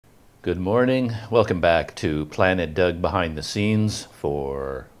Good morning. Welcome back to Planet Doug Behind the Scenes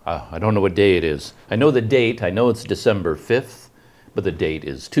for, I don't know what day it is. I know the date. I know it's December 5th, but the date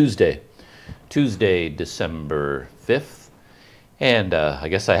is Tuesday. Tuesday, December 5th. And I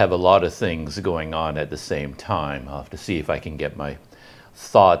guess I have a lot of things going on at the same time. I'll have to see if I can get my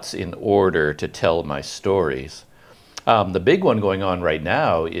thoughts in order to tell my stories. The big one going on right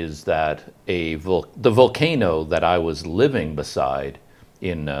now is that the volcano that I was living beside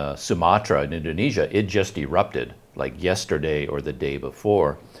in Sumatra in Indonesia, it just erupted like yesterday or the day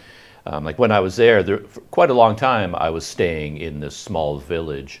before. Like when I was there, for quite a long time, I was staying in this small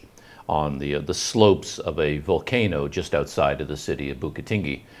village on the slopes of a volcano just outside of the city of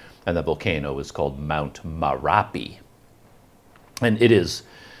Bukittinggi. And the volcano is called Mount Merapi. And it is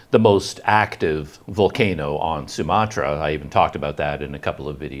the most active volcano on Sumatra. I even talked about that in a couple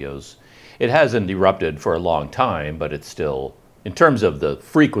of videos. It hasn't erupted for a long time, but it's still, in terms of the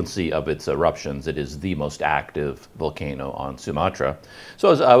frequency of its eruptions, it is the most active volcano on Sumatra.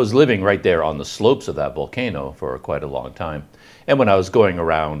 So I was living right there on the slopes of that volcano for quite a long time. And when I was going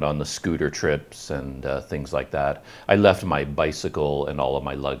around on the scooter trips and things like that, I left my bicycle and all of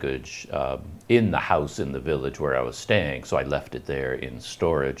my luggage in the house in the village where I was staying. So I left it there in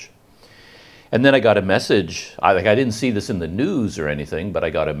storage. And then I got a message. I didn't see this in the news or anything, but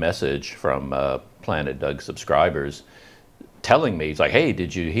I got a message from Planet Doug subscribers telling me, it's like, hey,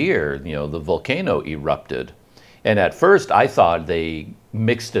 did you hear, the volcano erupted? And at first I thought they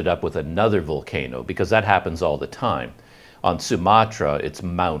mixed it up with another volcano because that happens all the time. On Sumatra, it's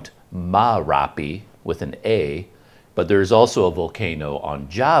Mount Merapi with an A, but there's also a volcano on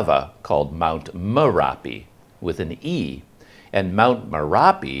Java called Mount Merapi with an E. And Mount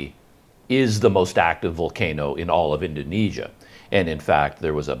Merapi is the most active volcano in all of Indonesia. And in fact,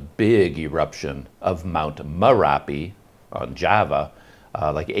 there was a big eruption of Mount Merapi on Java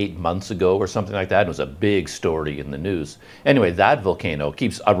like 8 months ago or something like that. It was a big story in the news. Anyway, that volcano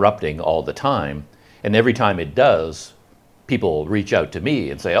keeps erupting all the time. And every time it does, people reach out to me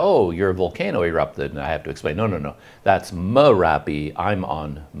and say, oh, your volcano erupted. And I have to explain, no, that's Merapi. I'm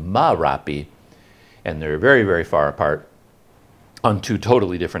on Merapi. And they're very, very far apart on two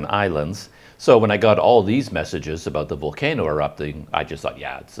totally different islands. So when I got all these messages about the volcano erupting, I just thought,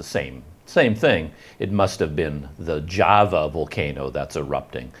 yeah, it's the same thing. It must have been the Java volcano that's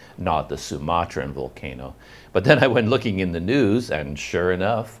erupting, not the Sumatran volcano. But then I went looking in the news, and sure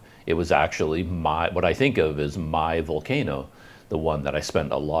enough, it was actually what I think of as my volcano, the one that I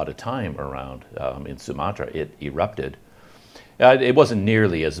spent a lot of time around in Sumatra. It erupted. It wasn't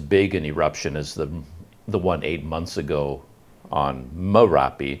nearly as big an eruption as the one 8 months ago on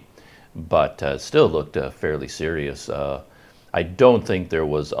Merapi, but still looked fairly serious. I don't think there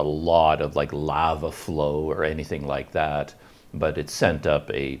was a lot of like lava flow or anything like that, but it sent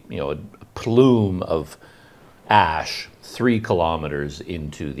up a plume of ash 3 kilometers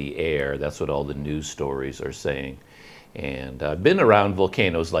into the air. That's what all the news stories are saying. And I've been around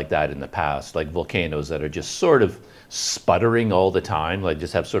volcanoes like that in the past, like volcanoes that are just sort of sputtering all the time, like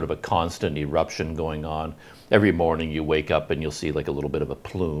just have sort of a constant eruption going on. Every morning you wake up and you'll see like a little bit of a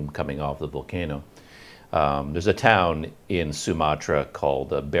plume coming off the volcano. There's a town in Sumatra called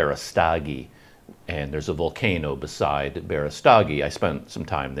Barastagi, and there's a volcano beside Barastagi. I spent some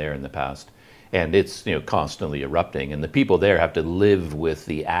time there in the past, and it's constantly erupting, and the people there have to live with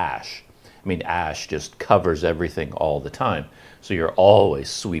the ash. I mean, ash just covers everything all the time, so you're always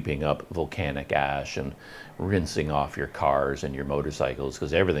sweeping up volcanic ash and rinsing off your cars and your motorcycles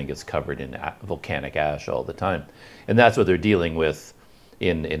because everything gets covered in volcanic ash all the time. And that's what they're dealing with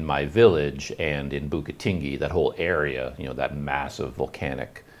in my village and in Bukittinggi. That whole area, that massive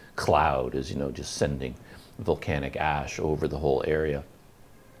volcanic cloud is, just sending volcanic ash over the whole area.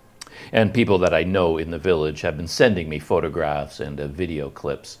 And people that I know in the village have been sending me photographs and video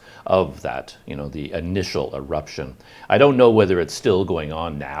clips of that, the initial eruption. I don't know whether it's still going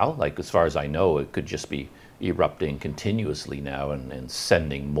on now. Like, as far as I know, it could just be erupting continuously now and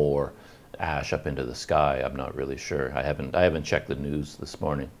sending more ash up into the sky. I'm not really sure. I haven't checked the news this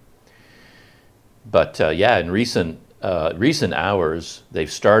morning. But yeah, in recent hours,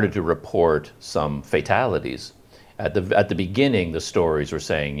 they've started to report some fatalities. At the beginning, the stories were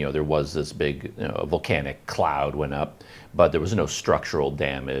saying, there was this big volcanic cloud went up, but there was no structural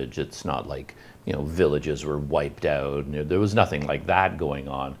damage. It's not like villages were wiped out. There was nothing like that going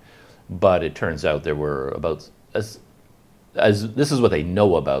on. But it turns out there were about, as this is what they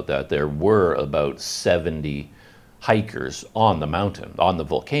know about that, there were about 70 hikers on the mountain, on the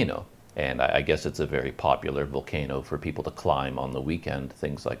volcano. And I guess it's a very popular volcano for people to climb on the weekend,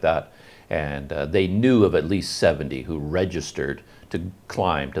 things like that. And they knew of at least 70 who registered to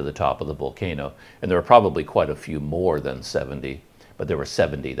climb to the top of the volcano. And there were probably quite a few more than 70, but there were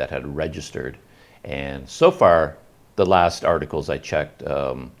 70 that had registered. And so far, the last articles I checked,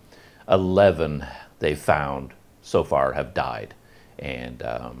 11 they found so far have died. And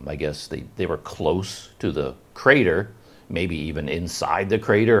I guess they were close to the crater, maybe even inside the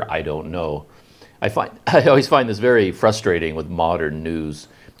crater, I don't know. I always find this very frustrating with modern news.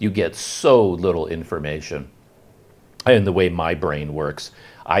 You get so little information. And the way my brain works,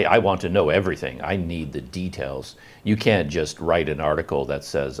 I want to know everything. I need the details. You can't just write an article that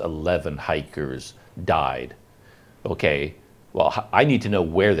says 11 hikers died. Okay, well, I need to know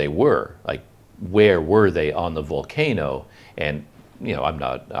where they were. Like, where were they on the volcano? And you know, I'm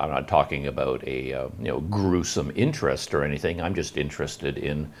not talking about a you know, gruesome interest or anything. I'm just interested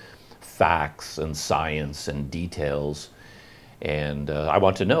in facts and science and details. And I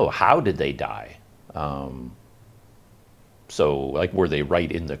want to know, how did they die? So, like, were they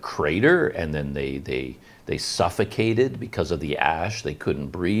right in the crater and then they suffocated because of the ash? They couldn't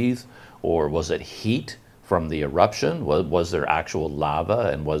breathe? Or was it heat from the eruption? Was there actual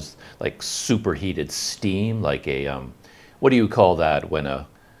lava and was like superheated steam, like a, what do you call that when a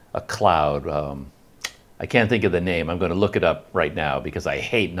cloud, I can't think of the name. I'm going to look it up right now because I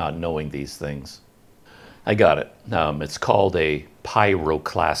hate not knowing these things. I got it. It's called a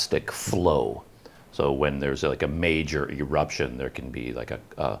pyroclastic flow. So when there's like a major eruption, there can be like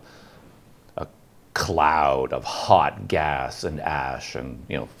a cloud of hot gas and ash and,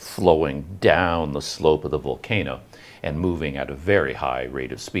 you know, flowing down the slope of the volcano and moving at a very high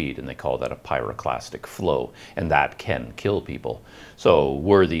rate of speed, and they call that a pyroclastic flow, and that can kill people. So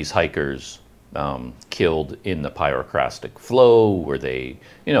were these hikers killed in the pyroclastic flow? Were they,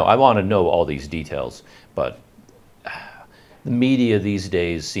 you know, I want to know all these details, but the media these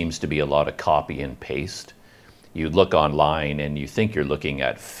days seems to be a lot of copy and paste. You look online and you think you're looking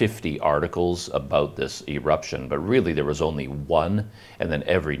at 50 articles about this eruption, but really there was only one, and then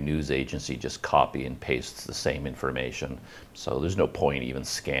every news agency just copy and pastes the same information. So there's no point even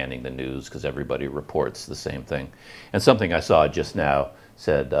scanning the news because everybody reports the same thing. And something I saw just now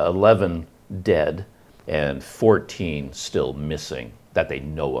said 11 dead and 14 still missing that they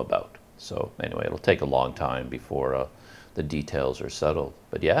know about. So anyway, it'll take a long time before the details are settled.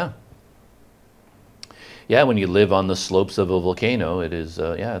 But yeah, when you live on the slopes of a volcano, it is,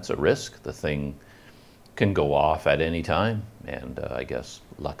 yeah, it's a risk. The thing can go off at any time. And I guess,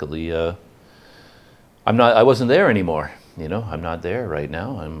 luckily, I wasn't there anymore. You know, I'm not there right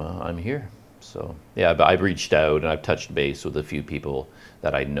now. I'm here. So, yeah, but I've reached out and I've touched base with a few people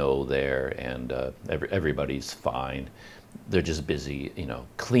that I know there, and everybody's fine. They're just busy, you know,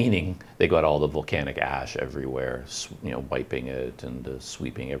 cleaning. They got all the volcanic ash everywhere, you know, wiping it and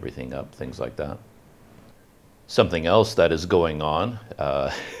sweeping everything up, things like that. Something else that is going on,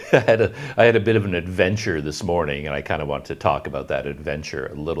 I had a bit of an adventure this morning, and I kind of want to talk about that adventure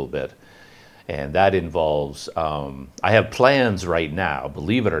a little bit. And that involves, I have plans right now,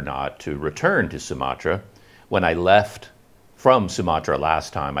 believe it or not, to return to Sumatra. When I left from Sumatra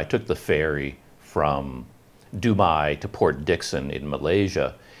last time, I took the ferry from Dumai to Port Dickson in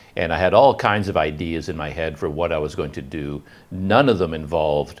Malaysia, and I had all kinds of ideas in my head for what I was going to do. None of them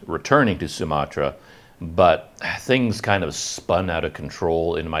involved returning to Sumatra, but things kind of spun out of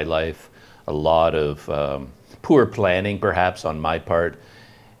control in my life. A lot of poor planning, perhaps, on my part.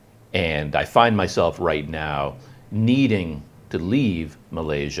 And I find myself right now needing to leave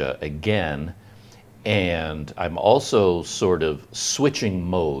Malaysia again. And I'm also sort of switching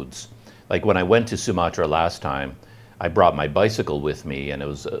modes. Like when I went to Sumatra last time, I brought my bicycle with me, and it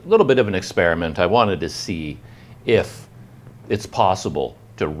was a little bit of an experiment. I wanted to see if it's possible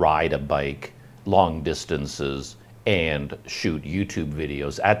to ride a bike long distances and shoot YouTube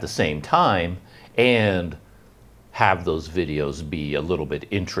videos at the same time and have those videos be a little bit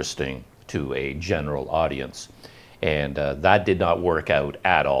interesting to a general audience. And that did not work out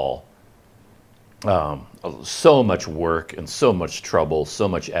at all. So much work and so much trouble, so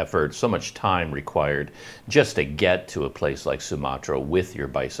much effort, so much time required just to get to a place like Sumatra with your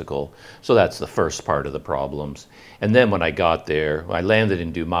bicycle. So that's the first part of the problems. And then when I got there, when I landed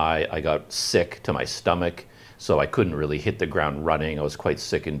in Dumai, I got sick to my stomach, so I couldn't really hit the ground running. I was quite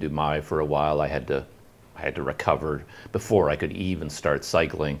sick in Dumai for a while. I had to recover before I could even start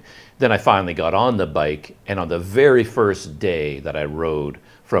cycling. Then I finally got on the bike, and on the very first day that I rode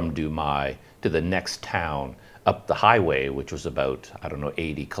from Dumai to the next town up the highway, which was about, I don't know,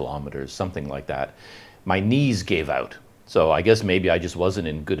 80 kilometers, something like that, my knees gave out. So I guess maybe I just wasn't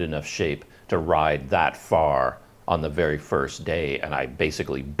in good enough shape to ride that far on the very first day, and I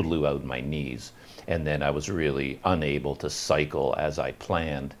basically blew out my knees. And then I was really unable to cycle as I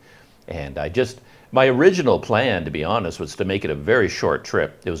planned. And my original plan, to be honest, was to make it a very short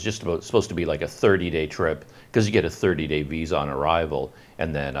trip. It was just supposed to be like a 30-day trip, because you get a 30-day visa on arrival.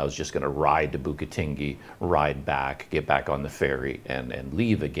 And then I was just going to ride to Bukittinggi, ride back, get back on the ferry, and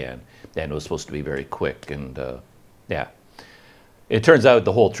leave again. And it was supposed to be very quick. And yeah, it turns out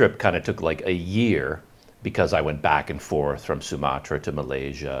the whole trip kind of took like a year, because I went back and forth from Sumatra to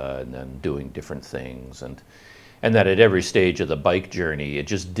Malaysia and then doing different things. And that at every stage of the bike journey, it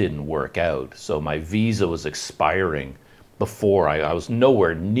just didn't work out. So my visa was expiring before I was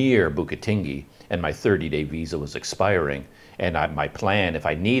nowhere near Bukittinggi, and my 30-day visa was expiring. And my plan, if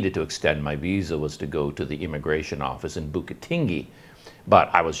I needed to extend my visa, was to go to the immigration office in Bukittinggi.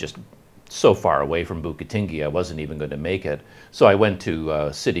 But I was just so far away from Bukittinggi, I wasn't even going to make it. So I went to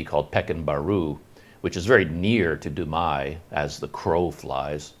a city called Pekanbaru, which is very near to Dumai as the crow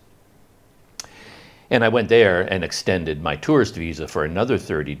flies. And I went there and extended my tourist visa for another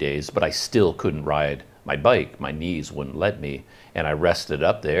 30 days, but I still couldn't ride my bike. My knees wouldn't let me. And I rested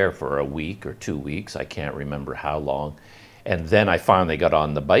up there for a week or 2 weeks. I can't remember how long. And then I finally got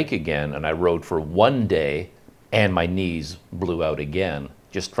on the bike again, and I rode for 1 day, and my knees blew out again,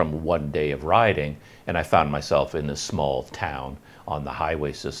 just from 1 day of riding. And I found myself in this small town on the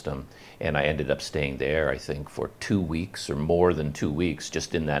highway system. And I ended up staying there, I think, for 2 weeks or more than 2 weeks,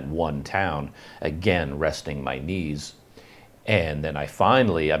 just in that one town, again, resting my knees. And then I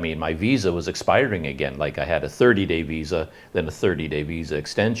finally, my visa was expiring again. Like, I had a 30-day visa, then a 30-day visa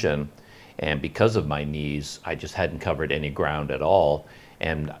extension. And because of my knees, I just hadn't covered any ground at all.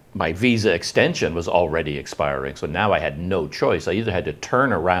 And my visa extension was already expiring. So now I had no choice. I either had to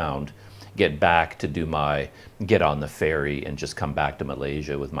turn around, get back to Dumai, get on the ferry, and just come back to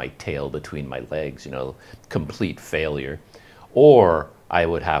Malaysia with my tail between my legs, complete failure. Or I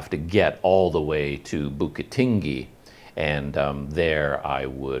would have to get all the way to Bukittinggi, and there I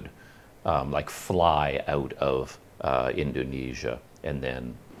would like fly out of Indonesia and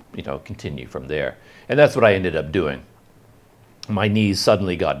then, continue from there. And that's what I ended up doing. My knees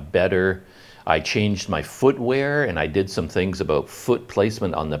suddenly got better. I changed my footwear, and I did some things about foot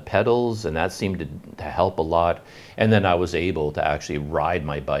placement on the pedals, and that seemed to help a lot. And then I was able to actually ride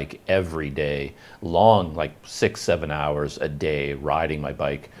my bike every day, long, like 6-7 hours a day, riding my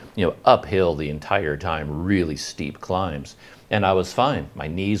bike, uphill the entire time, really steep climbs. And I was fine. My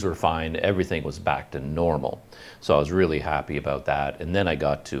knees were fine. Everything was back to normal. So I was really happy about that. And then I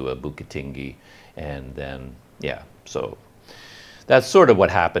got to Bukittinggi, and then, yeah, so that's sort of what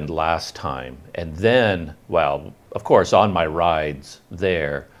happened last time. And then, well, of course, on my rides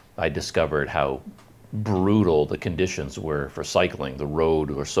there, I discovered how brutal the conditions were for cycling. The road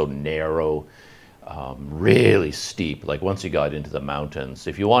was so narrow, really steep. Like, once you got into the mountains,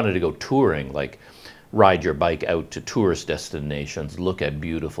 if you wanted to go touring, like ride your bike out to tourist destinations, look at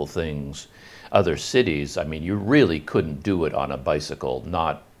beautiful things, other cities, you really couldn't do it on a bicycle,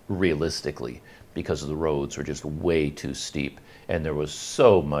 not realistically, because the roads were just way too steep. And there was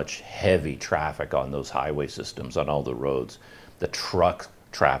so much heavy traffic on those highway systems, on all the roads. The truck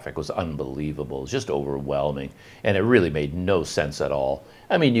traffic was unbelievable. It was just overwhelming. And it really made no sense at all.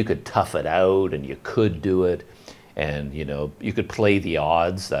 You could tough it out, and you could do it. And, you could play the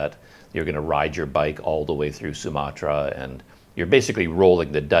odds that you're going to ride your bike all the way through Sumatra, and you're basically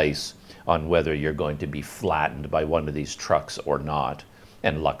rolling the dice on whether you're going to be flattened by one of these trucks or not.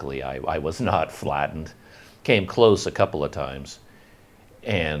 And luckily, I was not flattened. Came close a couple of times.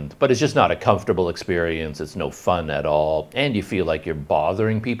 But it's just not a comfortable experience. It's no fun at all. And you feel like you're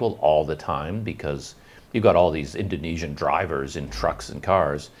bothering people all the time, because you've got all these Indonesian drivers in trucks and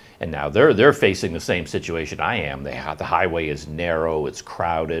cars. And now they're facing the same situation I am. The highway is narrow, it's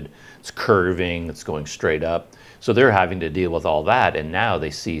crowded, it's curving, it's going straight up. So they're having to deal with all that. And now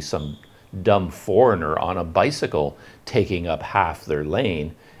they see some dumb foreigner on a bicycle taking up half their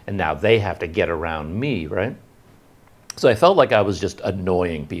lane, and now they have to get around me, right? So I felt like I was just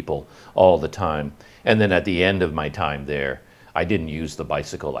annoying people all the time. And then at the end of my time there, I didn't use the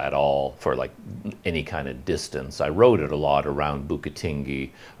bicycle at all for like any kind of distance. I rode it a lot around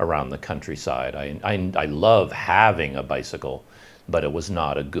Bukittinggi, around the countryside. I love having a bicycle, but it was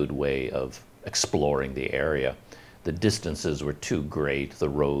not a good way of exploring the area. The distances were too great, the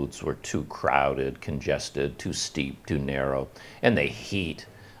roads were too crowded, congested, too steep, too narrow, and the heat,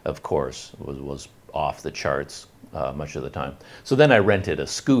 of course, was off the charts much of the time. So then I rented a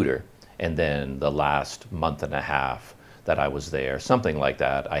scooter, and then the last month and a half that I was there, something like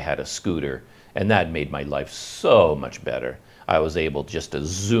that, I had a scooter, and that made my life so much better. I was able just to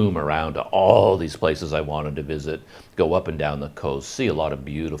zoom around to all these places I wanted to visit, go up and down the coast, see a lot of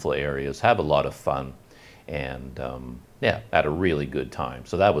beautiful areas, have a lot of fun, and yeah, had a really good time.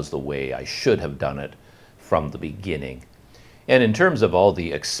 So that was the way I should have done it from the beginning. And in terms of all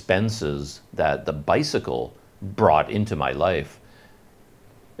the expenses that the bicycle brought into my life,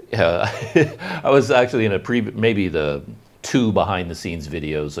 I was actually in maybe the 2 behind-the-scenes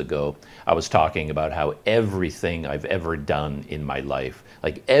videos ago, I was talking about how everything I've ever done in my life,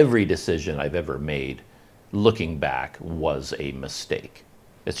 like every decision I've ever made, looking back, was a mistake.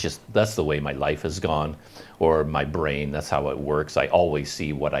 It's just, that's the way my life has gone, or my brain, that's how it works. I always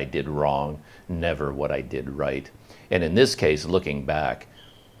see what I did wrong, never what I did right. And in this case, looking back,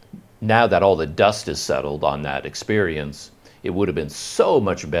 now that all the dust is settled on that experience, it would have been so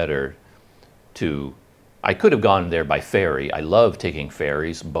much better to, I could have gone there by ferry. I love taking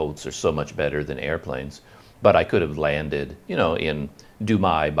ferries. Boats are so much better than airplanes. But I could have landed, you know, in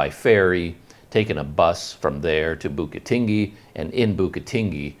Dumai by ferry, taken a bus from there to Bukittinggi, and in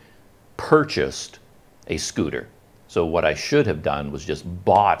Bukittinggi purchased a scooter. So what I should have done was just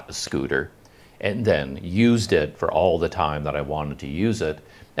bought a scooter and then used it for all the time that I wanted to use it.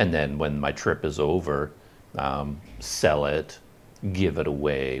 And then when my trip is over, sell it, give it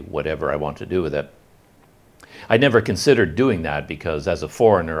away, whatever I want to do with it. I never considered doing that because as a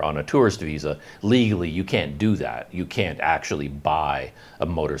foreigner on a tourist visa, legally you can't do that. You can't actually buy a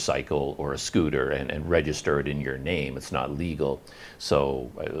motorcycle or a scooter and register it in your name. It's not legal.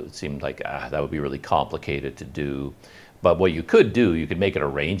 So it seemed like that would be really complicated to do. But what you could do, you could make an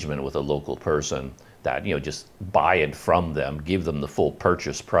arrangement with a local person that, you know, just buy it from them, give them the full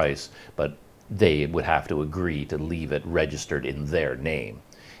purchase price, but they would have to agree to leave it registered in their name.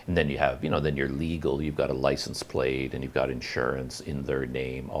 And then you have, you know, then you're legal, you've got a license plate and you've got insurance in their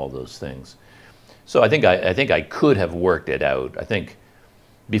name, all those things. So I think I could have worked it out. I think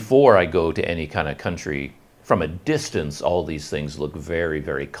before I go to any kind of country, from a distance, all these things look very,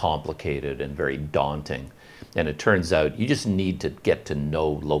 very complicated and very daunting. And it turns out you just need to get to know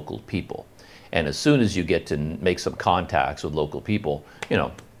local people. And as soon as you get to make some contacts with local people, you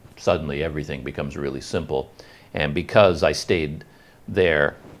know, suddenly everything becomes really simple. And because I stayed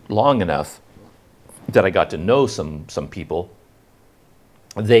there long enough that I got to know some people,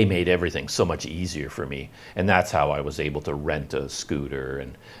 they made everything so much easier for me. And that's how I was able to rent a scooter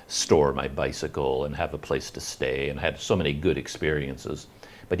and store my bicycle and have a place to stay, and had so many good experiences.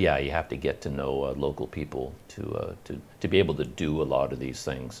 But yeah, you have to get to know local people to be able to do a lot of these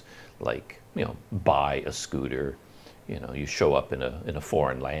things, like, you know, buy a scooter. You know, you show up in a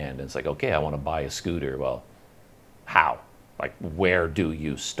foreign land and it's like, okay, I want to buy a scooter. Well, how? Like, where do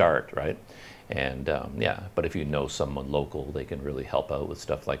you start, right? And yeah, but if you know someone local, they can really help out with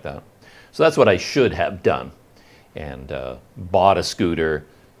stuff like that. So that's what I should have done. And bought a scooter,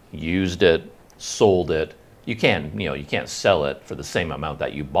 used it, sold it. You can't sell it for the same amount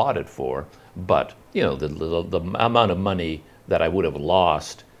that you bought it for, but you know, the amount of money that I would have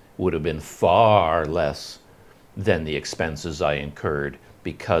lost would have been far less than the expenses I incurred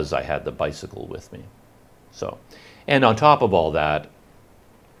because I had the bicycle with me. So, and on top of all that,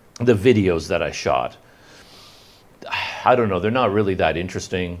 the videos that I shot, I don't know, they're not really that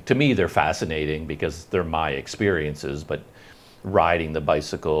interesting. To me, they're fascinating because they're my experiences, but riding the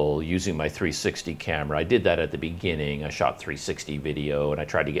bicycle, using my 360 camera, I did that at the beginning. I shot 360 video and I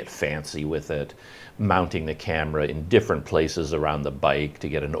tried to get fancy with it, mounting the camera in different places around the bike to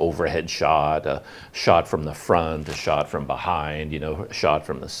get an overhead shot, a shot from the front, a shot from behind, you know, a shot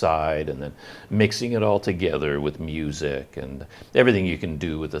from the side, and then mixing it all together with music and everything you can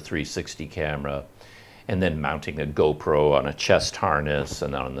do with a 360 camera. And then mounting a GoPro on a chest harness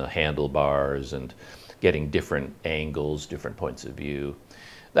and on the handlebars and getting different angles, different points of view.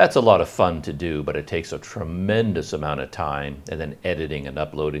 That's a lot of fun to do, but it takes a tremendous amount of time. And then editing and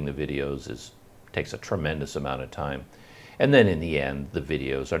uploading the videos takes a tremendous amount of time. And then in the end, the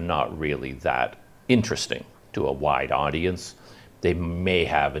videos are not really that interesting to a wide audience. They may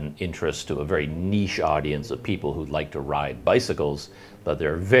have an interest to a very niche audience of people who like to ride bicycles, but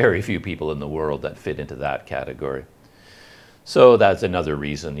there are very few people in the world that fit into that category. So that's another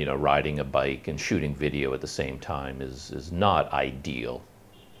reason, you know, riding a bike and shooting video at the same time is not ideal.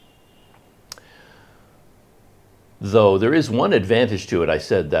 Though there is one advantage to it. I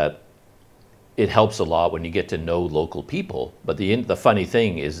said that it helps a lot when you get to know local people. But the funny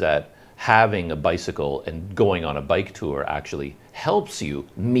thing is that having a bicycle and going on a bike tour actually helps you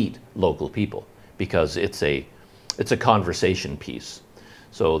meet local people, because it's a conversation piece.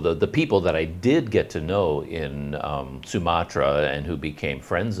 So the people that I did get to know in Sumatra and who became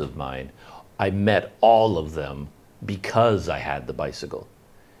friends of mine, I met all of them because I had the bicycle.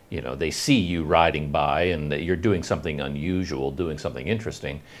 You know, they see you riding by and that you're doing something unusual, doing something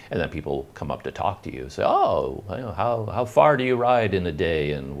interesting, and then people come up to talk to you, say, oh, you know, how far do you ride in a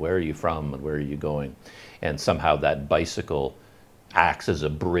day, and where are you from, and where are you going? And somehow that bicycle acts as a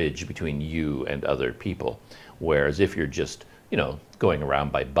bridge between you and other people. Whereas if you're just, you know, going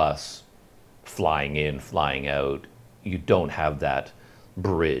around by bus, flying in, flying out, you don't have that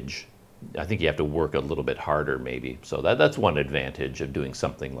bridge. I think you have to work a little bit harder maybe. So that's one advantage of doing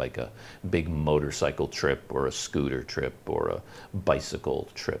something like a big motorcycle trip or a scooter trip or a bicycle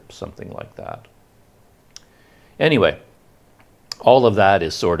trip, something like that. Anyway, all of that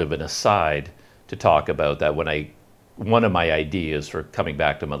is sort of an aside to talk about that one of my ideas for coming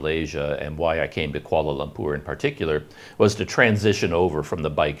back to Malaysia and why I came to Kuala Lumpur in particular was to transition over from the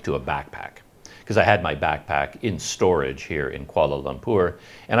bike to a backpack. Because I had my backpack in storage here in Kuala Lumpur,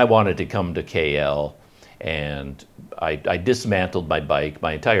 and I wanted to come to KL, and I dismantled my bike.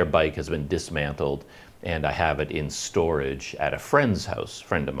 My entire bike has been dismantled, and I have it in storage at a friend's house,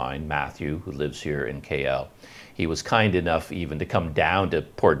 friend of mine, Matthew, who lives here in KL. He was kind enough even to come down to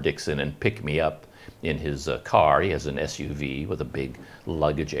Port Dickson and pick me up in his car. He has an SUV with a big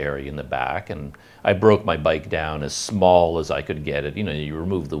luggage area in the back, and I broke my bike down as small as I could get it. You know, you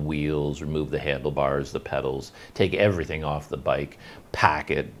remove the wheels, remove the handlebars, the pedals, take everything off the bike,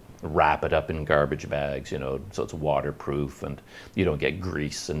 pack it, wrap it up in garbage bags, you know, so it's waterproof and you don't get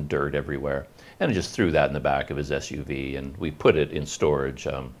grease and dirt everywhere. And I just threw that in the back of his SUV, and we put it in storage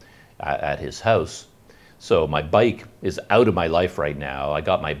at his house. So my bike is out of my life right now. I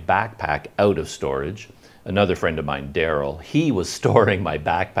got my backpack out of storage. Another friend of mine, Daryl, he was storing my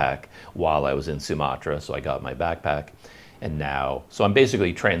backpack while I was in Sumatra, so I got my backpack. And now, so I'm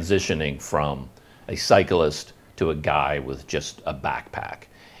basically transitioning from a cyclist to a guy with just a backpack.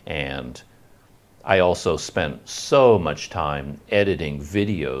 And I also spent so much time editing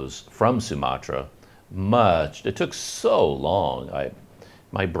videos from Sumatra. It took so long.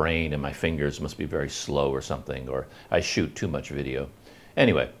 My brain and my fingers must be very slow or something, or I shoot too much video.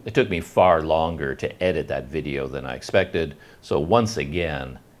 Anyway, it took me far longer to edit that video than I expected. So once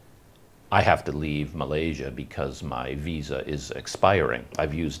again, I have to leave Malaysia because my visa is expiring.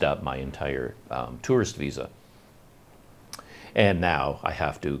 I've used up my entire tourist visa. And now I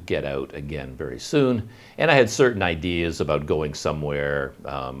have to get out again very soon. And I had certain ideas about going somewhere.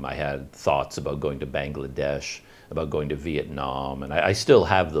 I had thoughts about going to Bangladesh, about going to Vietnam, and I still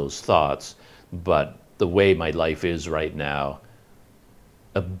have those thoughts, but the way my life is right now,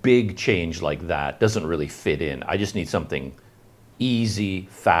 a big change like that doesn't really fit in. I just need something easy,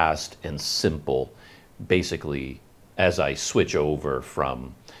 fast, and simple, basically, as I switch over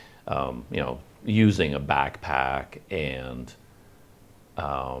from, you know, using a backpack, and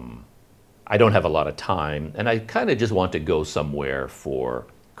I don't have a lot of time, and I kind of just want to go somewhere for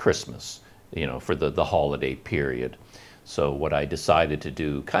Christmas, you know, for the holiday period. So what I decided to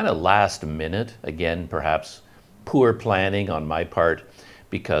do, kind of last minute, again, perhaps poor planning on my part,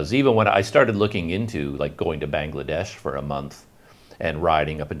 because even when I started looking into like going to Bangladesh for a month and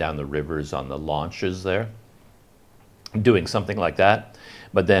riding up and down the rivers on the launches there, doing something like that.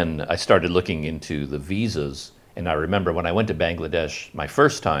 But then I started looking into the visas, and I remember when I went to Bangladesh my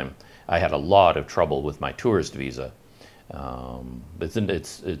first time, I had a lot of trouble with my tourist visa.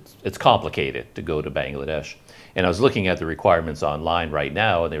 It's complicated to go to Bangladesh. And I was looking at the requirements online right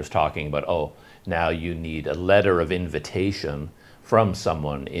now, and they was talking about, oh, now you need a letter of invitation from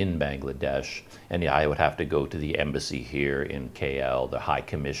someone in Bangladesh. And yeah, I would have to go to the embassy here in KL, the High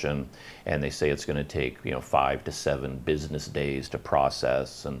Commission, and they say it's going to take, you know, 5 to 7 business days to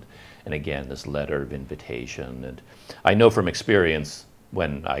process. And again, this letter of invitation. And I know from experience,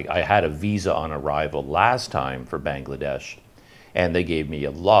 when I had a visa on arrival last time for Bangladesh, and they gave me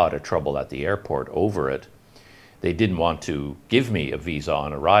a lot of trouble at the airport over it. They didn't want to give me a visa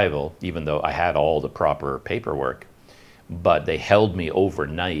on arrival, even though I had all the proper paperwork, but they held me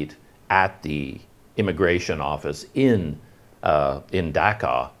overnight at the immigration office in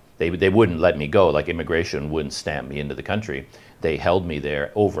Dhaka. They wouldn't let me go, like immigration wouldn't stamp me into the country. They held me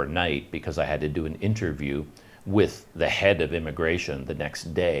there overnight because I had to do an interview with the head of immigration the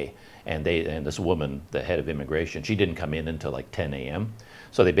next day, and this woman, the head of immigration, she didn't come in until like 10 a.m.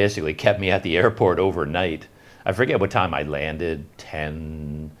 So they basically kept me at the airport overnight. I forget what time I landed,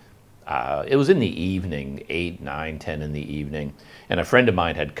 10, it was in the evening, 8, 9, 10 in the evening, and a friend of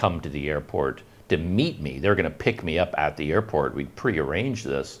mine had come to the airport to meet me. They were going to pick me up at the airport. We'd prearranged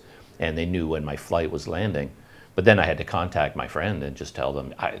this, and they knew when my flight was landing. But then I had to contact my friend and just tell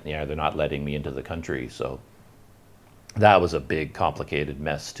them, they're not letting me into the country. So that was a big, complicated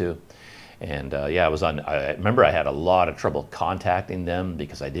mess too. And yeah, I remember I had a lot of trouble contacting them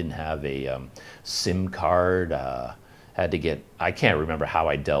because I didn't have a SIM card. Had to get, I can't remember how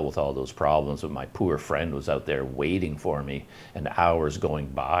I dealt with all those problems, but my poor friend was out there waiting for me and hours going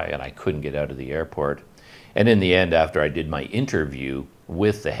by and I couldn't get out of the airport. And in the end, after I did my interview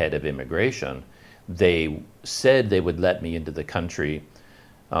with the head of immigration, they said they would let me into the country,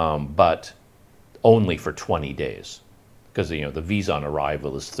 but only for 20 days. Because the visa on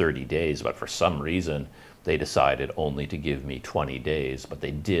arrival is 30 days, but for some reason they decided only to give me 20 days, but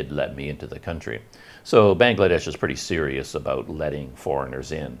they did let me into the country. So Bangladesh is pretty serious about letting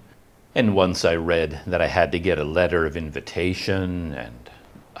foreigners in. And once I read that I had to get a letter of invitation, and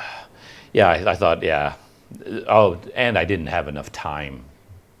yeah, I thought, yeah, oh, and I didn't have enough time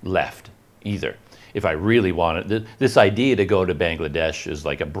left either. If I really wanted, this idea to go to Bangladesh is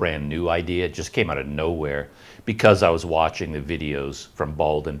like a brand new idea. It just came out of nowhere because I was watching the videos from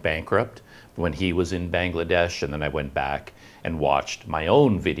Bald and Bankrupt when he was in Bangladesh, and then I went back and watched my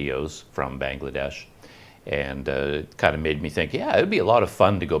own videos from Bangladesh, and it kind of made me think, yeah, it would be a lot of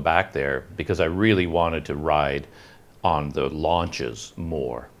fun to go back there because I really wanted to ride on the launches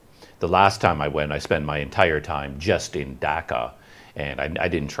more. The last time I went, I spent my entire time just in Dhaka, and I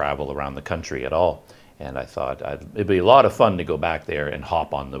didn't travel around the country at all. And I thought it'd be a lot of fun to go back there and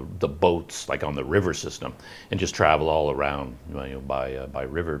hop on the boats, like on the river system, and just travel all around by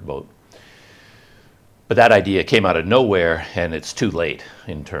river boat. But that idea came out of nowhere, and it's too late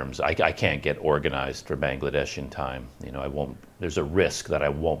in terms, I can't get organized for Bangladesh in time. I won't, there's a risk that I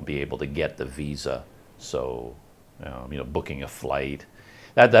won't be able to get the visa. So, booking a flight,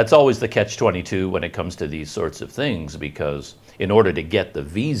 that's always the catch-22 when it comes to these sorts of things, because in order to get the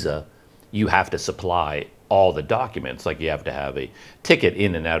visa, you have to supply all the documents. Like you have to have a ticket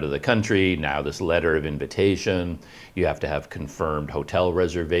in and out of the country, now this letter of invitation, you have to have confirmed hotel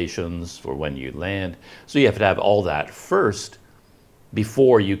reservations for when you land. So you have to have all that first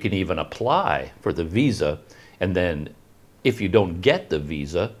before you can even apply for the visa. And then if you don't get the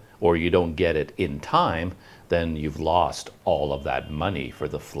visa or you don't get it in time, then you've lost all of that money for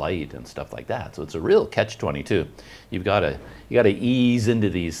the flight and stuff like that. So it's a real catch-22. You got to ease into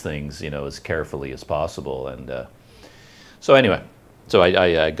these things, as carefully as possible. And so anyway, so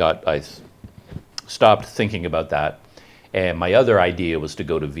I stopped thinking about that. And my other idea was to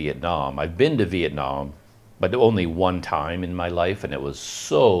go to Vietnam. I've been to Vietnam, but only one time in my life, and it was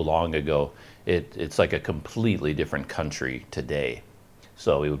so long ago. It's like a completely different country today.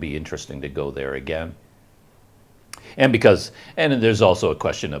 So it would be interesting to go there again. And there's also a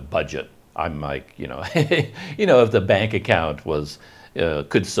question of budget. I'm like, if the bank account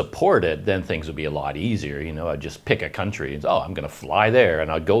could support it, then things would be a lot easier. I'd just pick a country and, I'm going to fly there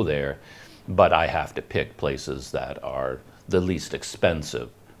and I'll go there. But I have to pick places that are the least expensive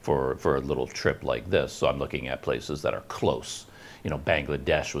for a little trip like this. So I'm looking at places that are close.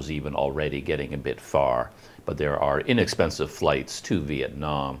 Bangladesh was even already getting a bit far, but there are inexpensive flights to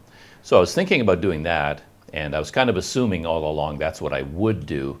Vietnam. So I was thinking about doing that. And I was kind of assuming all along that's what I would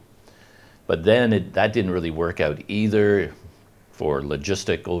do. But then that didn't really work out either for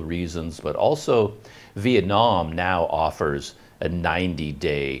logistical reasons. But also, Vietnam now offers a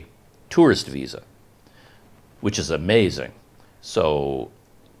 90-day tourist visa, which is amazing. So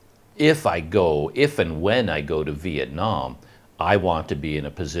if and when I go to Vietnam, I want to be in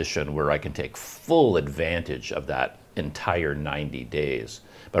a position where I can take full advantage of that entire 90 days.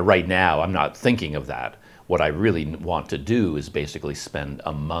 But right now, I'm not thinking of that. What I really want to do is basically spend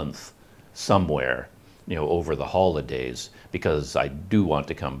a month somewhere, over the holidays, because I do want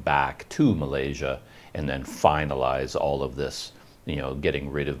to come back to Malaysia and then finalize all of this, getting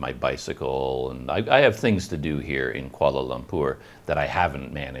rid of my bicycle. And I have things to do here in Kuala Lumpur that I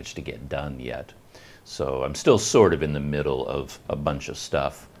haven't managed to get done yet. So I'm still sort of in the middle of a bunch of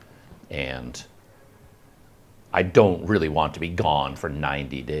stuff, and I don't really want to be gone for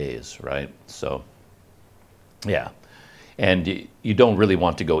 90 days, right? So yeah, and you don't really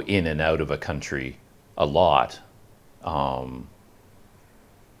want to go in and out of a country a lot,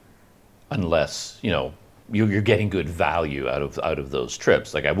 unless you're getting good value out of those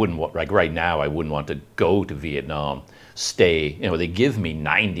trips. Like right now, I wouldn't want to go to Vietnam, stay. They give me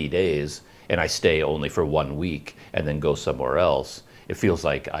 90 days, and I stay only for 1 week, and then go somewhere else. It feels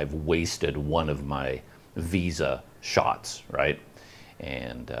like I've wasted one of my visa shots, right?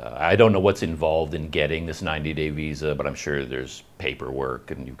 And I don't know what's involved in getting this 90-day visa, but I'm sure there's paperwork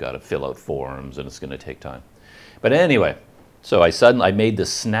and you've got to fill out forms and it's going to take time. But anyway, so I made the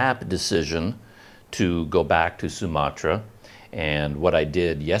snap decision to go back to Sumatra. And what I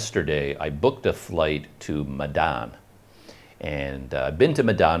did yesterday, I booked a flight to Medan. And I've been to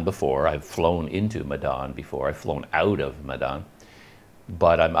Medan before. I've flown into Medan before. I've flown out of Medan.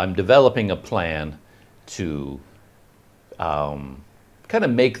 But I'm developing a plan to kind of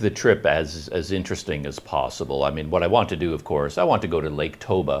make the trip as interesting as possible. I mean, what I want to do, of course, I want to go to Lake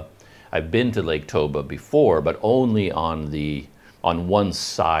Toba. I've been to Lake Toba before, but only on one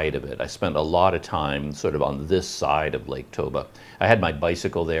side of it. I spent a lot of time sort of on this side of Lake Toba. I had my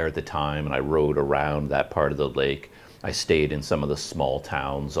bicycle there at the time, and I rode around that part of the lake. I stayed in some of the small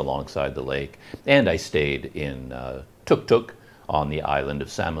towns alongside the lake, and I stayed in Tuk Tuk on the island of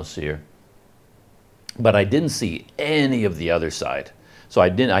Samosir. But I didn't see any of the other side. So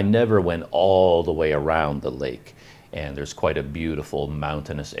I never went all the way around the lake. And there's quite a beautiful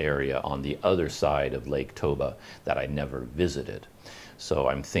mountainous area on the other side of Lake Toba that I never visited. So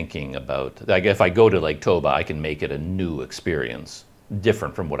I'm thinking about, like, if I go to Lake Toba, I can make it a new experience,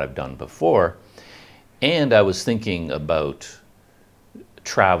 different from what I've done before. And I was thinking about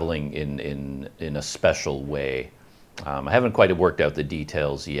traveling in a special way. I haven't quite worked out the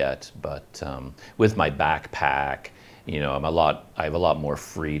details yet, but with my backpack, you know, I have a lot more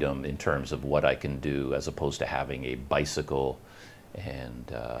freedom in terms of what I can do as opposed to having a bicycle.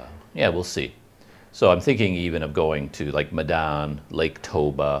 And yeah, we'll see. So I'm thinking even of going to like Medan, Lake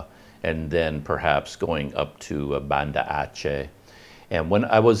Toba, and then perhaps going up to Banda Aceh. And when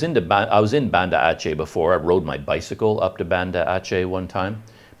I was in Banda Aceh before, I rode my bicycle up to Banda Aceh one time,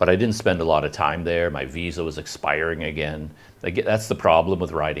 but I didn't spend a lot of time there. My visa was expiring again. That's the problem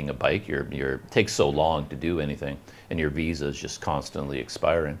with riding a bike. It takes so long to do anything, and your visa is just constantly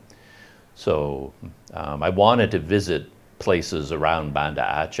expiring. So I wanted to visit places around Banda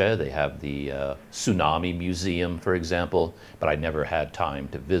Aceh. They have the Tsunami Museum, for example, but I never had time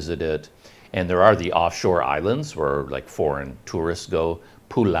to visit it. And there are the offshore islands where like foreign tourists go,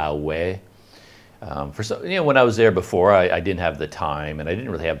 Pulau We. When I was there before, I didn't have the time and I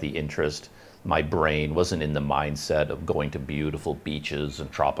didn't really have the interest. My brain wasn't in the mindset of going to beautiful beaches and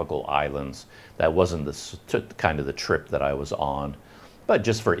tropical islands. That wasn't the kind of the trip that I was on. But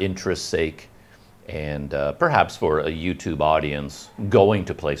just for interest's sake, and perhaps for a YouTube audience, going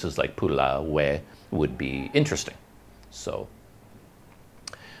to places like Pulau We would be interesting. So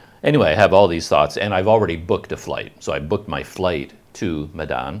anyway, I have all these thoughts, and I've already booked a flight. So I booked my flight to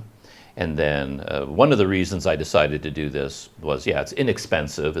Medan. And then one of the reasons I decided to do this was, yeah, it's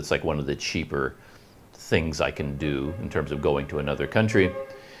inexpensive. It's like one of the cheaper things I can do in terms of going to another country.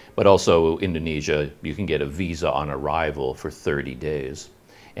 But also Indonesia, you can get a visa on arrival for 30 days.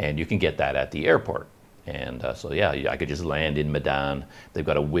 And you can get that at the airport. And so, yeah, I could just land in Medan. They've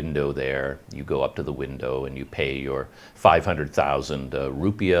got a window there. You go up to the window and you pay your 500,000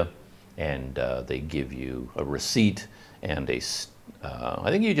 rupiah. And they give you a receipt and I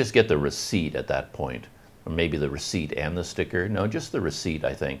think you just get the receipt at that point. Or maybe the receipt and the sticker. No, just the receipt,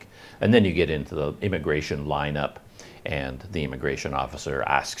 I think. And then you get into the immigration lineup. And the immigration officer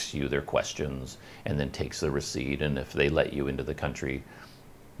asks you their questions and then takes the receipt. And if they let you into the country,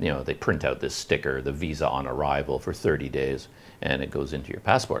 you know, they print out this sticker, the visa on arrival for 30 days, and it goes into your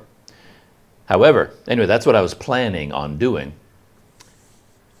passport. However, anyway, that's what I was planning on doing.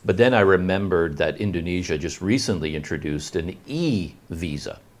 But then I remembered that Indonesia just recently introduced an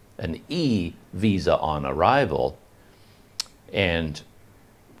e-visa on arrival. And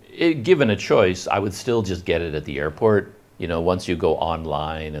given a choice, I would still just get it at the airport. You know, once you go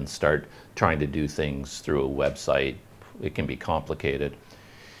online and start trying to do things through a website, it can be complicated.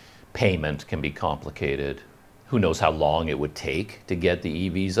 Payment can be complicated. Who knows how long it would take to get the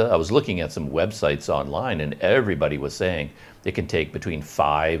e-visa? I was looking at some websites online and everybody was saying it can take between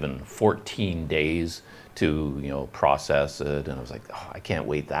 5 and 14 days to, you know, process it. And I was like, oh, I can't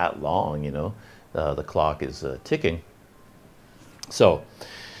wait that long, you know. The clock is ticking. So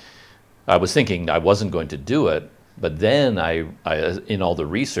I was thinking I wasn't going to do it, but then I in all the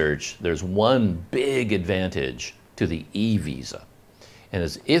research, there's one big advantage to the e-visa. And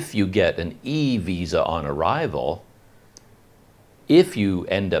as if you get an e-visa on arrival, if you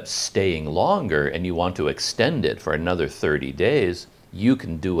end up staying longer and you want to extend it for another 30 days, you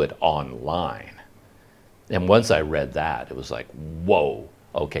can do it online. And once I read that, it was like, whoa,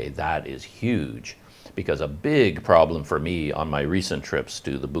 okay, that is huge. Because a big problem for me on my recent trips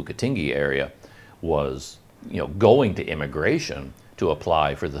to the Bukittinggi area was, you know, going to immigration to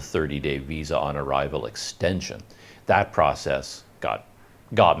apply for the 30-day visa on arrival extension. That process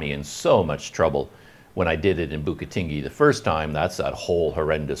got me in so much trouble. When I did it in Bukittinggi the first time, that's that whole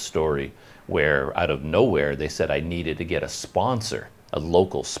horrendous story where out of nowhere they said I needed to get a sponsor, a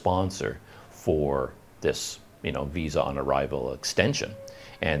local sponsor for this, you know, visa on arrival extension.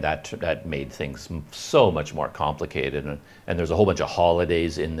 And that made things so much more complicated. And there's a whole bunch of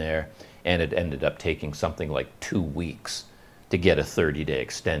holidays in there, and it ended up taking something like 2 weeks to get a 30-day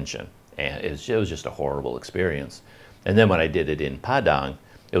extension. And it was just a horrible experience. And then when I did it in Padang,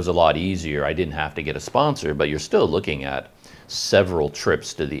 it was a lot easier. I didn't have to get a sponsor, but you're still looking at several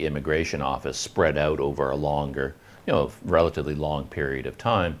trips to the immigration office spread out over a longer, relatively long period of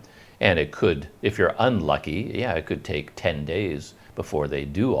time. And it could, if you're unlucky, yeah, it could take 10 days before they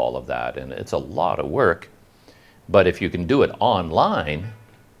do all of that. And it's a lot of work. But if you can do it online,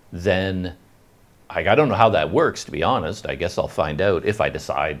 then I don't know how that works, to be honest. I guess I'll find out if I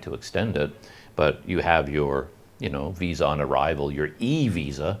decide to extend it. But you have your, visa on arrival, your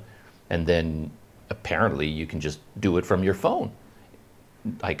e-visa, and then apparently you can just do it from your phone.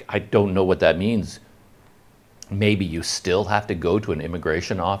 I don't know what that means. Maybe you still have to go to an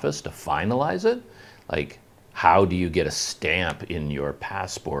immigration office to finalize it. Like, how do you get a stamp in your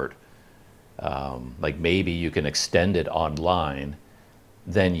passport? Like, maybe you can extend it online,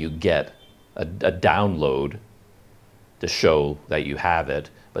 then you get a download to show that you have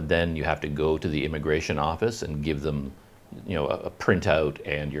it, but then you have to go to the immigration office and give them, a printout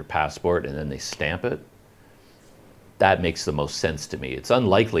and your passport, and then they stamp it. That makes the most sense to me. It's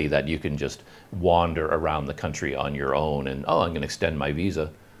unlikely that you can just wander around the country on your own and, I'm going to extend my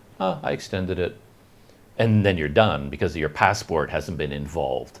visa. Oh, I extended it. And then you're done because your passport hasn't been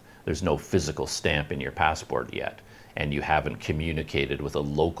involved. There's no physical stamp in your passport yet. And you haven't communicated with a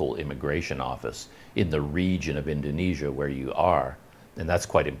local immigration office in the region of Indonesia where you are. And that's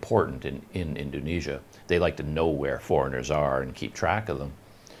quite important in Indonesia. They like to know where foreigners are and keep track of them.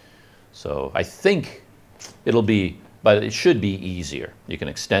 So I think but it should be easier. You can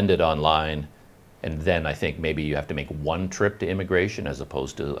extend it online, and then I think maybe you have to make one trip to immigration as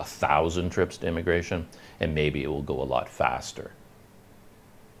opposed to 1,000 trips to immigration, and maybe it will go a lot faster.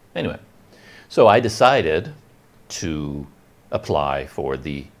 Anyway, so I decided to apply for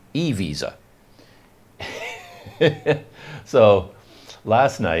the e-visa. So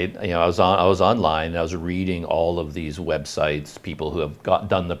last night, I was online, and I was reading all of these websites, people who have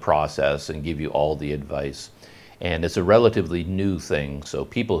done the process and give you all the advice. And it's a relatively new thing, so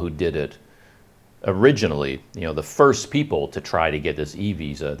people who did it originally, the first people to try to get this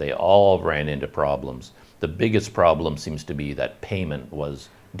e-visa, they all ran into problems. The biggest problem seems to be that payment was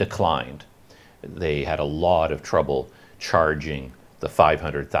declined. They had a lot of trouble charging the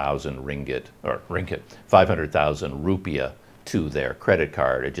 500,000 ringgit, 500,000 rupiah to their credit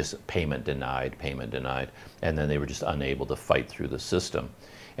card. It just payment denied, and then they were just unable to fight through the system.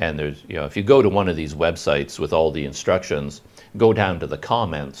 And there's, if you go to one of these websites with all the instructions, go down to the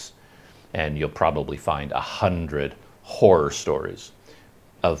comments, and you'll probably find 100 horror stories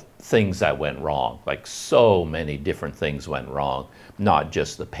of things that went wrong. Like, so many different things went wrong, not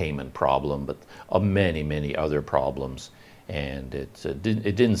just the payment problem, but many, many other problems. And it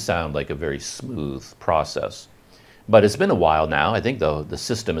didn't sound like a very smooth process. But it's been a while now. I think the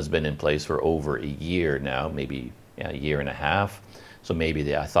system has been in place for over a year now, maybe a year and a half. So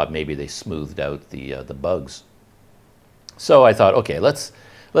I thought maybe they smoothed out the bugs. So I thought, okay, let's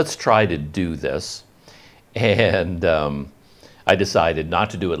try to do this. And I decided not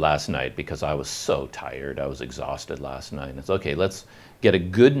to do it last night because I was so tired. I was exhausted last night. And it's okay, let's get a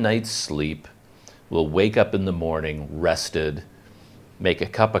good night's sleep. We'll wake up in the morning rested, make a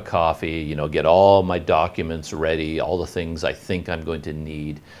cup of coffee, get all my documents ready, all the things I think I'm going to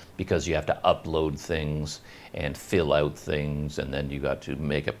need, because you have to upload things and fill out things, and then you got to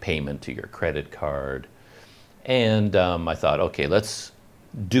make a payment to your credit card. And I thought, okay, let's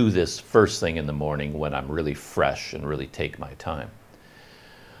do this first thing in the morning when I'm really fresh and really take my time.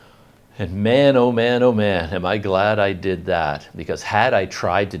 And man, oh man, am I glad I did that, because had I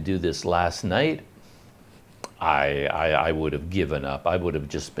tried to do this last night, I would have given up. I would have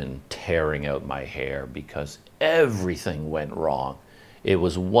just been tearing out my hair because everything went wrong. It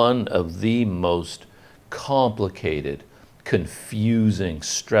was one of the most complicated, confusing,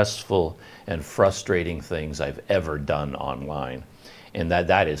 stressful, and frustrating things I've ever done online. And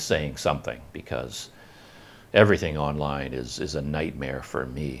that is saying something, because everything online is a nightmare for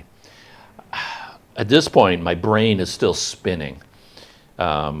me. At this point, my brain is still spinning.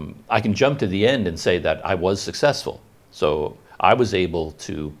 I can jump to the end and say that I was successful. So I was able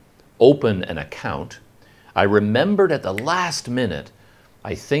to open an account. I remembered at the last minute,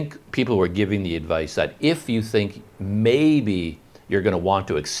 I think people were giving the advice that if you think maybe you're going to want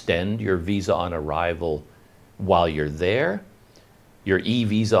to extend your visa on arrival while you're there, your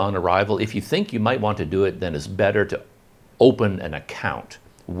e-visa on arrival, if you think you might want to do it, then it's better to open an account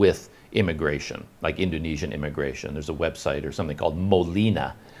with immigration, like Indonesian immigration. There's a website or something called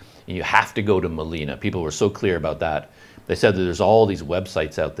Molina, and you have to go to Molina. People were so clear about that. They said that there's all these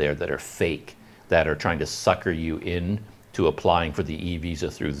websites out there that are fake, that are trying to sucker you in to applying for the e-visa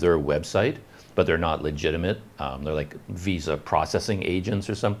through their website, but they're not legitimate. They're like visa processing agents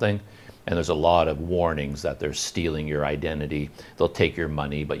or something. And there's a lot of warnings that they're stealing your identity. They'll take your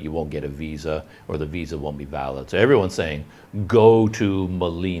money, but you won't get a visa, or the visa won't be valid. So everyone's saying, go to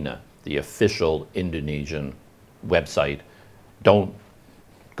Molina, the official Indonesian website. Don't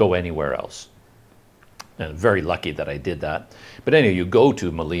go anywhere else. And I'm very lucky that I did that. But anyway, you go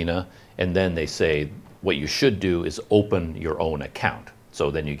to Molina, and then they say, what you should do is open your own account. So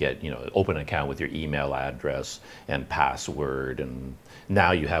then you get, open an account with your email address and password, and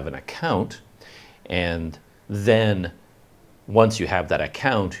now you have an account. And then once you have that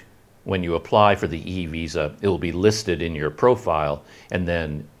account, when you apply for the e-visa, it will be listed in your profile. And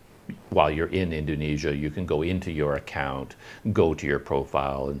then while you're in Indonesia, you can go into your account, go to your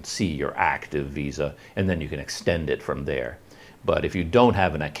profile and see your active visa, and then you can extend it from there. But if you don't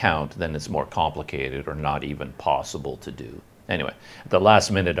have an account, then it's more complicated or not even possible to do. Anyway, at the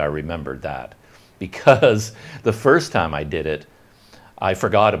last minute, I remembered that because the first time I did it, I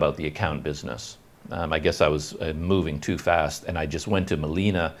forgot about the account business. I guess I was moving too fast, and I just went to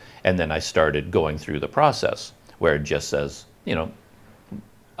Molina, and then I started going through the process where it just says,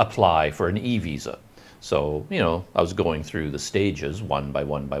 apply for an e-visa. So, I was going through the stages one by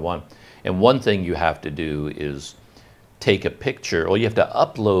one by one. And one thing you have to do is take a picture, or you have to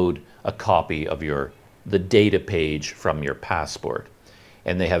upload a copy of the data page from your passport.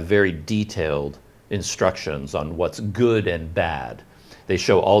 And they have very detailed instructions on what's good and bad. They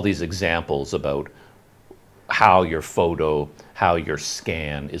show all these examples about how your photo, how your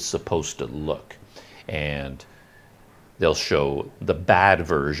scan is supposed to look. And they'll show the bad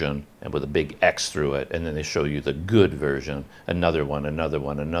version and with a big X through it, and then they show you the good version, another one, another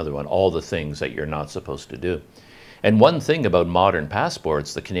one, another one, all the things that you're not supposed to do. And one thing about modern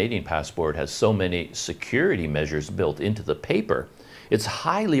passports, the Canadian passport has so many security measures built into the paper. It's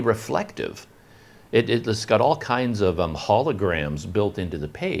highly reflective. It's got all kinds of holograms built into the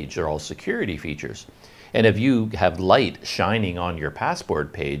page. They're all security features. And if you have light shining on your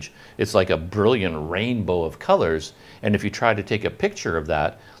passport page, it's like a brilliant rainbow of colors. And if you try to take a picture of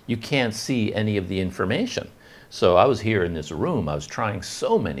that, you can't see any of the information. So I was here in this room, I was trying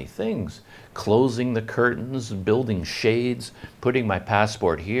so many things, closing the curtains, building shades, putting my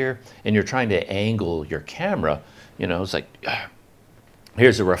passport here, and you're trying to angle your camera. It's like,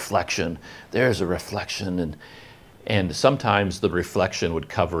 here's a reflection, there's a reflection, and sometimes the reflection would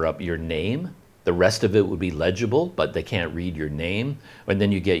cover up your name. The rest of it would be legible, but they can't read your name. And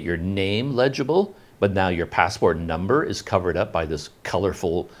then you get your name legible, but now your passport number is covered up by this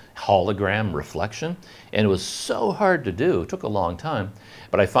colorful hologram reflection. And it was so hard to do. It took a long time.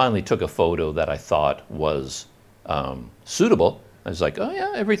 But I finally took a photo that I thought was suitable. I was like, oh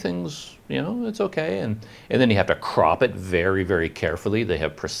yeah, everything's, it's okay. And then you have to crop it very, very carefully. They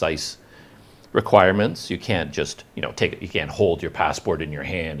have precise requirements. You can't just, you can't hold your passport in your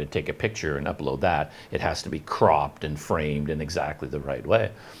hand and take a picture and upload that. It has to be cropped and framed in exactly the right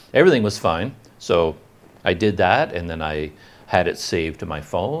way. Everything was fine. So I did that, and then I had it saved to my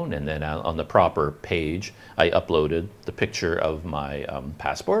phone, and then on the proper page, I uploaded the picture of my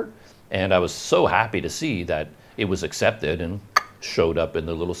passport, and I was so happy to see that it was accepted and showed up in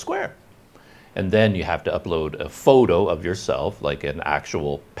the little square. And then you have to upload a photo of yourself, like an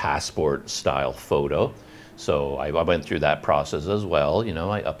actual passport style photo. So I went through that process as well.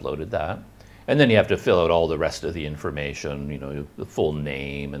 I uploaded that. And then you have to fill out all the rest of the information, the full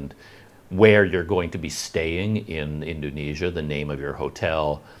name and where you're going to be staying in Indonesia, the name of your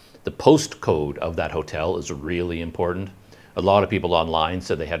hotel. The postcode of that hotel is really important. A lot of people online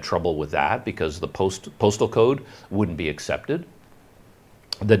said they had trouble with that because the postal code wouldn't be accepted.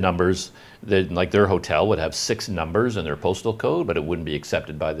 The numbers, like their hotel would have 6 numbers in their postal code, but it wouldn't be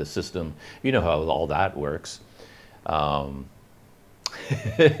accepted by the system. You know how all that works. Mine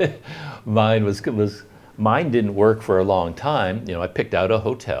didn't work for a long time. I picked out a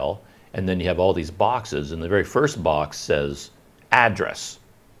hotel, and then you have all these boxes, and the very first box says address,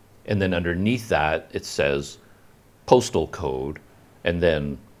 and then underneath that it says postal code, and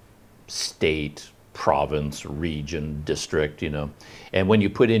then state, province, region, district, And when you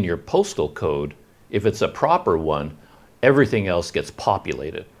put in your postal code, if it's a proper one, everything else gets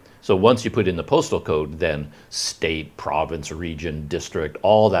populated. So once you put in the postal code, then state, province, region, district,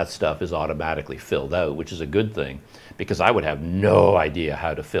 all that stuff is automatically filled out, which is a good thing because I would have no idea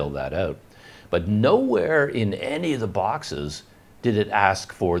how to fill that out. But nowhere in any of the boxes did it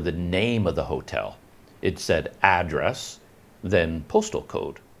ask for the name of the hotel. It said address, then postal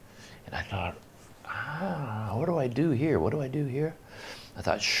code. And I thought, what do I do here? What do I do here? I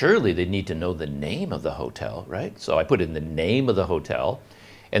thought, surely they need to know the name of the hotel, right? So I put in the name of the hotel,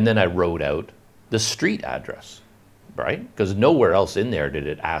 and then I wrote out the street address, right? Because nowhere else in there did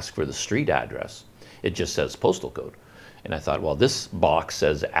it ask for the street address. It just says postal code. And I thought, well, this box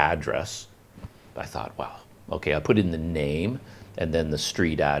says address. I thought, wow, okay, I put in the name and then the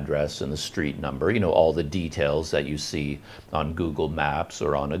street address and the street number, you know, all the details that you see on Google Maps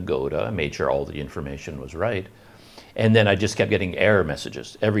or on Agoda. I made sure all the information was right. And then I just kept getting error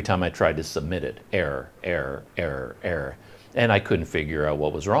messages. Every time I tried to submit it, error, error, error, error. And I couldn't figure out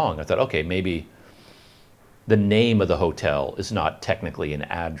what was wrong. I thought, okay, maybe the name of the hotel is not technically an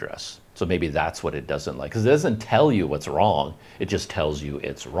address. So maybe that's what it doesn't like. Because it doesn't tell you what's wrong. It just tells you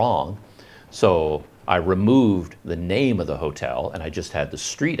it's wrong. So I removed the name of the hotel and I just had the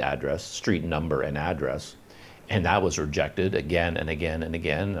street address, street number and address. And that was rejected again and again and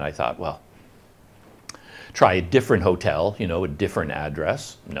again. And I thought, well, try a different hotel, you know, a different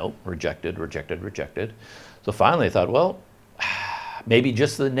address. Nope, rejected, rejected, rejected. So finally I thought, well, maybe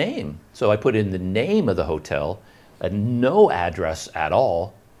just the name. So I put in the name of the hotel and no address at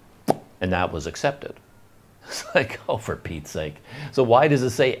all, and that was accepted. It's like, oh, for Pete's sake. So why does it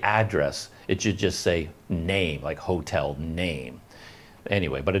say address? It should just say name, like hotel name.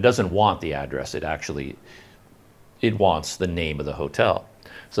 Anyway, but it doesn't want the address. It wants the name of the hotel.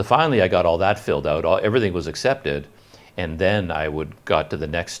 So finally I got all that filled out, everything was accepted, and then I got to the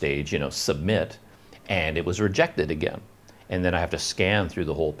next stage, you know, submit, and it was rejected again. And then I have to scan through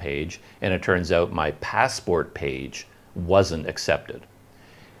the whole page, and it turns out my passport page wasn't accepted.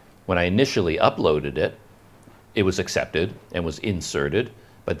 When I initially uploaded it, it was accepted and was inserted,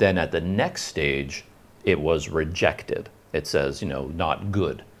 but then at the next stage, it was rejected. It says, you know, not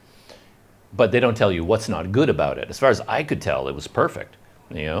good. But they don't tell you what's not good about it. As far as I could tell, it was perfect.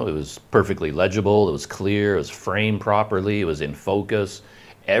 You know, it was perfectly legible, it was clear, it was framed properly, it was in focus.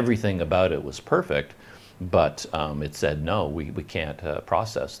 Everything about it was perfect, but it said, no, we can't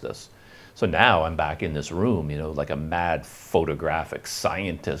process this. So now I'm back in this room, you know, like a mad photographic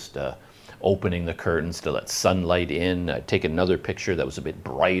scientist, opening the curtains to let sunlight in. I take another picture that was a bit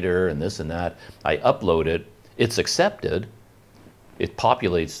brighter and this and that. I upload it, it's accepted, it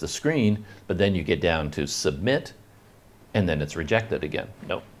populates the screen, but then you get down to submit, and then it's rejected again.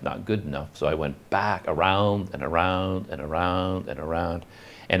 Nope, not good enough. So I went back around and around and around and around.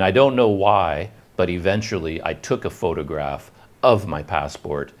 And I don't know why, but eventually I took a photograph of my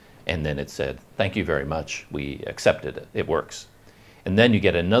passport, and then it said, thank you very much, we accepted it, it works. And then you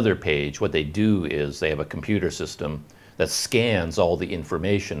get another page. What they do is they have a computer system that scans all the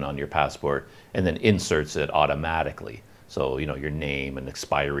information on your passport and then inserts it automatically. So, you know, your name and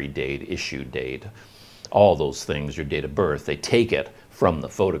expiry date, issue date, all those things, your date of birth, they take it from the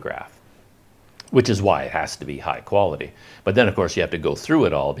photograph, which is why it has to be high quality. But then, of course, you have to go through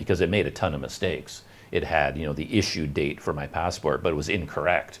it all because it made a ton of mistakes. It had, you know, the issue date for my passport, but it was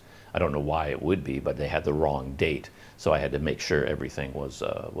incorrect. I don't know why it would be, but they had the wrong date. So I had to make sure everything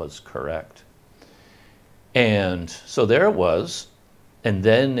was correct. And so there it was. And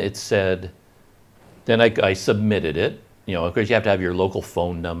then it said, then I submitted it. You know, of course, you have to have your local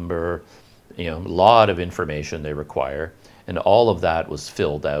phone number, you know, a lot of information they require. And all of that was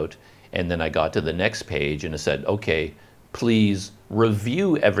filled out. And then I got to the next page and it said, okay, please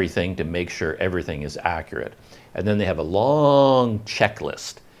review everything to make sure everything is accurate. And then they have a long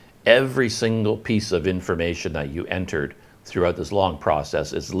checklist. Every single piece of information that you entered throughout this long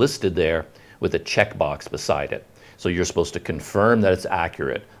process is listed there with a checkbox beside it. So you're supposed to confirm that it's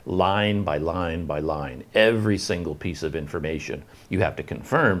accurate, line by line by line. Every single piece of information you have to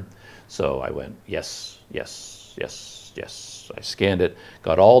confirm. So I went, yes, yes, yes, yes. I scanned it,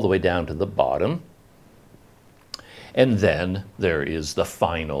 got all the way down to the bottom. And then there is the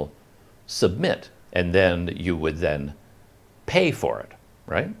final submit. And then you would then pay for it,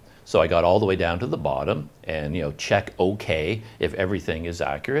 right? So I got all the way down to the bottom and, you know, check OK if everything is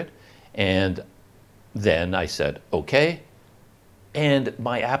accurate. And then I said, OK. And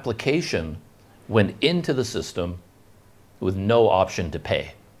my application went into the system with no option to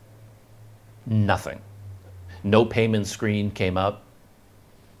pay. Nothing. No payment screen came up.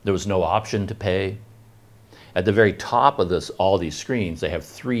 There was no option to pay. At the very top of all these screens, they have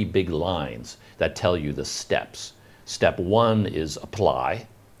 3 big lines that tell you the steps. Step 1 is apply.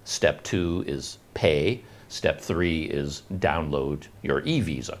 Step 2 is pay. Step 3 is download your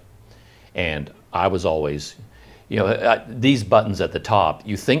e-visa. And I was always, you know, these buttons at the top,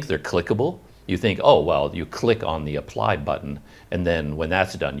 you think they're clickable, You think, oh, well, you click on the apply button, and then when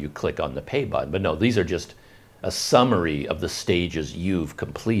that's done, you click on the pay button. But no, these are just a summary of the stages you've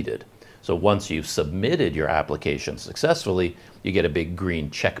completed. So once you've submitted your application successfully, you get a big green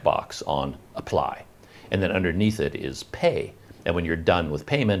checkbox on apply. And then underneath it is pay. And when you're done with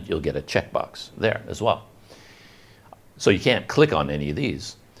payment, you'll get a checkbox there as well. So you can't click on any of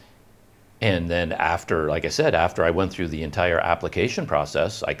these. And then after, like I said, after I went through the entire application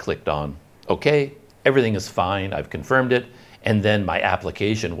process, I clicked on OK, everything is fine, I've confirmed it. And then my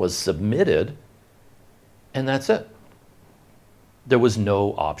application was submitted, and that's it. There was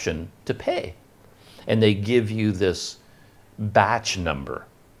no option to pay. And they give you this batch number,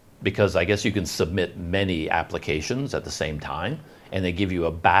 because I guess you can submit many applications at the same time, and they give you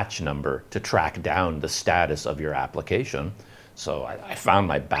a batch number to track down the status of your application. So I found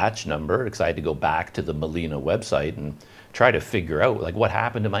my batch number because I had to go back to the Molina website and try to figure out, like, what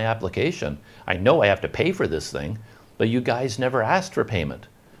happened to my application. I know I have to pay for this thing, but you guys never asked for payment.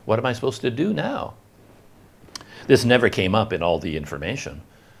 What am I supposed to do now? This never came up in all the information.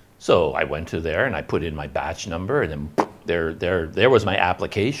 So I went to there and I put in my batch number, and then there was my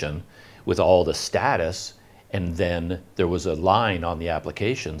application with all the status. And then there was a line on the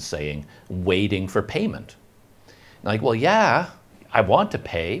application saying, waiting for payment. Like, well, yeah, I want to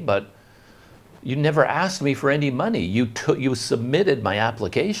pay, but you never asked me for any money. You submitted my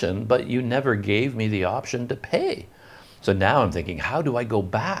application, but you never gave me the option to pay. So now I'm thinking, how do I go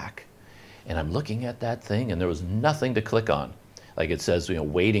back? And I'm looking at that thing, and there was nothing to click on. Like it says,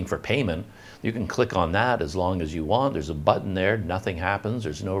 waiting for payment. You can click on that as long as you want. There's a button there. Nothing happens.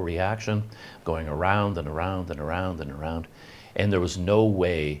 There's no reaction. Going around and around and around and around. And there was no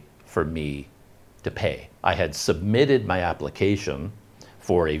way for me to pay. I had submitted my application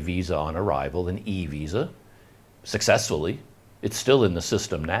for a visa on arrival, an e-visa, successfully. It's still in the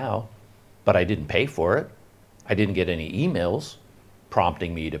system now, but I didn't pay for it. I didn't get any emails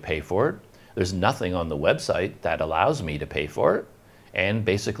prompting me to pay for it. There's nothing on the website that allows me to pay for it. And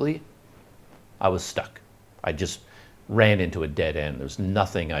basically, I was stuck. I just ran into a dead end. There's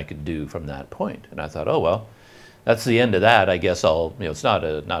nothing I could do from that point. And I thought, oh, well, that's the end of that. I guess it's not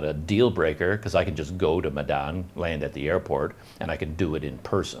a deal breaker, because I can just go to Medan, land at the airport, and I can do it in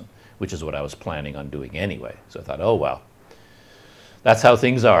person, which is what I was planning on doing anyway. So I thought, oh, well, that's how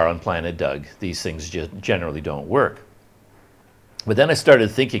things are on Planet Doug. These things just generally don't work. But then I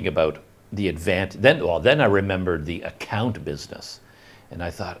started thinking about the advantage. Then I remembered the account business. And I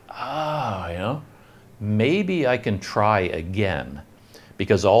thought, maybe I can try again,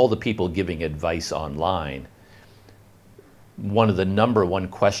 because all the people giving advice online, one of the #1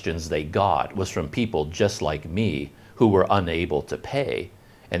 questions they got was from people just like me who were unable to pay.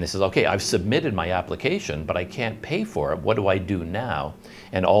 And they said, okay, I've submitted my application, but I can't pay for it. What do I do now?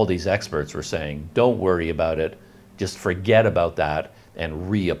 And all these experts were saying, don't worry about it. Just forget about that and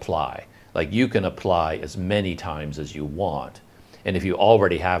reapply. Like, you can apply as many times as you want. And if you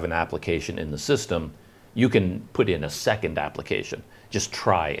already have an application in the system, you can put in a second application. Just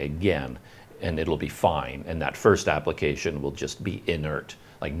try again, and it'll be fine. And that first application will just be inert,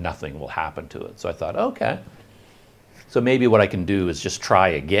 like nothing will happen to it. So I thought, okay, so maybe what I can do is just try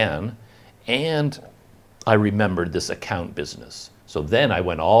again. And I remembered this account business. So then I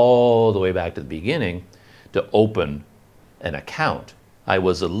went all the way back to the beginning to open an account. I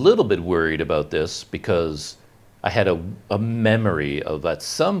was a little bit worried about this because I had a memory of, at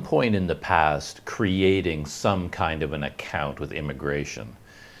some point in the past, creating some kind of an account with immigration.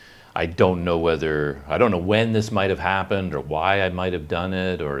 I don't know when this might have happened, or why I might have done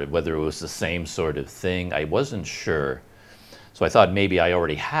it, or whether it was the same sort of thing. I wasn't sure. So I thought maybe I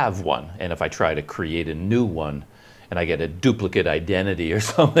already have one, and if I try to create a new one and I get a duplicate identity or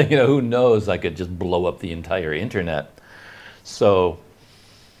something, who knows, I could just blow up the entire internet. So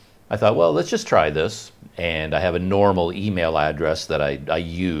I thought, well, let's just try this. And I have a normal email address that I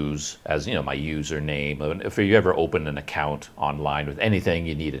use as, my username. If you ever open an account online with anything,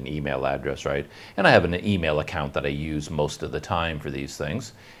 you need an email address, right? And I have an email account that I use most of the time for these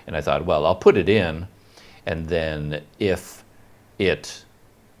things. And I thought, well, I'll put it in, and then if it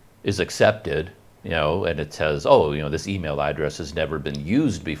is accepted, and it says, oh, this email address has never been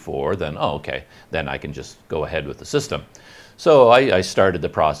used before, then, oh, okay, then I can just go ahead with the system. So I started the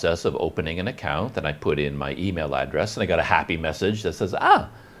process of opening an account, and I put in my email address, and I got a happy message that says,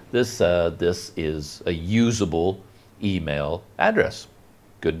 this is a usable email address.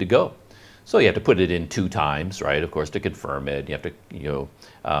 Good to go. So you have to put it in 2 times, right? Of course, to confirm it. You have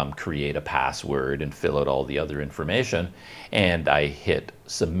to create a password and fill out all the other information. And I hit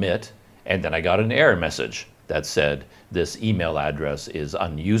submit, and then I got an error message that said, this email address is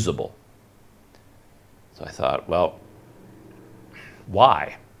unusable. So I thought, well,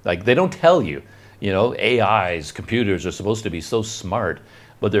 why? Like, they don't tell you. You know, AIs, computers are supposed to be so smart,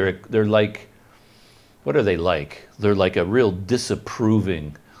 but they're like, what are they like? They're like a real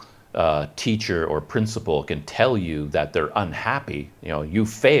disapproving teacher or principal can tell you that they're unhappy. You know, you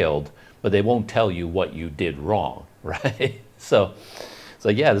failed, but they won't tell you what you did wrong, right? So it's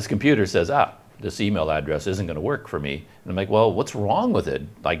like, yeah, this computer says, this email address isn't going to work for me. And I'm like, well, what's wrong with it?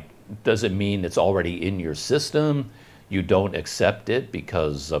 Like, does it mean it's already in your system? You don't accept it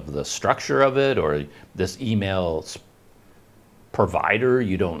because of the structure of it, or this email provider,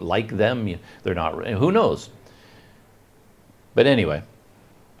 you don't like them, they're not, who knows? But anyway,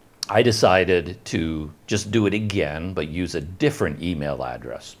 I decided to just do it again, but use a different email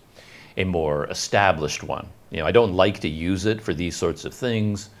address, a more established one. You know, I don't like to use it for these sorts of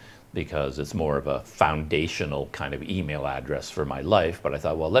things because it's more of a foundational kind of email address for my life, but I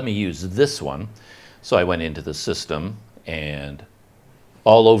thought, well, let me use this one. So I went into the system and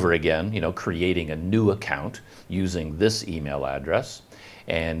all over again, you know, creating a new account using this email address.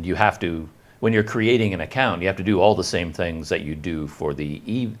 And you have to, when you're creating an account, you have to do all the same things that you do for the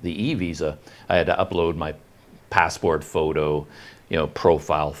e-Visa. I had to upload my passport photo, you know,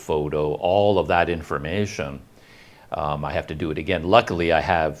 profile photo, all of that information. I have to do it again. Luckily, I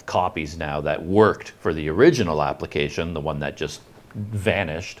have copies now that worked for the original application, the one that just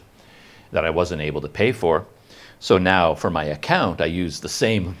vanished, that I wasn't able to pay for. So now for my account, I use the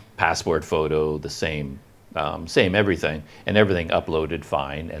same passport photo, the same everything, and everything uploaded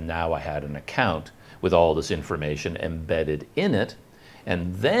fine. And now I had an account with all this information embedded in it.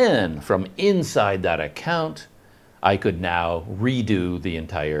 And then from inside that account, I could now redo the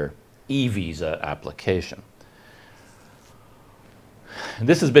entire e-Visa application.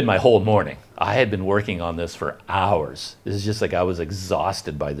 This has been my whole morning. I had been working on this for hours. This is just like I was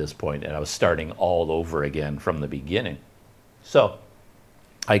exhausted by this point, and I was starting all over again from the beginning. So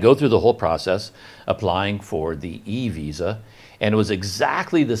I go through the whole process, applying for the e-Visa, and it was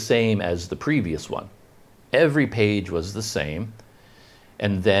exactly the same as the previous one. Every page was the same.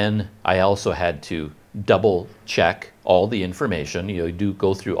 And then I also had to double check all the information. You know, you do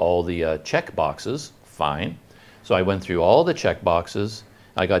go through all the check boxes, fine. So I went through all the check boxes.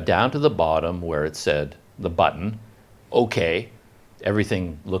 I got down to the bottom where it said the button, okay,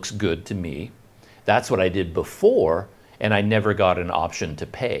 everything looks good to me. That's what I did before, and I never got an option to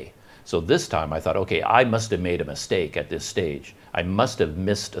pay. So this time I thought, okay, I must have made a mistake at this stage. I must have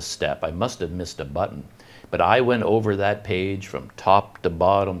missed a step. I must have missed a button. But I went over that page from top to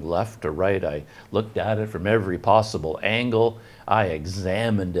bottom, left to right. I looked at it from every possible angle. I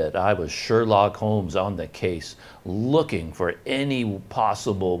examined it. I was Sherlock Holmes on the case, looking for any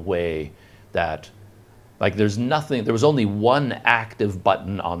possible way that, like, there's nothing, there was only one active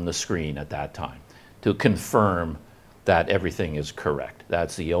button on the screen at that time to confirm that everything is correct.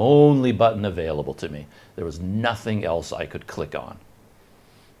 That's the only button available to me. There was nothing else I could click on.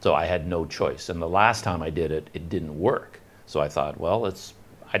 So I had no choice. And the last time I did it, it didn't work. So I thought, well, this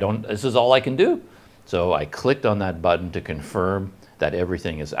is all I can do. So I clicked on that button to confirm that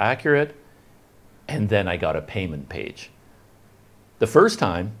everything is accurate. And then I got a payment page. The first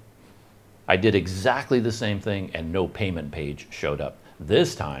time, I did exactly the same thing and no payment page showed up.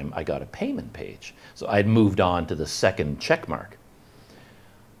 This time, I got a payment page. So I'd moved on to the second check mark.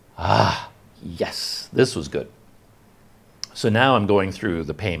 Ah, yes, this was good. So now I'm going through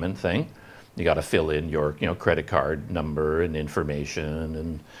the payment thing. You got to fill in your, credit card number and information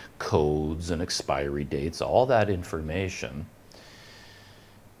and codes and expiry dates, all that information.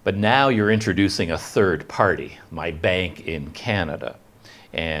 But now you're introducing a third party, my bank in Canada.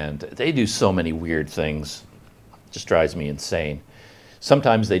 And they do so many weird things. It just drives me insane.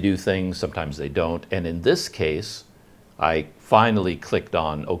 Sometimes they do things, sometimes they don't. And in this case, I finally clicked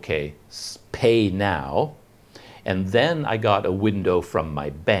on, okay, pay now. And then I got a window from my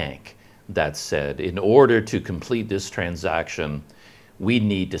bank that said, in order to complete this transaction, we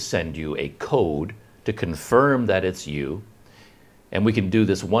need to send you a code to confirm that it's you. And we can do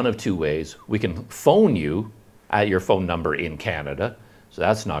this one of two ways. We can phone you at your phone number in Canada. So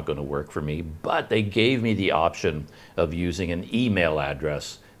that's not going to work for me. But they gave me the option of using an email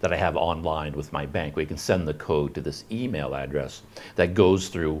address that I have online with my bank. We can send the code to this email address that goes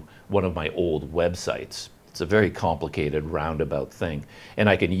through one of my old websites. It's a very complicated roundabout thing. And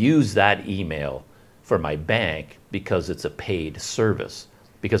I can use that email for my bank because it's a paid service.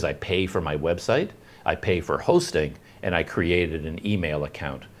 Because I pay for my website, I pay for hosting, and I created an email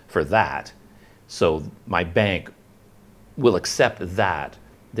account for that. So my bank will accept that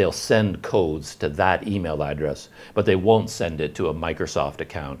they'll send codes to that email address, but they won't send it to a Microsoft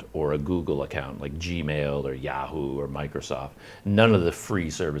account or a Google account like Gmail or Yahoo or Microsoft. None of the free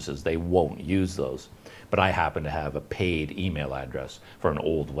services, they won't use those. But I happen to have a paid email address for an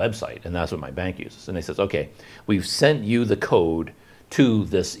old website, and that's what my bank uses. And they says, okay, we've sent you the code to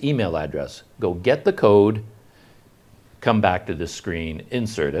this email address. Go get the code, come back to this screen,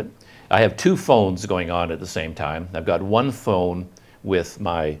 insert it. I have two phones going on at the same time. I've got one phone with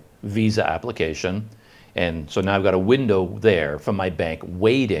my Visa application, and so now I've got a window there from my bank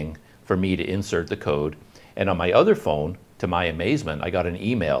waiting for me to insert the code. And on my other phone, to my amazement, I got an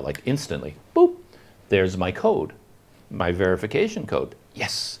email like instantly. Boop, there's my code, my verification code.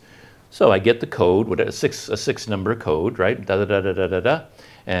 Yes. So I get the code, with a six number code, right? Da, da, da, da, da, da, da.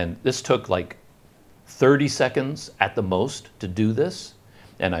 And this took like 30 seconds at the most to do this.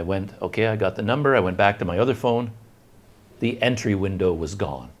 And I went, okay, I got the number. I went back to my other phone. The entry window was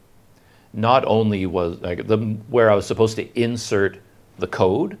gone. Not only was where I was supposed to insert the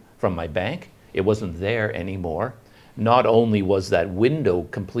code from my bank, it wasn't there anymore. Not only was that window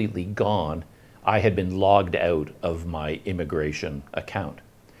completely gone, I had been logged out of my immigration account.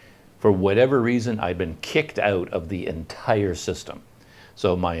 For whatever reason, I'd been kicked out of the entire system.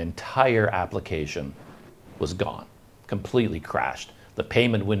 So my entire application was gone, completely crashed. The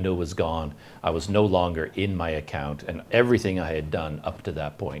payment window was gone. I was no longer in my account, and everything I had done up to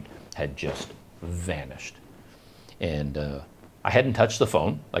that point had just vanished. And I hadn't touched the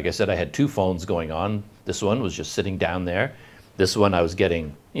phone. Like I said, I had two phones going on. This one was just sitting down there. This one I was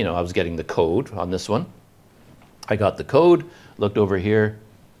getting, I was getting the code on this one. I got the code, looked over here,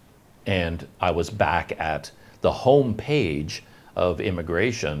 and I was back at the home page of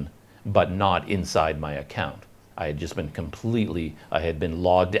immigration, but not inside my account. I had just been I had been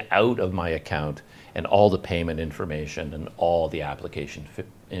logged out of my account, and all the payment information and all the application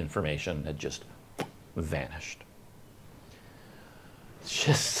information had just vanished. It's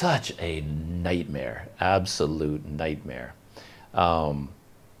just such a nightmare, absolute nightmare.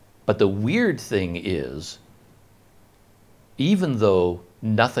 But the weird thing is, even though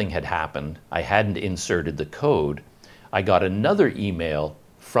nothing had happened, I hadn't inserted the code, I got another email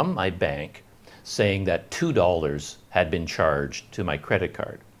from my bank saying that $2 had been charged to my credit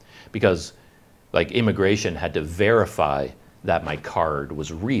card, because like immigration had to verify that my card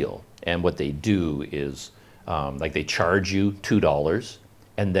was real. And what they do is like they charge you $2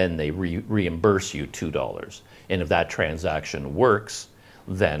 and then they reimburse you $2. And if that transaction works,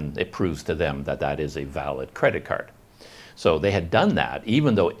 then it proves to them that that is a valid credit card. So they had done that,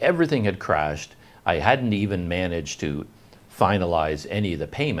 even though everything had crashed. I hadn't even managed to finalize any of the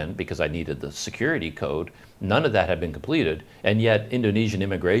payment because I needed the security code. None of that had been completed, and yet Indonesian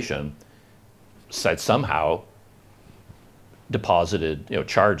immigration said somehow deposited,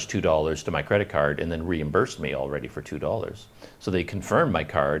 charged $2 to my credit card and then reimbursed me already for $2. So they confirmed my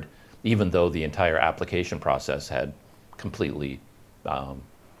card, even though the entire application process had completely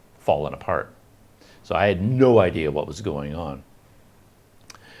fallen apart. So I had no idea what was going on.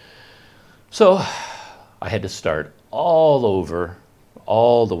 So I had to start all over,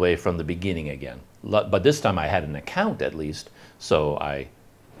 all the way from the beginning again. But this time I had an account at least, so I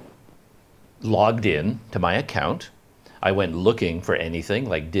logged in to my account. I went looking for anything,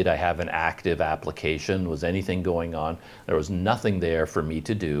 like did I have an active application? Was anything going on? There was nothing there for me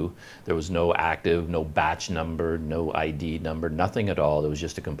to do. There was no active, no batch number, no ID number, nothing at all. It was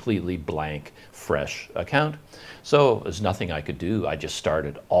just a completely blank, fresh account. So there's nothing I could do. I just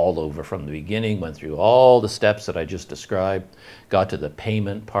started all over from the beginning, went through all the steps that I just described, got to the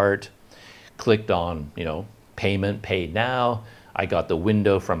payment part, clicked on, payment, pay now. I got the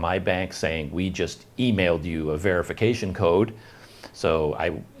window from my bank saying, we just emailed you a verification code. So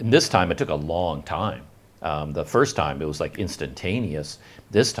and this time it took a long time. The first time it was like instantaneous.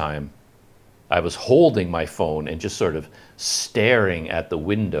 This time I was holding my phone and just sort of staring at the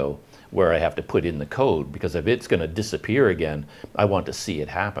window where I have to put in the code, because if it's going to disappear again, I want to see it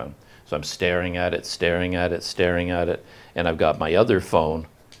happen. So I'm staring at it, staring at it, staring at it, and I've got my other phone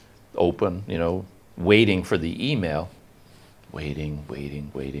open, waiting for the email. Waiting,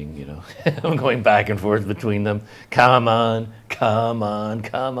 I'm going back and forth between them. Come on, come on,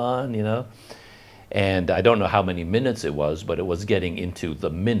 come on, And I don't know how many minutes it was, but it was getting into the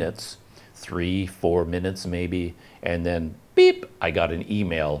minutes, 3-4 minutes maybe. And then beep, I got an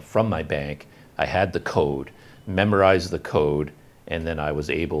email from my bank. I had the code, memorized the code, and then I was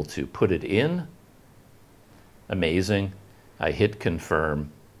able to put it in. Amazing. I hit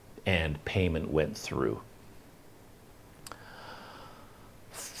confirm, and payment went through.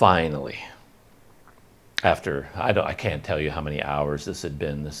 Finally, after, I can't tell you how many hours this had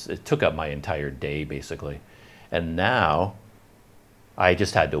been. It took up my entire day, basically. And now I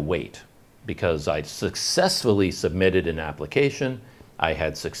just had to wait because I'd successfully submitted an application. I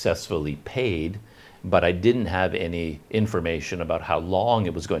had successfully paid, but I didn't have any information about how long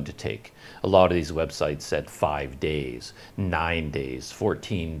it was going to take. A lot of these websites said 5 days, 9 days,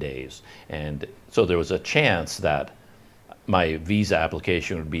 14 days. And so there was a chance that my visa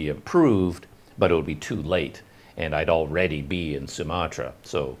application would be approved, but it would be too late, and I'd already be in Sumatra.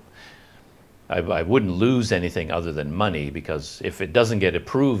 So I wouldn't lose anything other than money, because if it doesn't get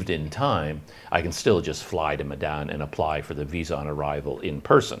approved in time, I can still just fly to Medan and apply for the visa on arrival in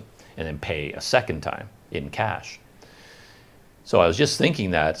person, and then pay a second time in cash. So I was just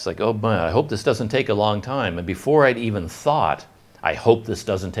thinking that, it's like, oh man, I hope this doesn't take a long time. And before I'd even thought, I hope this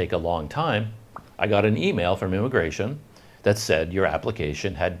doesn't take a long time, I got an email from immigration that said your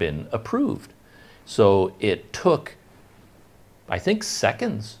application had been approved. So it took, I think,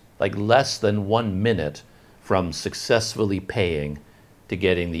 seconds, like less than 1 minute from successfully paying to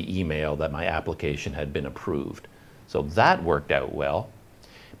getting the email that my application had been approved. So that worked out well.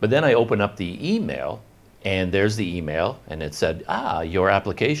 But then I opened up the email, and there's the email, and it said, your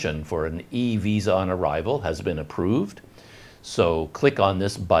application for an e-visa on arrival has been approved. So click on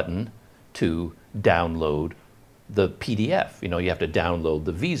this button to download the PDF. You know, you have to download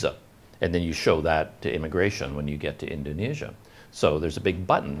the visa, and then you show that to immigration when you get to Indonesia. So there's a big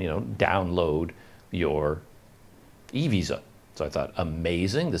button, you know, download your e-visa. So I thought,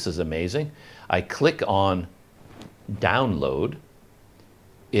 amazing, this is amazing. I click on download.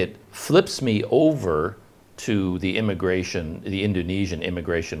 It flips me over to the Indonesian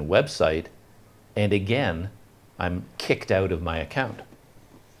immigration website, and again, I'm kicked out of my account.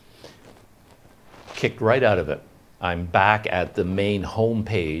 Kicked right out of it. I'm back at the main home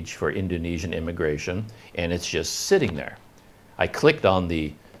page for Indonesian immigration, and it's just sitting there. I clicked on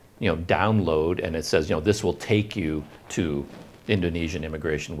the, download, and it says, this will take you to Indonesian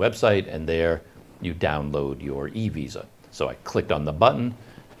immigration website, and there you download your e-visa. So I clicked on the button,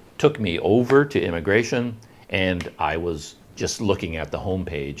 took me over to immigration, and I was just looking at the home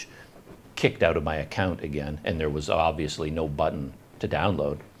page, kicked out of my account again, and there was obviously no button to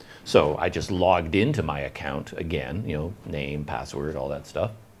download. So I just logged into my account again, name, password, all that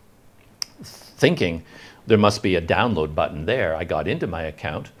stuff, thinking there must be a download button there. I got into my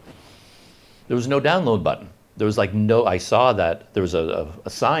account. There was no download button. There was like no, I saw that there was a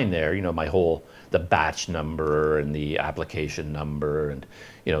sign there, the batch number and the application number and,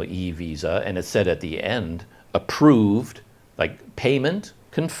 e-visa. And it said at the end, approved, like payment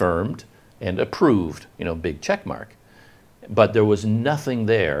confirmed and approved, big check mark. But there was nothing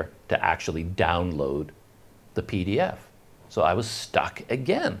there to actually download the PDF. So I was stuck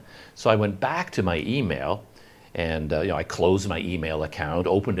again. So I went back to my email, and I closed my email account,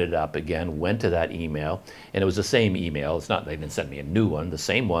 opened it up again, went to that email, and it was the same email. It's not, they didn't send me a new one, the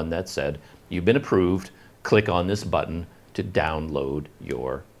same one that said, you've been approved, click on this button to download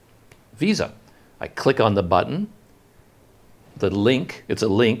your visa. I click on the button, the link, it's a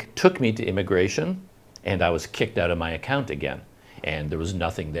link, took me to immigration, and I was kicked out of my account again. And there was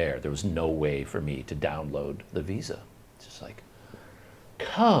nothing there. There was no way for me to download the visa. It's just like,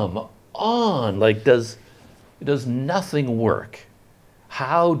 come on, like does nothing work?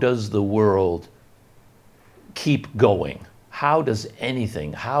 How does the world keep going? How does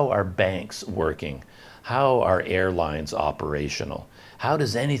anything, how are banks working? How are airlines operational? How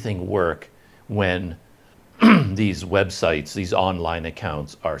does anything work when these websites, these online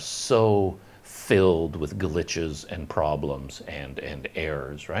accounts are so filled with glitches and problems and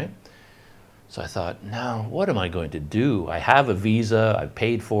errors, right? So I thought, now what am I going to do? I have a visa, I've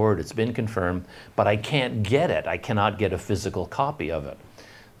paid for it, it's been confirmed, but I can't get it. I cannot get a physical copy of it.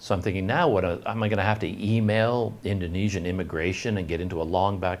 So I'm thinking, now what am I going to have to email Indonesian immigration and get into a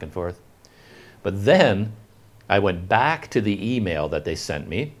long back and forth? But then I went back to the email that they sent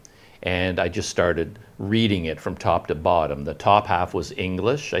me, and I just started reading it from top to bottom. The top half was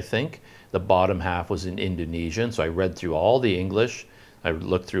English, I think. The bottom half was in Indonesian, so I read through all the English, I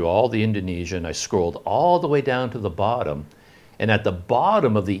looked through all the Indonesian, I scrolled all the way down to the bottom, and at the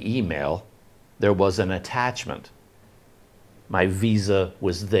bottom of the email, there was an attachment. My visa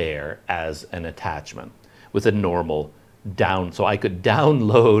was there as an attachment with a normal so I could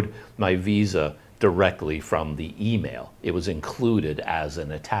download my visa directly from the email. It was included as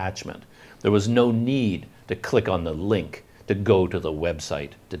an attachment. There was no need to click on the link to go to the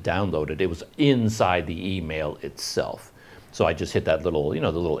website to download it. It was inside the email itself. So I just hit that little, the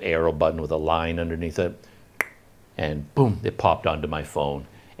little arrow button with a line underneath it, and boom, it popped onto my phone.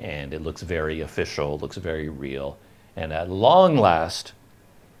 and it looks very official, looks very real. And at long last,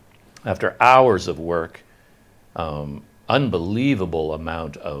 after hours of work, unbelievable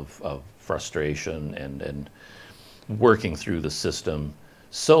amount of frustration and working through the system,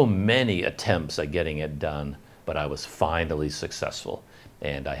 so many attempts at getting it done, but I was finally successful.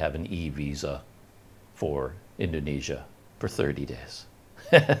 And I have an e-visa for Indonesia for 30 days.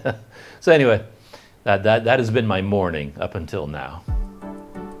 So anyway, that has been my morning up until now.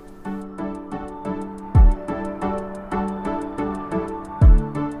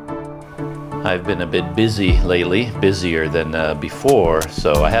 I've been a bit busy lately, busier than before,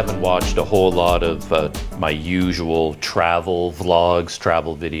 so I haven't watched a whole lot of my usual travel vlogs,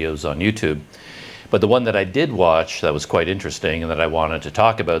 travel videos on YouTube. But the one that I did watch that was quite interesting and that I wanted to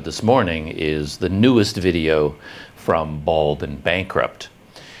talk about this morning is the newest video from Bald and Bankrupt.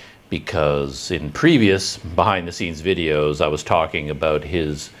 Because in previous behind-the-scenes videos, I was talking about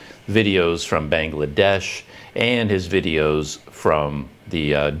his videos from Bangladesh and his videos from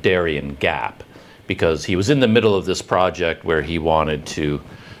the Darien Gap, because he was in the middle of this project where he wanted to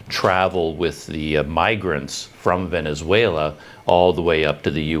travel with the migrants from Venezuela all the way up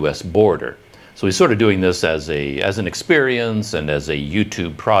to the US border. So he's sort of doing this as an experience and as a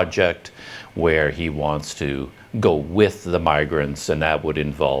YouTube project where he wants to go with the migrants, and that would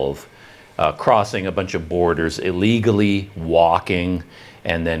involve crossing a bunch of borders illegally, walking,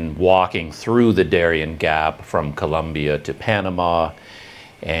 and then walking through the Darien Gap from Colombia to Panama.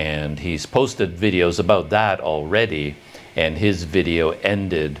 And he's posted videos about that already, and his video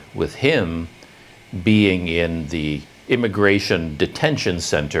ended with him being in the immigration detention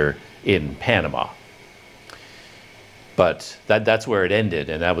center in Panama. But that's where it ended,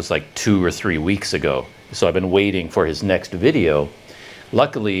 and that was like 2 or 3 weeks ago. So I've been waiting for his next video.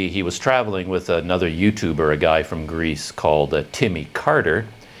 Luckily, he was traveling with another YouTuber, a guy from Greece called Timmy Carter,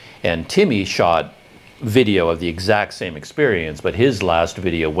 and Timmy shot video of the exact same experience, but his last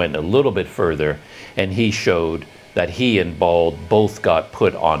video went a little bit further, and he showed that he and Bald both got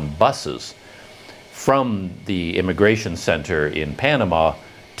put on buses from the immigration center in Panama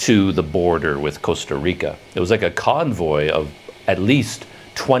to the border with Costa Rica. It was like a convoy of at least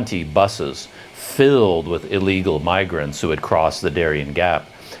 20 buses filled with illegal migrants who had crossed the Darien Gap.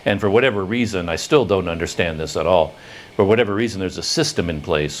 And for whatever reason, I still don't understand this at all, for whatever reason, there's a system in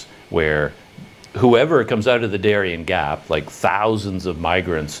place where whoever comes out of the Darien Gap, like thousands of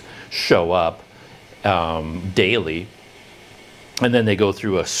migrants show up daily, and then they go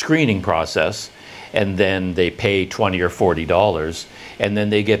through a screening process, and then they pay $20 or $40, and then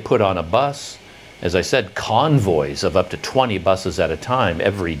they get put on a bus. As I said, convoys of up to 20 buses at a time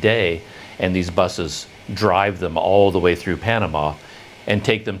every day, and these buses drive them all the way through Panama and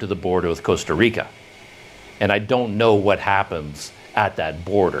take them to the border with Costa Rica. And I don't know what happens at that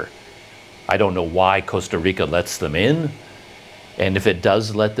border. I don't know why Costa Rica lets them in, and if it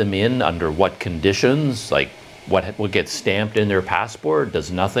does let them in, under what conditions, like what gets stamped in their passport,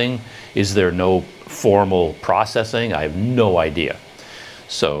 does nothing? Is there no formal processing? I have no idea.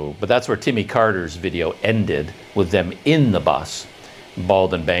 So, but that's where Timmy Carter's video ended, with them in the bus.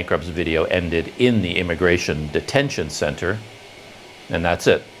 Bald and Bankrupt's video ended in the immigration detention center, and that's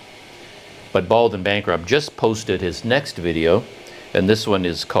it. But Bald and Bankrupt just posted his next video, and this one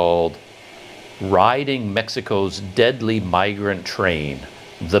is called Riding Mexico's Deadly Migrant Train,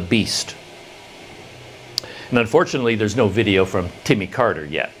 The Beast. And unfortunately, there's no video from Timmy Carter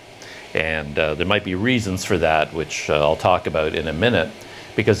yet. And there might be reasons for that, which I'll talk about in a minute,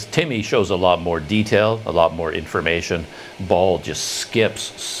 because Timmy shows a lot more detail, a lot more information. Bald just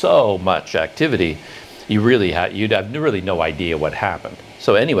skips so much activity. You'd have really no idea what happened.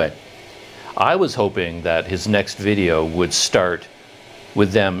 So anyway, I was hoping that his next video would start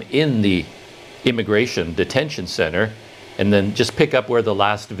with them in the immigration detention center and then just pick up where the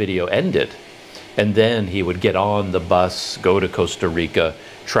last video ended. And then he would get on the bus, go to Costa Rica,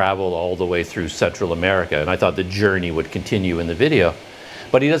 travel all the way through Central America. And I thought the journey would continue in the video.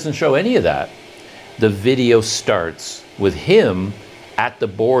 But he doesn't show any of that. The video starts with him at the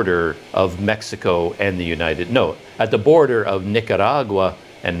border of Mexico and at the border of Nicaragua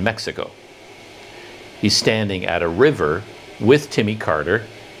and Mexico. He's standing at a river with Timmy Carter,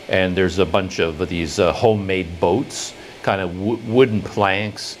 and there's a bunch of these homemade boats, kind of wooden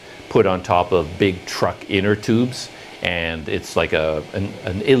planks put on top of big truck inner tubes, and it's like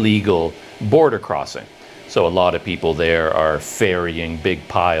an illegal border crossing. So a lot of people there are ferrying big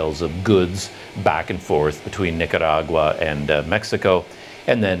piles of goods back and forth between Nicaragua and Mexico,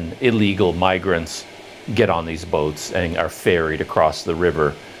 and then illegal migrants get on these boats and are ferried across the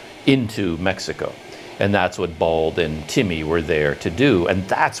river into Mexico. And that's what Bald and Timmy were there to do. And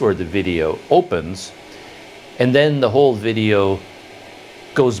that's where the video opens. And then the whole video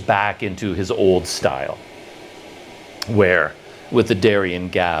goes back into his old style, where with the Darien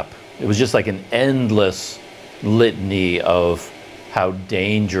Gap, it was just like an endless litany of how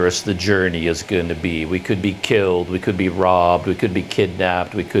dangerous the journey is going to be. We could be killed, we could be robbed, we could be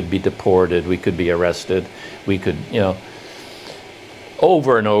kidnapped, we could be deported, we could be arrested, we could, you know,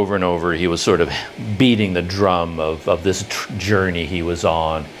 over and over and over, he was sort of beating the drum of this journey he was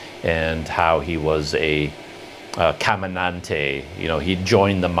on, and how he was a caminante, you know, he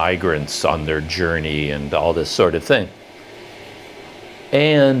joined the migrants on their journey and all this sort of thing.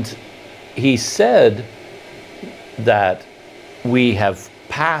 And he said that we have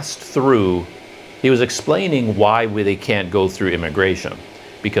passed through, he was explaining why they can't go through immigration,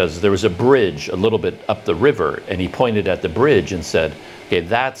 because there was a bridge a little bit up the river, and he pointed at the bridge and said, okay,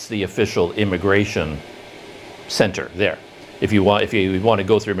 that's the official immigration center there. If you want to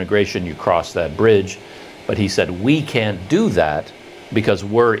go through immigration, you cross that bridge. But he said, we can't do that because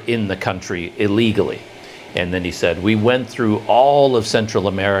we're in the country illegally. And then he said, we went through all of Central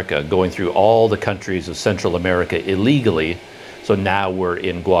America, going through all the countries of Central America illegally. So now we're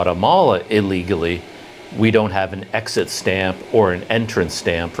in Guatemala illegally. We don't have an exit stamp or an entrance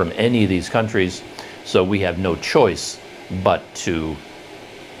stamp from any of these countries. So we have no choice but to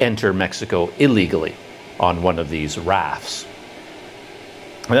enter Mexico illegally on one of these rafts.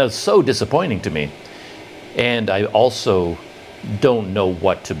 And that was so disappointing to me. And I also don't know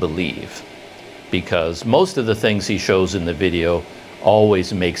what to believe, because most of the things he shows in the video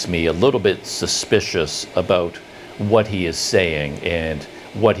always makes me a little bit suspicious about what he is saying and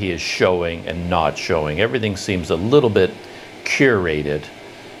what he is showing and not showing. Everything seems a little bit curated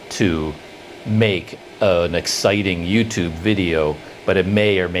to make an exciting YouTube video, but it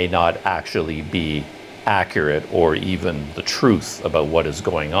may or may not actually be accurate or even the truth about what is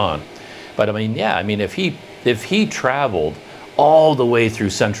going on. But I mean, yeah, I mean, if he traveled all the way through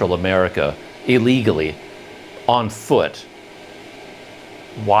Central America illegally on foot,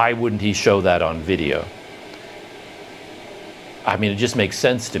 why wouldn't he show that on video? I mean, it just makes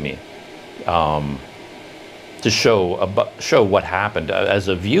sense to me to show what happened. As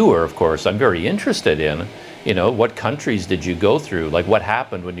a viewer, of course, I'm very interested in, you know, what countries did you go through? Like, what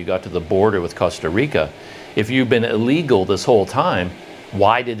happened when you got to the border with Costa Rica? If you've been illegal this whole time,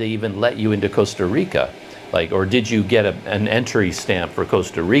 why did they even let you into Costa Rica? Like, or did you get an entry stamp for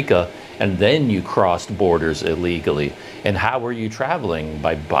Costa Rica and then you crossed borders illegally? And how were you traveling?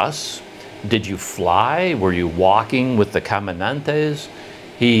 By bus? Did you fly? Were you walking with the caminantes?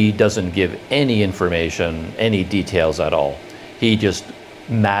 He doesn't give any information, any details at all. He just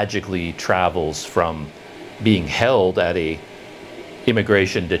magically travels from being held at a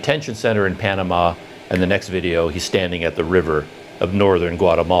immigration detention center in Panama, and the next video he's standing at the river of northern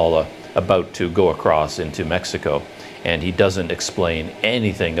Guatemala about to go across into Mexico, and he doesn't explain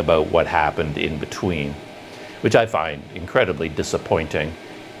anything about what happened in between, which I find incredibly disappointing.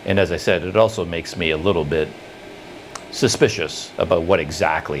 And as I said, it also makes me a little bit suspicious about what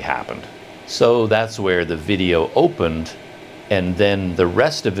exactly happened. So that's where the video opened, and then the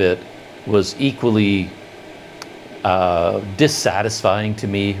rest of it was equally dissatisfying to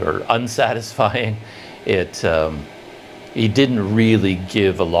me, or unsatisfying. He didn't really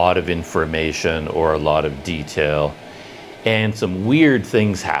give a lot of information or a lot of detail, and some weird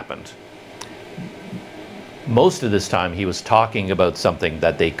things happened. Most of this time he was talking about something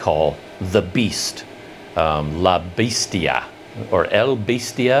that they call the beast, La Bestia, or El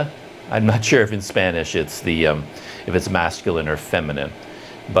Bestia. I'm not sure if in Spanish it's the if it's masculine or feminine,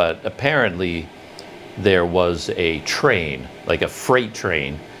 but apparently there was a train, like a freight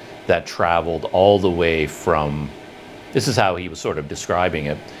train, that traveled all the way from, this is how he was sort of describing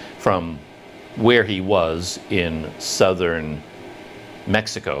it, from where he was in southern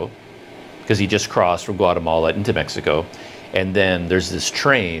Mexico, because he just crossed from Guatemala into Mexico, and then there's this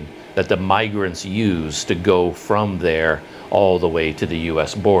train that the migrants use to go from there all the way to the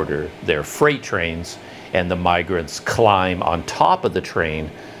US border. They're freight trains, and the migrants climb on top of the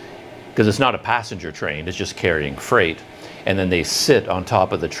train, because it's not a passenger train, it's just carrying freight, and then they sit on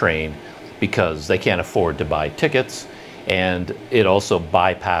top of the train because they can't afford to buy tickets, and it also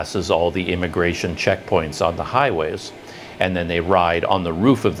bypasses all the immigration checkpoints on the highways, and then they ride on the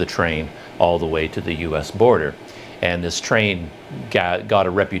roof of the train all the way to the US border. And this train got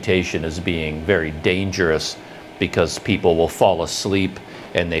a reputation as being very dangerous because people will fall asleep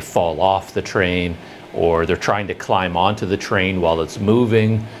and they fall off the train, or they're trying to climb onto the train while it's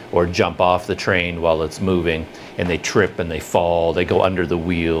moving, or jump off the train while it's moving, and they trip and they fall, they go under the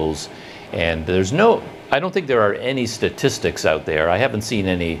wheels, And I don't think there are any statistics out there. I haven't seen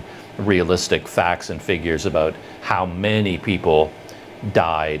any realistic facts and figures about how many people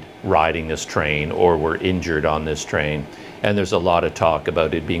died riding this train or were injured on this train. And there's a lot of talk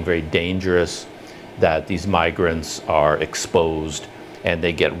about it being very dangerous, that these migrants are exposed and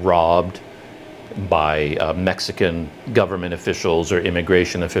they get robbed by Mexican government officials or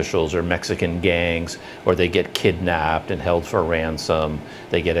immigration officials or Mexican gangs, or they get kidnapped and held for ransom,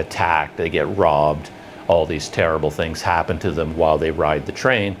 they get attacked, they get robbed. All these terrible things happen to them while they ride the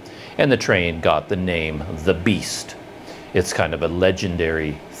train, and the train got the name The Beast. It's kind of a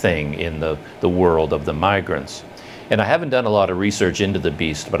legendary thing in the world of the migrants. And I haven't done a lot of research into the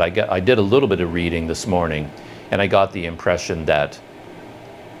Beast, but I did a little bit of reading this morning, and I got the impression that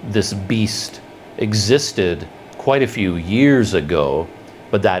this beast existed quite a few years ago,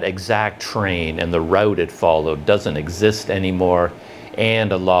 but that exact train and the route it followed doesn't exist anymore,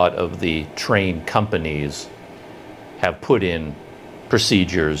 and a lot of the train companies have put in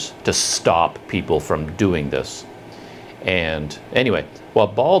procedures to stop people from doing this. And anyway, while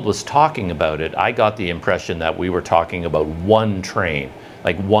Bald was talking about it, I got the impression that we were talking about one train,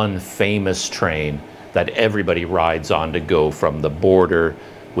 like one famous train that everybody rides on to go from the border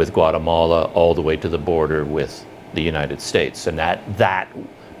with Guatemala all the way to the border with the United States. And that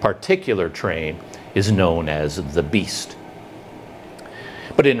particular train is known as the Beast.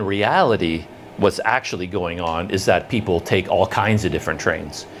 But in reality, what's actually going on is that people take all kinds of different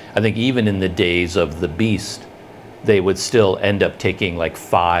trains. I think even in the days of the Beast, they would still end up taking like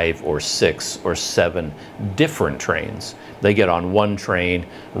 5 or 6 or 7 different trains. They get on one train,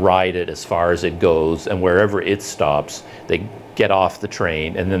 ride it as far as it goes, and wherever it stops, they get off the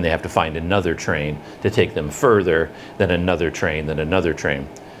train, and then they have to find another train to take them further, then another train, then another train.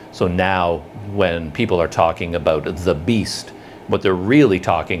 So now when people are talking about the Beast, what they're really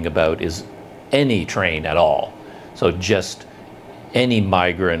talking about is any train at all. So just any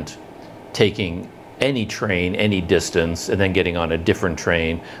migrant taking any train, any distance, and then getting on a different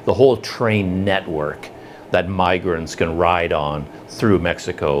train, the whole train network that migrants can ride on through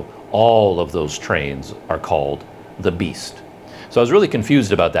Mexico, all of those trains are called the Beast. So I was really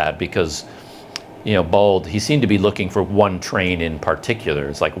confused about that because, you know, Bald, he seemed to be looking for one train in particular.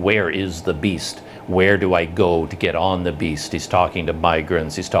 It's like, where is the Beast? Where do I go to get on the Beast? He's talking to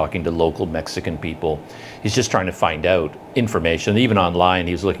migrants, he's talking to local Mexican people. He's just trying to find out information. Even online,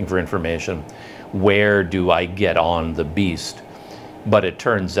 he's looking for information. Where do I get on the Beast? But it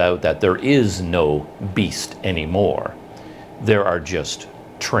turns out that there is no Beast anymore. There are just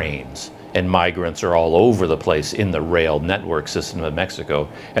trains, and migrants are all over the place in the rail network system of Mexico,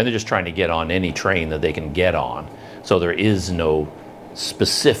 and they're just trying to get on any train that they can get on. So there is no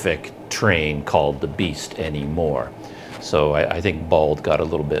specific train called the Beast anymore. So I think Bald got a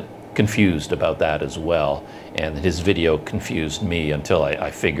little bit confused about that as well, and his video confused me until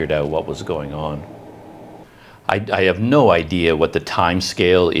I figured out what was going on. I have no idea what the time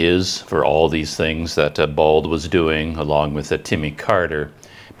scale is for all these things that Bald was doing along with Timmy Carter,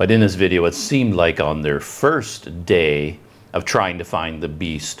 but in this video it seemed like on their first day of trying to find the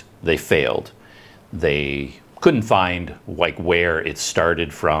Beast, they failed. They couldn't find like where it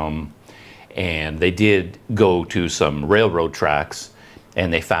started from, and they did go to some railroad tracks,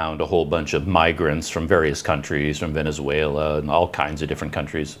 and they found a whole bunch of migrants from various countries, from Venezuela and all kinds of different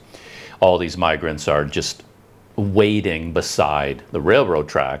countries. All these migrants are just waiting beside the railroad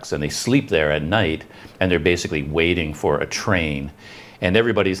tracks, and they sleep there at night, and they're basically waiting for a train. And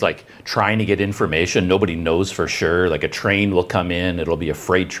everybody's like trying to get information. Nobody knows for sure. Like a train will come in, it'll be a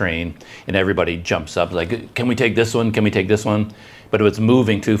freight train, and everybody jumps up like, can we take this one? Can we take this one? But if it's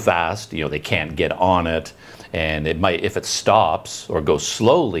moving too fast, you know, they can't get on it. And it might, if it stops or goes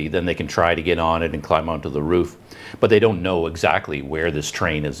slowly, then they can try to get on it and climb onto the roof. But they don't know exactly where this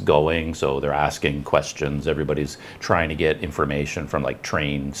train is going, so they're asking questions. Everybody's trying to get information from like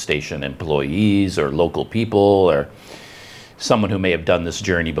train station employees or local people or someone who may have done this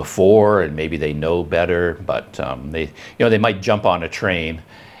journey before and maybe they know better. But they might jump on a train,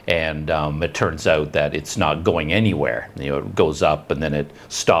 and it turns out that it's not going anywhere. You know, it goes up and then it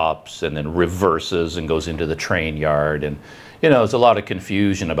stops and then reverses and goes into the train yard, and you know, there's a lot of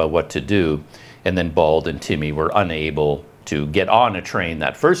confusion about what to do. And then Bald and Timmy were unable to get on a train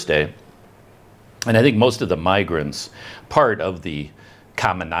that first day. And I think most of the migrants, part of the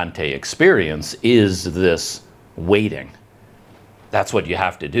Caminante experience is this waiting. That's what you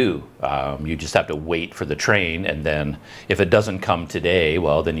have to do. You just have to wait for the train, and then if it doesn't come today,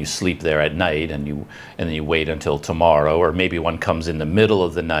 well, then you sleep there at night, and then you wait until tomorrow, or maybe one comes in the middle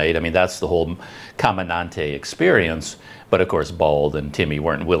of the night. I mean, that's the whole Caminante experience. But of course, Bald and Timmy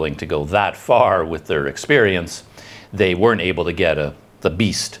weren't willing to go that far with their experience. They weren't able to get the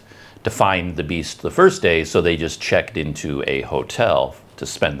beast, to find the beast the first day, so they just checked into a hotel to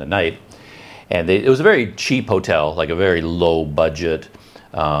spend the night. And it was a very cheap hotel, like a very low budget,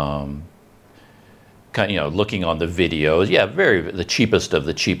 kind of, you know, looking on the videos, yeah, the cheapest of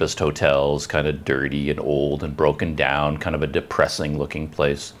the cheapest hotels, kind of dirty and old and broken down, kind of a depressing looking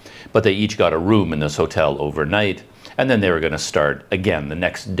place. But they each got a room in this hotel overnight, and then they were going to start again the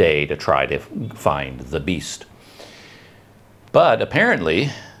next day to try to find the beast. But apparently,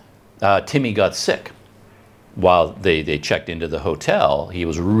 Timmy got sick. While they checked into the hotel, he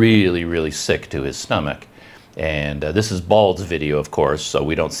was really, really sick to his stomach. And this is Bald's video, of course, so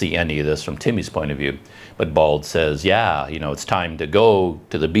we don't see any of this from Timmy's point of view. But Bald says, yeah, you know, it's time to go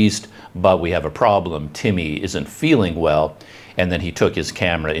to the beast, but we have a problem. Timmy isn't feeling well. And then he took his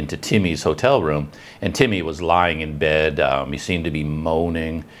camera into Timmy's hotel room, and Timmy was lying in bed. He seemed to be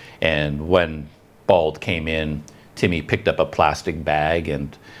moaning. And when Bald came in, Timmy picked up a plastic bag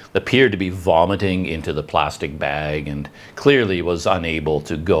and appeared to be vomiting into the plastic bag and clearly was unable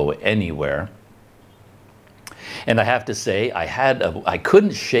to go anywhere. And I have to say, I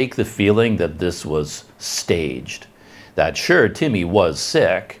couldn't shake the feeling that this was staged. That sure, Timmy was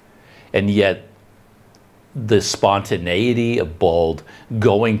sick, and yet the spontaneity of Bald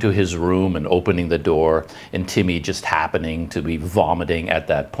going to his room and opening the door and Timmy just happening to be vomiting at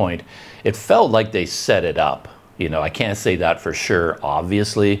that point, it felt like they set it up. You know, I can't say that for sure,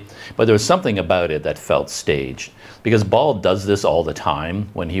 obviously, but there was something about it that felt staged. Because Bald does this all the time.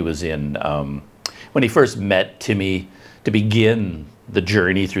 When he was in, when he first met Timmy to begin the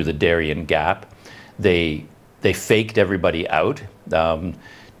journey through the Darien Gap, they faked everybody out.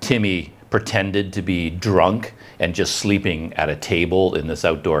 Timmy pretended to be drunk and just sleeping at a table in this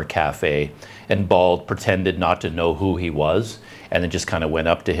outdoor cafe, and Bald pretended not to know who he was, and then just kind of went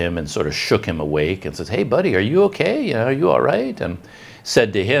up to him and sort of shook him awake and says, hey buddy, are you okay? You know, are you all right? And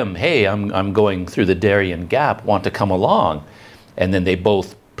said to him, hey, I'm going through the Darien Gap, want to come along? And then they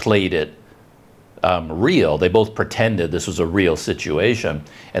both played it real. They both pretended this was a real situation.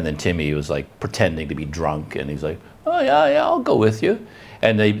 And then Timmy was like pretending to be drunk, and he's like, oh yeah, I'll go with you.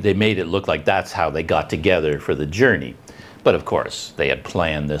 And they made it look like that's how they got together for the journey. But of course, they had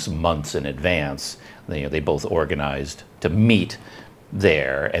planned this months in advance. They both organized to meet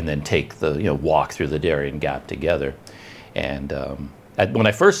there and then take the, walk through the Darien Gap together. And when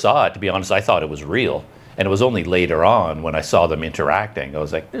I first saw it, to be honest, I thought it was real. And it was only later on when I saw them interacting, I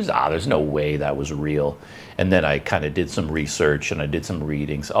was like, there's no way that was real. And then I kind of did some research and I did some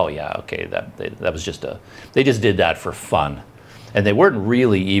readings. Oh yeah, okay, that was just they just did that for fun. And they weren't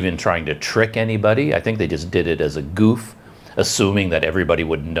really even trying to trick anybody. I think they just did it as a goof, assuming that everybody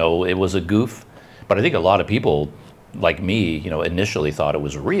would know it was a goof. But I think a lot of people, like me, initially thought it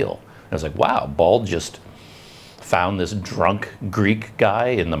was real. I was like, wow, Bald just found this drunk Greek guy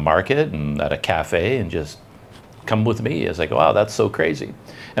in the market and at a cafe and just come with me. I was like, wow, that's so crazy.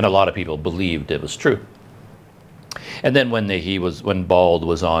 And a lot of people believed it was true. And then when Bald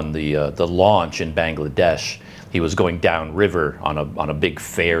was on the launch in Bangladesh, he was going downriver on a big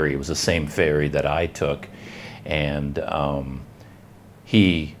ferry. It was the same ferry that I took, and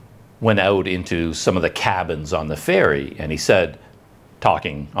he went out into some of the cabins on the ferry, and he said,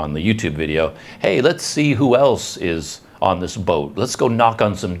 talking on the YouTube video, hey, let's see who else is on this boat. Let's go knock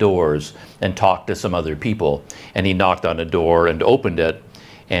on some doors and talk to some other people. And he knocked on a door and opened it,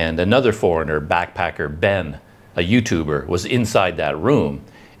 and another foreigner, backpacker Ben, a YouTuber, was inside that room.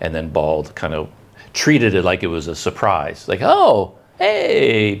 And then Bald kind of treated it like it was a surprise. Like, oh,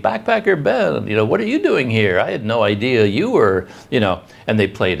 hey, backpacker Ben, what are you doing here? I had no idea you were, and they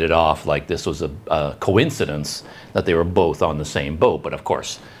played it off like this was a coincidence that they were both on the same boat. But of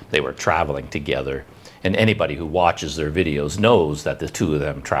course, they were traveling together. And anybody who watches their videos knows that the two of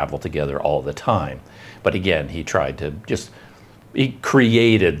them travel together all the time. But again, he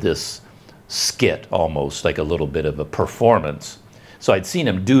created this skit, almost like a little bit of a performance. So I'd seen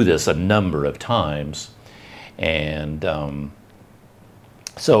him do this a number of times. And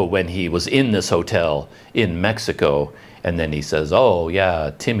so when he was in this hotel in Mexico, and then he says, oh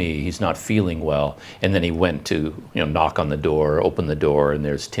yeah, Timmy, he's not feeling well. And then he went to knock on the door, open the door, and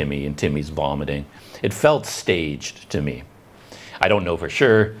there's Timmy, and Timmy's vomiting. It felt staged to me. I don't know for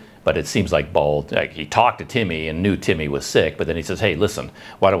sure, but it seems like Bald, he talked to Timmy and knew Timmy was sick, but then he says, hey, listen,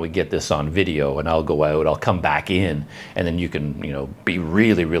 why don't we get this on video, and I'll go out, I'll come back in, and then you can, be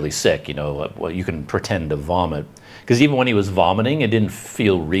really, really sick, you can pretend to vomit. Because even when he was vomiting, it didn't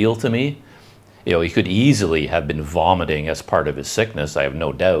feel real to me. He could easily have been vomiting as part of his sickness, I have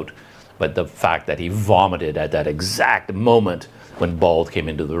no doubt. But the fact that he vomited at that exact moment when Bald came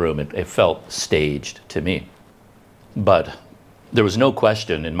into the room, it felt staged to me. But there was no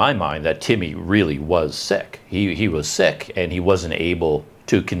question in my mind that Timmy really was sick. He was sick, and he wasn't able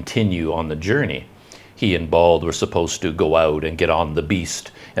to continue on the journey. He and Bald were supposed to go out and get on the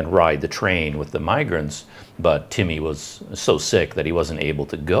beast and ride the train with the migrants, but Timmy was so sick that he wasn't able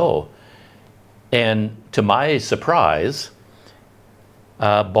to go. And to my surprise,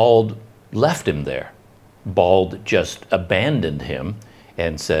 Bald left him there. Bald just abandoned him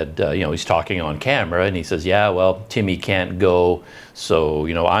and said, you know, he's talking on camera, and he says, yeah, well, Timmy can't go, so,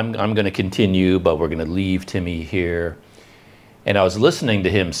 you know, I'm going to continue, but we're going to leave Timmy here. And I was listening to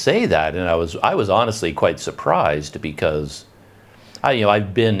him say that, and I was honestly quite surprised, because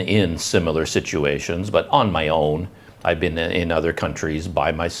I've been in similar situations, but on my own. I've been in other countries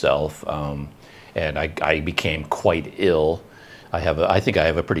by myself, and I became quite ill. I think I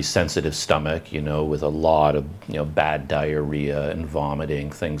have a pretty sensitive stomach, you know, with a lot of, you know, bad diarrhea and vomiting,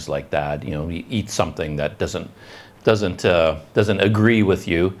 things like that. You know, you eat something that doesn't agree with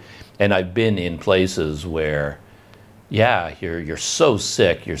you, and I've been in places where, yeah, you're so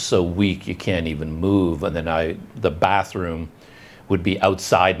sick, you're so weak, you can't even move, and then the bathroom would be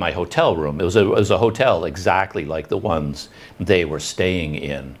outside my hotel room. It was a hotel exactly like the ones they were staying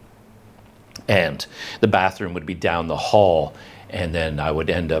in, and the bathroom would be down the hall. And then I would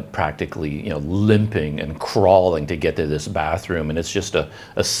end up practically, you know, limping and crawling to get to this bathroom. And it's just a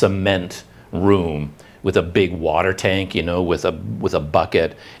cement room with a big water tank, you know, with a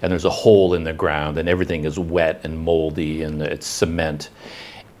bucket. And there's a hole in the ground, and everything is wet and moldy, and it's cement.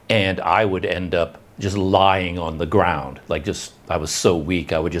 And I would end up just lying on the ground. Like, I was so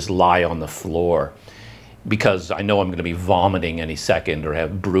weak, I would just lie on the floor, because I know I'm going to be vomiting any second or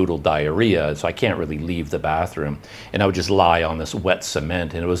have brutal diarrhea, so I can't really leave the bathroom. And I would just lie on this wet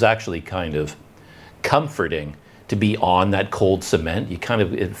cement, and it was actually kind of comforting to be on that cold cement.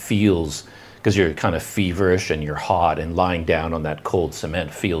 It feels, because you're kind of feverish and you're hot, and lying down on that cold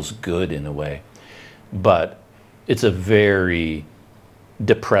cement feels good in a way. But it's a very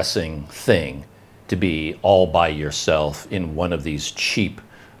depressing thing to be all by yourself in one of these cheap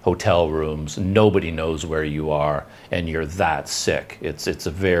hotel rooms. Nobody knows where you are, and you're that sick. It's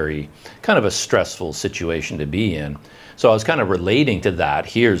a very kind of a stressful situation to be in. So I was kind of relating to that.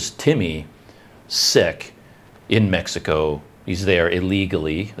 Here's Timmy, sick, in Mexico. He's there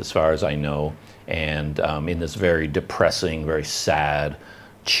illegally, as far as I know, and in this very depressing, very sad,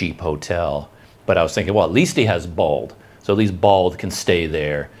 cheap hotel. But I was thinking, well, at least he has Bald. So at least Bald can stay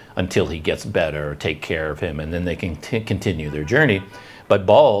there until he gets better, take care of him, and then they can continue their journey. But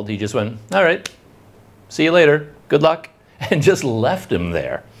Bald, he just went, all right, see you later, good luck, and just left him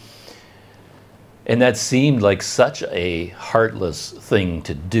there. And that seemed like such a heartless thing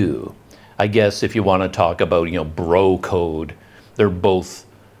to do. I guess if you want to talk about, you know, bro code, they're both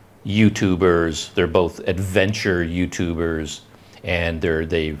YouTubers, they're both adventure YouTubers, and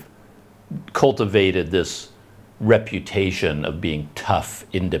they've cultivated this reputation of being tough,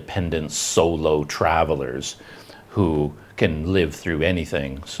 independent, solo travelers who can live through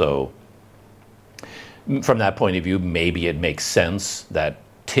anything. So from that point of view, maybe it makes sense that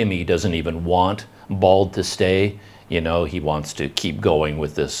Timmy doesn't even want Bald to stay. You know, he wants to keep going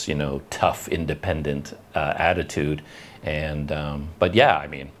with this, you know, tough, independent attitude. And but yeah, I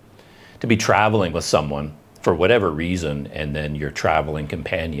mean, to be traveling with someone for whatever reason, and then your traveling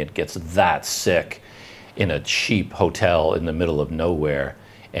companion gets that sick in a cheap hotel in the middle of nowhere,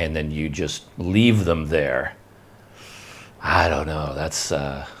 and then you just leave them there. I don't know. That's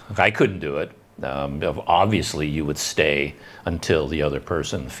I couldn't do it. Obviously, you would stay until the other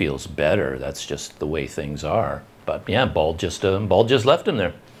person feels better. That's just the way things are. But yeah, Bald just left him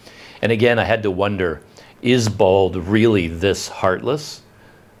there. And again, I had to wonder: is Bald really this heartless,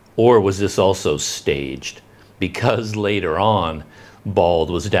 or was this also staged? Because later on, Bald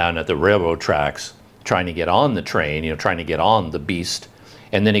was down at the railroad tracks trying to get on the train, you know, trying to get on the beast,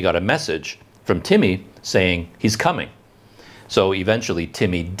 and then he got a message from Timmy saying he's coming. So eventually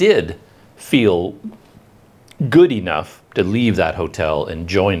Timmy did feel good enough to leave that hotel and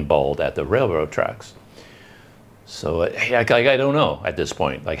join Bald at the railroad tracks. So I don't know at this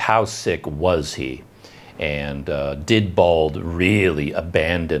point, like, how sick was he? And did Bald really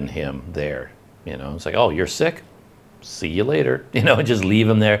abandon him there? You know, it's like, oh, you're sick? See you later, you know, and just leave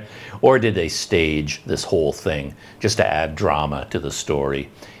him there? Or did they stage this whole thing just to add drama to the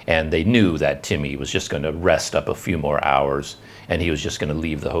story? And they knew that Timmy was just going to rest up a few more hours, and he was just going to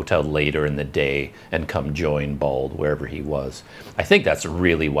leave the hotel later in the day and come join Bald wherever he was. I think that's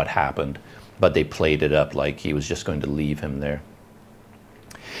really what happened, but they played it up like he was just going to leave him there.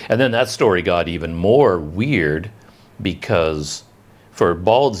 And then that story got even more weird because for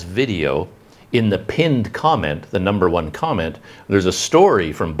Bald's video, in the pinned comment, the #1 comment, there's a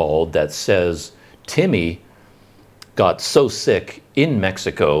story from Bald that says Timmy got so sick in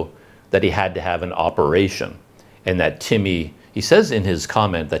Mexico that he had to have an operation. And that Timmy, he says in his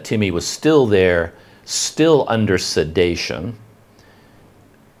comment that Timmy was still there, still under sedation,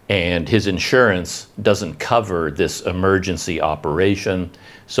 and his insurance doesn't cover this emergency operation.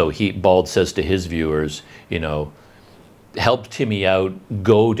 So Bald says to his viewers, you know, help Timmy out,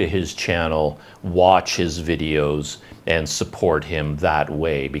 go to his channel, watch his videos, and support him that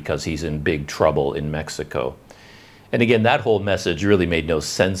way because he's in big trouble in Mexico. And again, that whole message really made no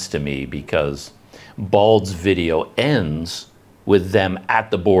sense to me because Bald's video ends with them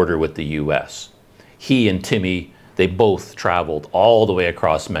at the border with the US. He and Timmy, they both traveled all the way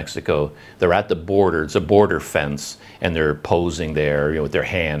across Mexico. They're at the border, it's a border fence, and they're posing there, you know, with their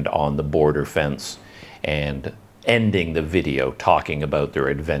hand on the border fence and ending the video talking about their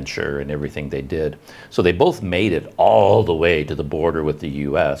adventure and everything they did. So they both made it all the way to the border with the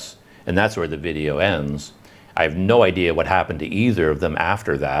US, and that's where the video ends. I have no idea what happened to either of them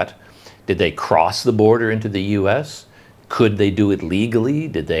after that. Did they cross the border into the US? Could they do it legally?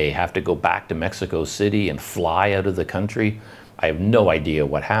 Did they have to go back to Mexico City and fly out of the country? I have no idea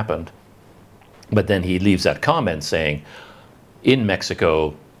what happened. But then he leaves that comment saying, in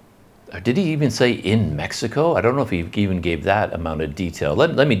Mexico, did he even say in Mexico? I don't know if he even gave that amount of detail.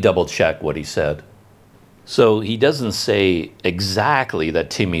 Let me double check what he said. So he doesn't say exactly that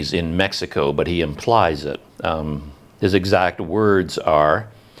Timmy's in Mexico, but he implies it. His exact words are,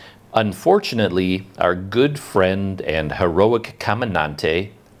 unfortunately, our good friend and heroic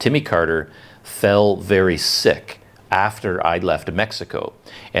caminante, Timmy Carter, fell very sick after I left Mexico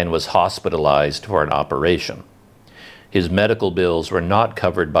and was hospitalized for an operation. His medical bills were not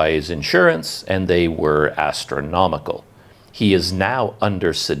covered by his insurance and they were astronomical. He is now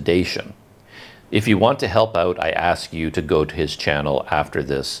under sedation. If you want to help out, I ask you to go to his channel after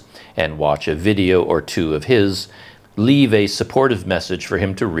this and watch a video or two of his, leave a supportive message for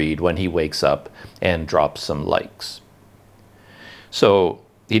him to read when he wakes up, and drop some likes. So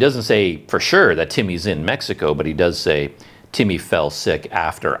he doesn't say for sure that Timmy's in Mexico, but he does say Timmy fell sick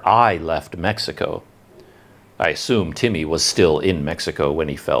after I left Mexico. I assume Timmy was still in Mexico when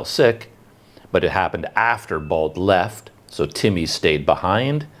he fell sick, but it happened after Bald left, so Timmy stayed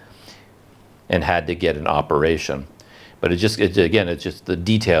behind and had to get an operation. But it's just the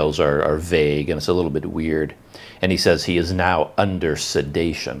details are vague and it's a little bit weird. And he says he is now under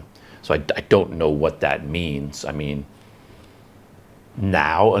sedation. So I don't know what that means. I mean,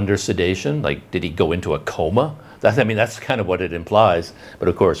 now under sedation? Like, did he go into a coma? That's kind of what it implies. But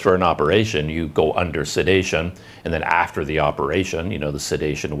of course, for an operation, you go under sedation, and then after the operation, you know, the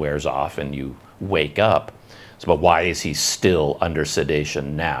sedation wears off and you wake up. So, but why is he still under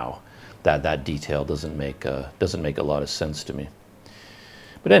sedation now? That detail doesn't make a lot of sense to me.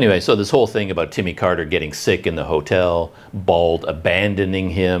 But anyway, so this whole thing about Timmy Carter getting sick in the hotel, Bald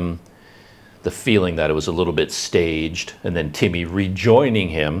abandoning him, the feeling that it was a little bit staged, and then Timmy rejoining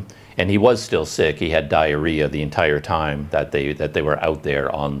him, and he was still sick. He had diarrhea the entire time that they were out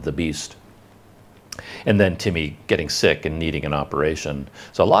there on the beast. And then Timmy getting sick and needing an operation.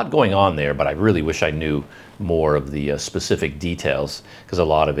 So a lot going on there, but I really wish I knew more of the specific details, because a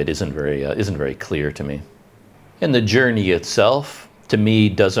lot of it isn't very clear to me. And the journey itself, to me,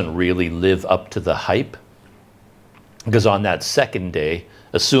 doesn't really live up to the hype, because on that second day,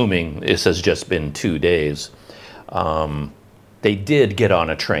 assuming this has just been 2 days, they did get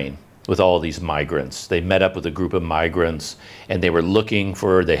on a train with all these migrants. They met up with a group of migrants and they were looking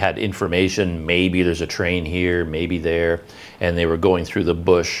for, they had information, maybe there's a train here, maybe there, and they were going through the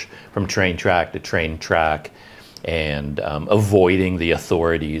bush from train track to train track and avoiding the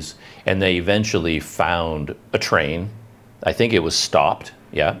authorities, and they eventually found a train. I think it was stopped,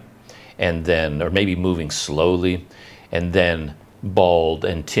 yeah, and then, or maybe moving slowly, and then Bald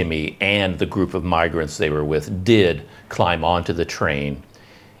and Timmy and the group of migrants they were with did climb onto the train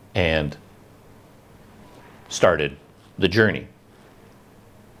and started the journey.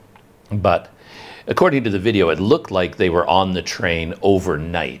 But according to the video, it looked like they were on the train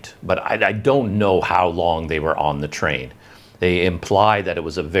overnight, but I don't know how long they were on the train. They imply that it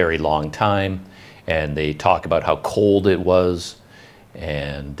was a very long time, and they talk about how cold it was,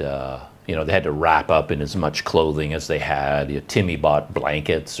 and you know, they had to wrap up in as much clothing as they had. Timmy bought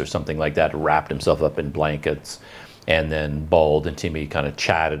blankets or something like that, wrapped himself up in blankets. And then Bald and Timmy kind of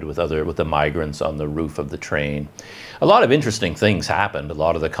chatted with the migrants on the roof of the train. A lot of interesting things happened. A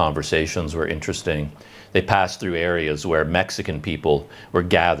lot of the conversations were interesting. They passed through areas where Mexican people were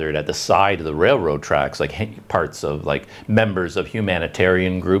gathered at the side of the railroad tracks, like parts of, like, members of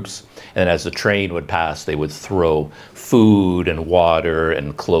humanitarian groups. And as the train would pass, they would throw food and water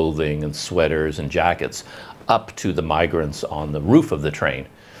and clothing and sweaters and jackets up to the migrants on the roof of the train.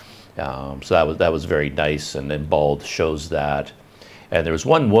 So that was very nice, and then Bald shows that. And there was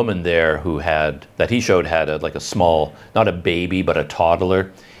one woman there who had like a small, not a baby, but a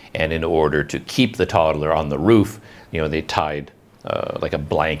toddler. And in order to keep the toddler on the roof, they tied like a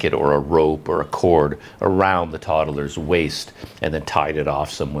blanket or a rope or a cord around the toddler's waist and then tied it off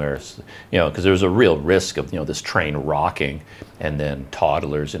somewhere. Because there was a real risk of, this train rocking, and then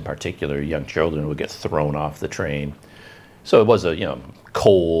toddlers in particular, young children, would get thrown off the train. So it was a,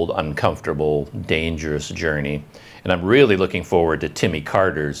 cold, uncomfortable, dangerous journey. And I'm really looking forward to Timmy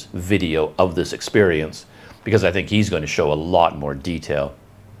Carter's video of this experience, because I think he's going to show a lot more detail.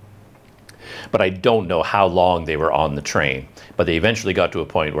 But I don't know how long they were on the train. But they eventually got to a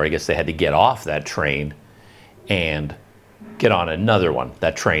point where I guess they had to get off that train and get on another one.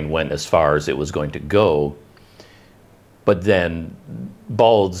 That train went as far as it was going to go. But then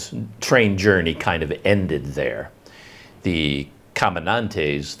Bald's train journey kind of ended there. The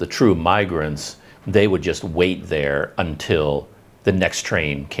caminantes, the true migrants, they would just wait there until the next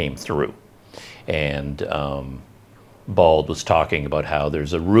train came through. And Bald was talking about how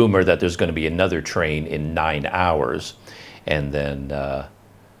there's a rumor that there's going to be another train in 9 hours. And then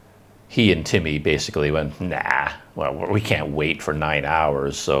he and Timmy basically went, nah, well, we can't wait for 9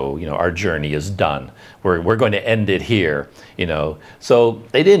 hours. So, our journey is done. We're going to end it here, So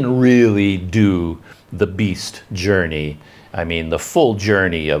they didn't really do the beast journey. I mean, the full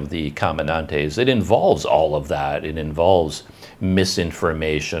journey of the caminantes, it involves all of that. It involves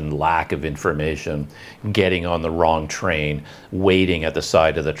misinformation, lack of information, getting on the wrong train, waiting at the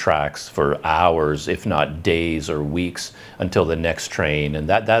side of the tracks for hours, if not days or weeks, until the next train. And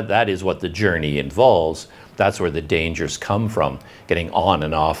that is what the journey involves. That's where the dangers come from, getting on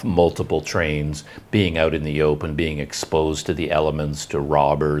and off multiple trains, being out in the open, being exposed to the elements, to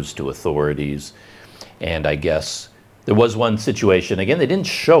robbers, to authorities. And I guess there was one situation, again, they didn't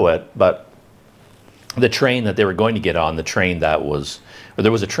show it, but the train that they were going to get on, there was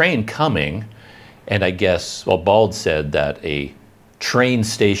a train coming, and I guess, well, Bald said that a train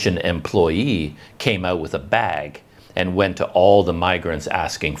station employee came out with a bag and went to all the migrants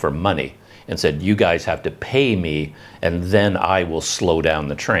asking for money and said, you guys have to pay me and then I will slow down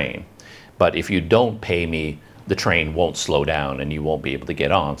the train. But if you don't pay me, the train won't slow down and you won't be able to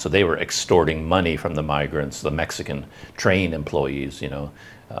get on. So they were extorting money from the migrants, the Mexican train employees,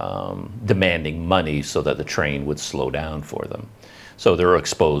 demanding money so that the train would slow down for them. So they were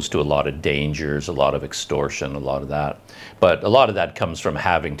exposed to a lot of dangers, a lot of extortion, a lot of that. But a lot of that comes from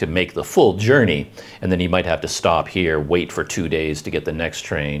having to make the full journey, and then you might have to stop here, wait for 2 days to get the next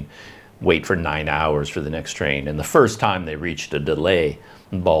train, wait for 9 hours for the next train. And the first time they reached a delay,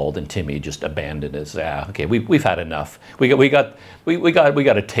 Bald and Timmy just abandoned it. Okay, we've had enough. We got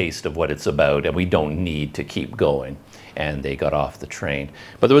a taste of what it's about, and we don't need to keep going. And they got off the train.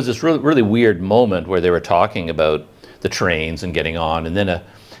 But there was this really weird moment where they were talking about the trains and getting on, and then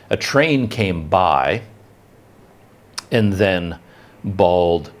a train came by, and then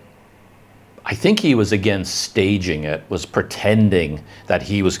Bald, I think he was again staging it, was pretending that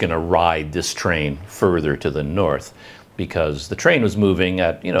he was going to ride this train further to the north, because the train was moving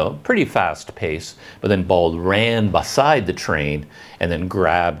at, pretty fast pace. But then Bald ran beside the train and then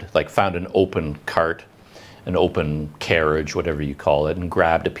found an open cart, an open carriage, whatever you call it, and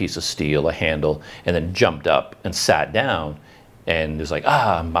grabbed a piece of steel, a handle, and then jumped up and sat down. And was like,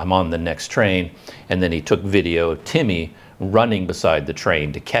 I'm on the next train. And then he took video of Timmy running beside the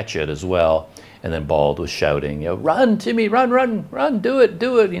train to catch it as well. And then Bald was shouting, run, Timmy, run, do it,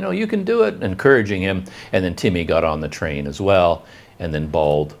 you can do it, encouraging him. And then Timmy got on the train as well. And then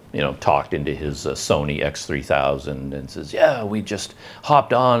Bald, talked into his Sony X3000 and says, yeah, we just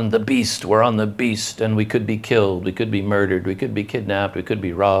hopped on the beast. We're on the beast, and we could be killed, we could be murdered, we could be kidnapped, we could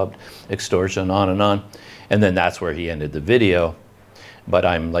be robbed, extortion, on and on. And then that's where he ended the video. But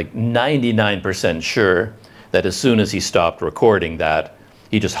I'm like 99% sure that as soon as he stopped recording that,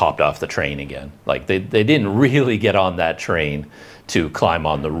 he just hopped off the train again. Like they didn't really get on that train to climb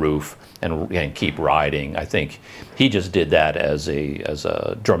on the roof and keep riding. I think he just did that as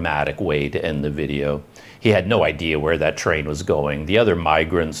a dramatic way to end the video. He had no idea where that train was going. The other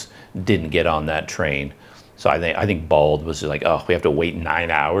migrants didn't get on that train. So I think Bald was like, oh, we have to wait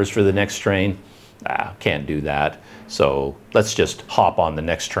 9 hours for the next train. can't do that. So let's just hop on the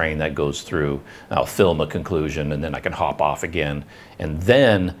next train that goes through. I'll film a conclusion and then I can hop off again. And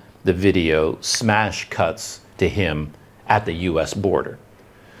then the video smash cuts to him at the US border.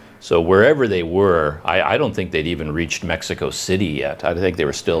 So wherever they were, I don't think they'd even reached Mexico City yet. I think they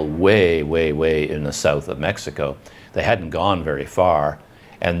were still way, way, way in the south of Mexico. They hadn't gone very far.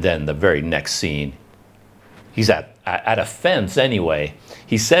 And then the very next scene, he's at a fence anyway.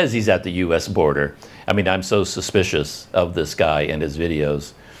 He says he's at the US border. I mean, I'm so suspicious of this guy and his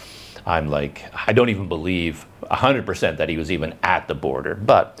videos. I'm like, I don't even believe 100% that he was even at the border.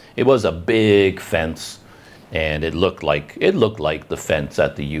 But it was a big fence, and it looked like the fence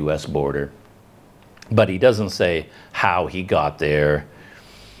at the US border. But he doesn't say how he got there,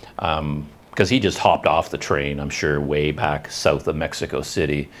 because he just hopped off the train, I'm sure, way back south of Mexico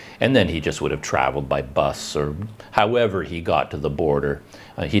City, and then he just would have traveled by bus or however he got to the border.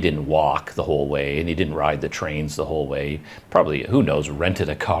 He didn't walk the whole way, and he didn't ride the trains the whole way. Probably, who knows, rented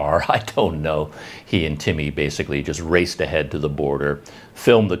a car, I don't know. He and Timmy basically just raced ahead to the border,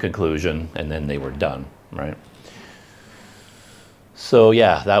 filmed the conclusion, and then they were done, right? So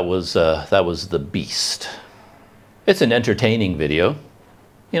yeah, that was The Beast. It's an entertaining video.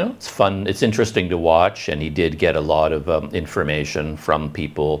 You know, it's fun, it's interesting to watch, and he did get a lot of information from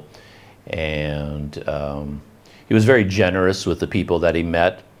people, and he was very generous with the people that he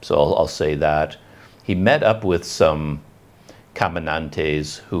met, so I'll say that. He met up with some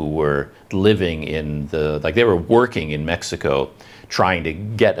caminantes who were living in like they were working in Mexico, trying to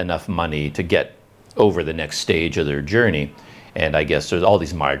get enough money to get over the next stage of their journey. And I guess there's all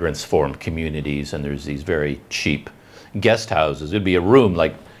these migrants formed communities, and there's these very cheap guest houses. It'd be a room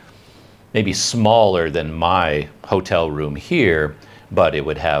like maybe smaller than my hotel room here, but it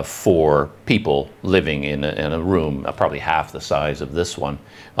would have 4 people living in a room, probably half the size of this one,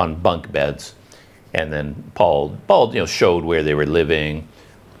 on bunk beds. And then Paul showed where they were living,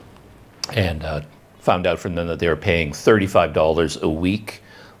 and found out from them that they were paying $35 a week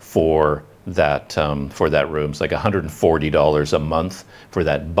for that room. It's like $140 a month for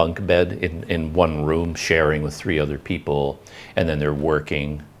that bunk bed in one room, sharing with 3 other people, and then they're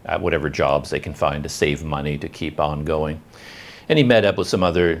working at whatever jobs they can find to save money to keep on going. And he met up with some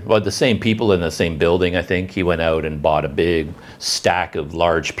other, well, the same people in the same building, I think. He went out and bought a big stack of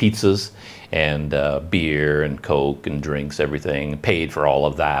large pizzas and beer and Coke and drinks, everything, paid for all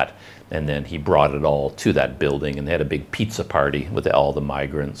of that. And then he brought it all to that building, and they had a big pizza party with all the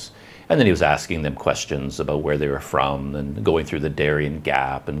migrants. And then he was asking them questions about where they were from, and going through the Darien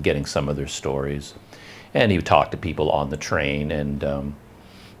Gap and getting some of their stories. And he talked to people on the train, and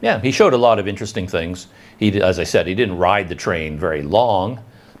yeah, he showed a lot of interesting things. As I said, he didn't ride the train very long,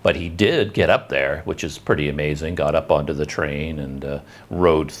 but he did get up there, which is pretty amazing. Got up onto the train and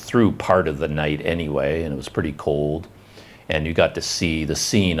rode through part of the night anyway, and it was pretty cold. And you got to see the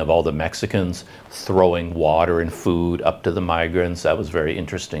scene of all the Mexicans throwing water and food up to the migrants. That was very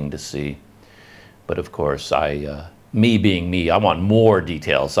interesting to see. But of course, me being me, I want more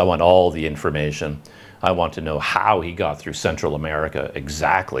details. I want all the information. I want to know how he got through Central America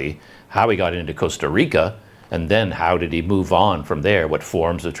exactly, how he got into Costa Rica, and then how did he move on from there? What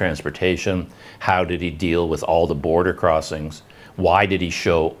forms of transportation? How did he deal with all the border crossings? Why did he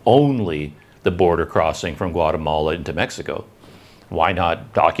show only the border crossing from Guatemala into Mexico? Why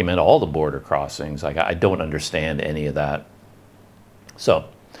not document all the border crossings? I don't understand any of that. So,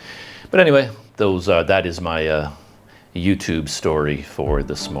 but anyway, that is my YouTube story for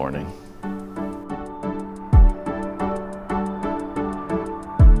this morning.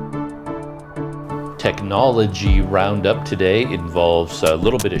 Technology roundup today involves a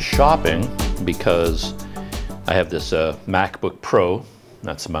little bit of shopping, because I have this MacBook Pro.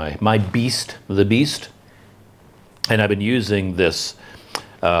 That's my beast, the beast. And I've been using this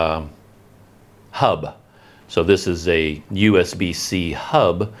hub. So this is a USB-C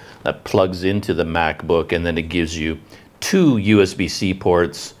hub that plugs into the MacBook, and then it gives you 2 USB-C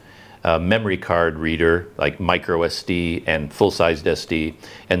ports, memory card reader, like micro SD and full-sized SD,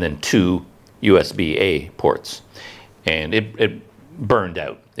 and then 2 USB-A ports. And it burned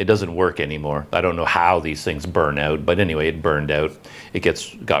out. It doesn't work anymore. I don't know how these things burn out, but anyway, it burned out. It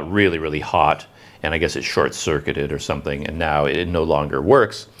got really, really hot, and I guess it short-circuited or something, and now it no longer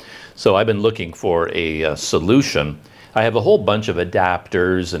works. So I've been looking for a solution. I have a whole bunch of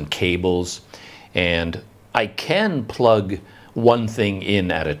adapters and cables, and I can plug one thing in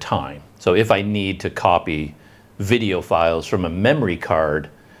at a time. So if I need to copy video files from a memory card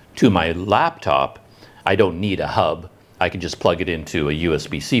to my laptop, I don't need a hub. I can just plug it into a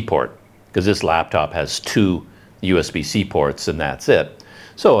USB-C port, because this laptop has 2 USB-C ports, and that's it.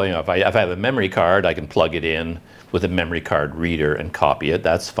 So, if I have a memory card, I can plug it in with a memory card reader and copy it.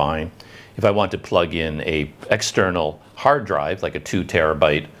 That's fine. If I want to plug in a external hard drive, like a 2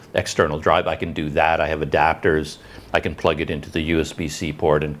 terabyte external drive, I can do that. I have adapters. I can plug it into the USB-C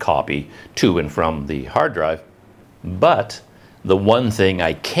port and copy to and from the hard drive. But the one thing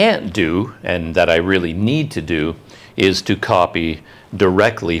I can't do, and that I really need to do, is to copy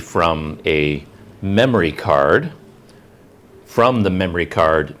directly from a memory card, from the memory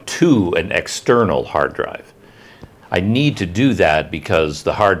card to an external hard drive. I need to do that because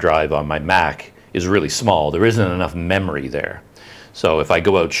the hard drive on my Mac is really small. There isn't enough memory there. So if I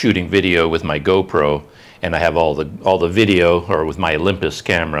go out shooting video with my GoPro and I have all the video, or with my Olympus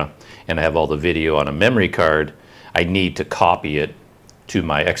camera, and I have all the video on a memory card, I need to copy it to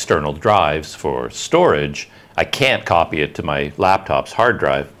my external drives for storage. I can't copy it to my laptop's hard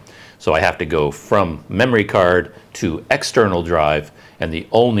drive. So I have to go from memory card to external drive, and the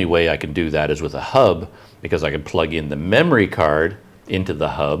only way I can do that is with a hub, because I can plug in the memory card into the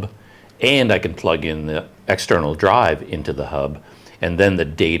hub, and I can plug in the external drive into the hub, and then the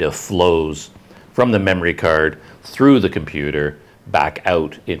data flows from the memory card through the computer back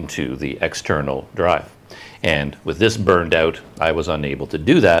out into the external drive. And with this burned out, I was unable to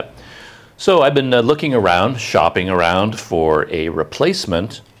do that. So I've been looking around, shopping around for a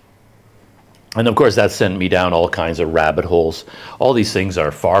replacement. And of course, that sent me down all kinds of rabbit holes. All these things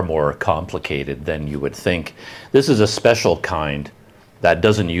are far more complicated than you would think. This is a special kind that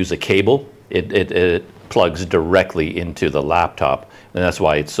doesn't use a cable. It plugs directly into the laptop, and that's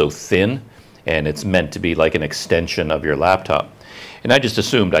why it's so thin, and it's meant to be like an extension of your laptop. And I just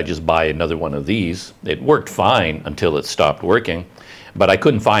assumed I'd just buy another one of these. It worked fine until it stopped working, but I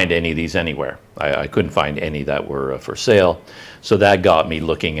couldn't find any of these anywhere. I couldn't find any that were for sale. So that got me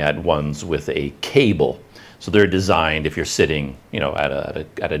looking at ones with a cable. So they're designed if you're sitting,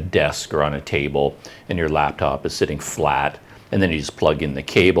 at a desk or on a table, and your laptop is sitting flat, and then you just plug in the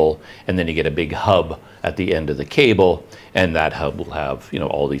cable, and then you get a big hub at the end of the cable, and that hub will have,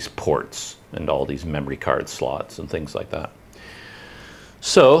 all these ports and all these memory card slots and things like that.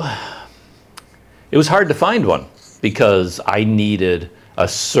 So it was hard to find one because I needed a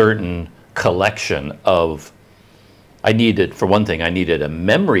certain collection of, for one thing, I needed a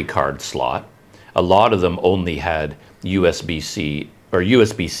memory card slot. A lot of them only had USB-C or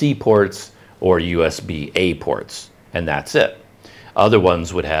USB-C ports or USB-A ports, and that's it. Other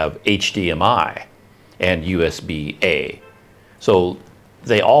ones would have HDMI and USB-A. So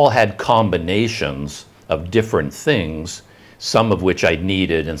they all had combinations of different things, some of which I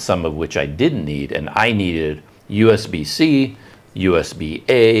needed and some of which I didn't need. And I needed USB-C,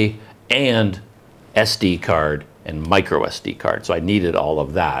 USB-A, and SD card and micro SD card. So I needed all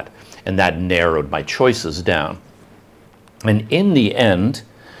of that, and that narrowed my choices down. And in the end,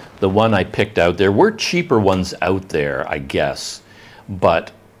 the one I picked out, there were cheaper ones out there, I guess,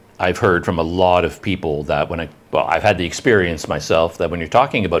 but I've heard from a lot of people that I've had the experience myself that when you're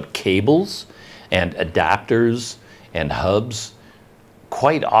talking about cables and adapters and hubs,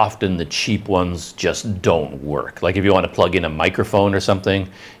 quite often the cheap ones just don't work. Like if you want to plug in a microphone or something,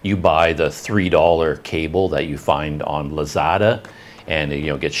 you buy the $3 cable that you find on Lazada, and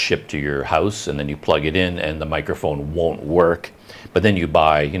it gets shipped to your house, and then you plug it in and the microphone won't work. But then you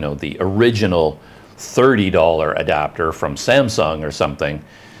buy the original $30 adapter from Samsung or something,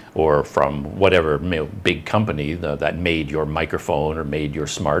 or from whatever big company that made your microphone or made your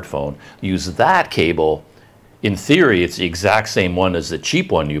smartphone. Use that cable. In theory, it's the exact same one as the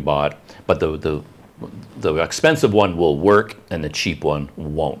cheap one you bought, but the expensive one will work and the cheap one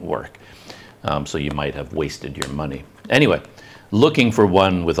won't work. So you might have wasted your money. Anyway, looking for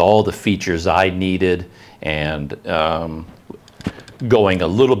one with all the features I needed and going a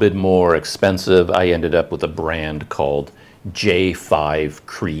little bit more expensive, I ended up with a brand called J5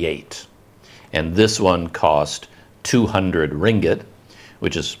 Create. And this one cost 200 ringgit,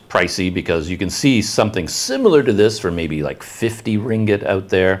 which is pricey because you can see something similar to this for maybe like 50 ringgit out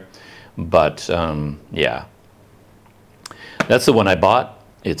there. But yeah, that's the one I bought.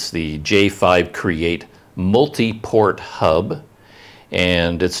 It's the J5 Create multi-port hub.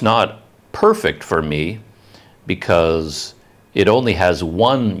 And it's not perfect for me because it only has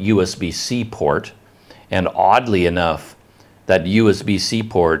one USB-C port. And oddly enough, that USB-C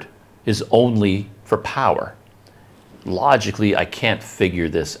port is only for power. Logically, I can't figure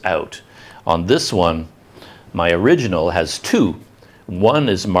this out. On this one, my original has two. One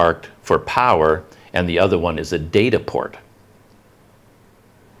is marked for power, and the other one is a data port.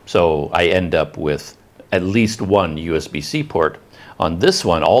 So I end up with at least one USB-C port. On this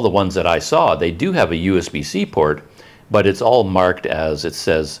one, all the ones that I saw, they do have a USB-C port, but it's all marked as, it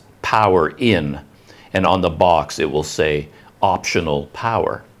says power in, and on the box it will say optional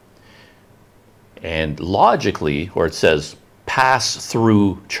power. And logically, where it says pass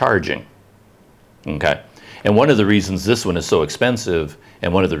through charging, okay? And one of the reasons this one is so expensive,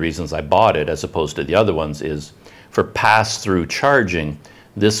 and one of the reasons I bought it as opposed to the other ones, is for pass through charging,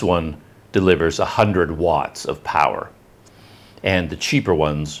 this one delivers 100 watts of power. And the cheaper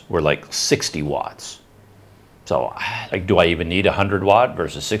ones were like 60 watts. So, like, do I even need 100 watt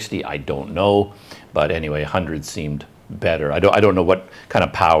versus 60? I don't know. But anyway, 100 seemed better. I don't know what kind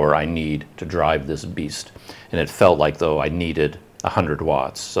of power I need to drive this beast. And it felt like, though, I needed 100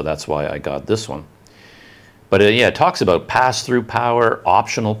 watts. So that's why I got this one. But yeah, it talks about pass-through power,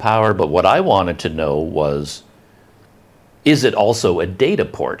 optional power. But what I wanted to know was, is it also a data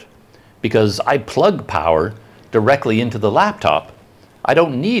port? Because I plug power directly into the laptop. I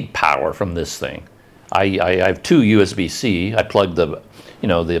don't need power from this thing. I have two USB-C. I plug the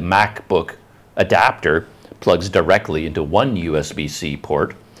MacBook adapter plugs directly into one USB-C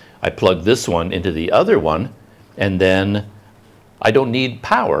port. I plug this one into the other one, and then I don't need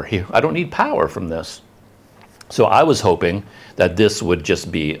power here. I don't need power from this. So I was hoping that this would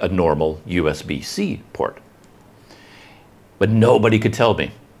just be a normal USB-C port. But nobody could tell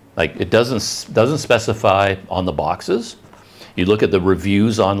me. Like, it doesn't specify on the boxes. You look at the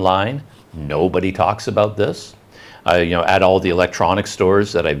reviews online, nobody talks about this. At all the electronic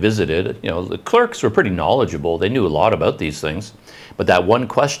stores that I visited, the clerks were pretty knowledgeable. They knew a lot about these things. But that one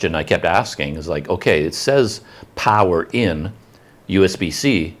question I kept asking is like, okay, it says power in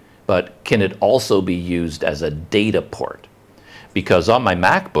USB-C, but can it also be used as a data port? Because on my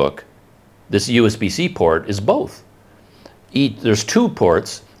MacBook, this USB-C port is both. There's two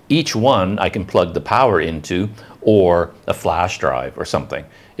ports. Each one I can plug the power into, or a flash drive or something.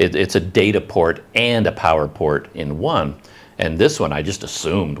 It's a data port and a power port in one. And this one I just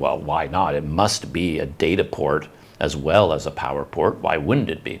assumed, well, why not? It must be a data port as well as a power port. Why wouldn't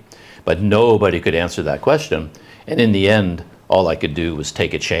it be? But nobody could answer that question. And in the end, all I could do was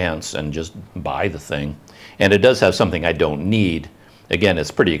take a chance and just buy the thing. And it does have something I don't need. Again,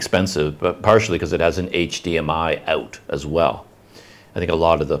 it's pretty expensive, but partially because it has an HDMI out as well. I think a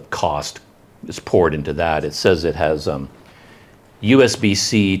lot of the cost is poured into that. It says it has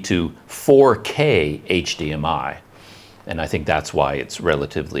USB-C to 4K HDMI, and I think that's why it's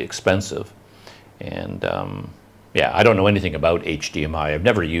relatively expensive. And yeah, I don't know anything about HDMI. I've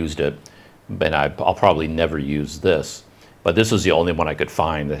never used it, and I'll probably never use this. But this was the only one I could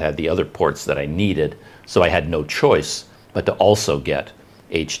find that had the other ports that I needed, so I had no choice but to also get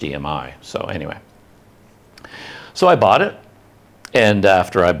HDMI. So anyway, so I bought it. And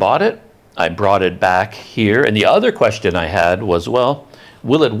after I bought it, I brought it back here. And the other question I had was, well,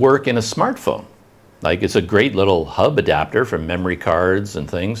 will it work in a smartphone? Like, it's a great little hub adapter for memory cards and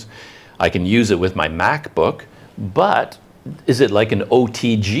things. I can use it with my MacBook, but is it like an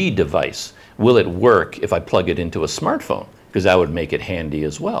OTG device? Will it work if I plug it into a smartphone? Because that would make it handy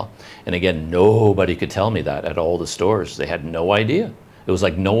as well. And again, nobody could tell me that at all the stores. They had no idea. It was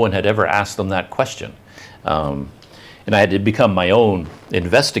like no one had ever asked them that question. And I had to become my own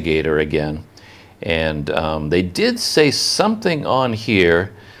investigator again. And they did say something on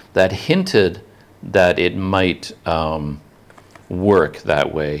here that hinted that it might work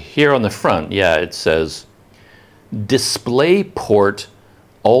that way. Here on the front, yeah, it says display port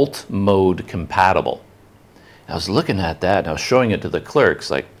alt mode compatible. I was looking at that and I was showing it to the clerks,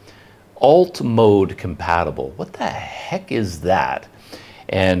 like, alt mode compatible. What the heck is that?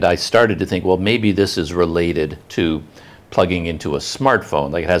 And I started to think, well, maybe this is related to plugging into a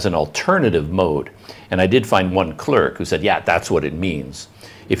smartphone, like it has an alternative mode. And I did find one clerk who said, yeah, that's what it means.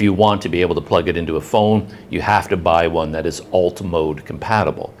 If you want to be able to plug it into a phone, you have to buy one that is alt mode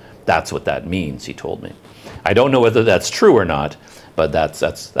compatible. That's what that means, he told me. I don't know whether that's true or not, but that's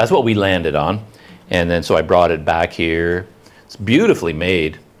what we landed on. And then so I brought it back here. It's beautifully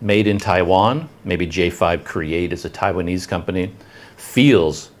made in Taiwan. Maybe J5 Create is a Taiwanese company.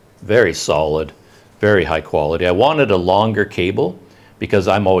 Feels very solid, very high quality. I wanted a longer cable because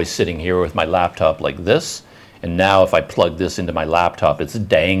I'm always sitting here with my laptop like this. And now if I plug this into my laptop, it's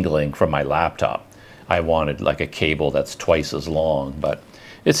dangling from my laptop. I wanted like a cable that's twice as long, but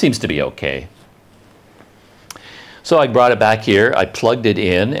it seems to be okay. So I brought it back here, I plugged it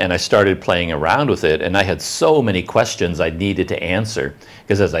in, and I started playing around with it, and I had so many questions I needed to answer,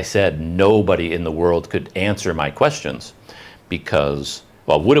 because as I said, nobody in the world could answer my questions. Because,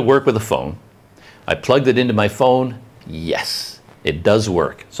 well, would it work with a phone? I plugged it into my phone. Yes, it does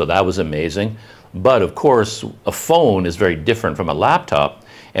work. So that was amazing. But of course, a phone is very different from a laptop.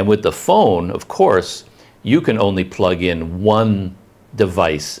 And with the phone, of course, you can only plug in one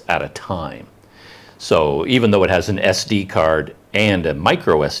device at a time. So even though it has an SD card and a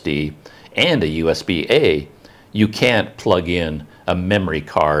micro SD and a USB-A, you can't plug in a memory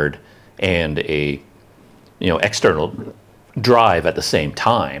card and a external drive at the same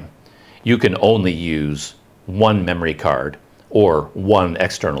time. You can only use one memory card or one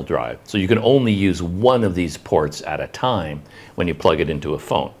external drive. So you can only use one of these ports at a time when you plug it into a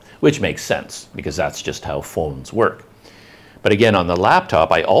phone, which makes sense because that's just how phones work. But again, on the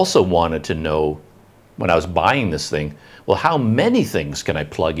laptop, I also wanted to know, when I was buying this thing, well, how many things can I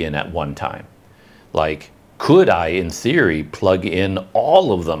plug in at one time? Like, could I, in theory, plug in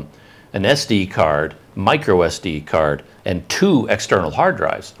all of them? An SD card, micro SD card, and 2 external hard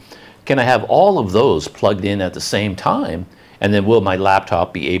drives. Can I have all of those plugged in at the same time? And then will my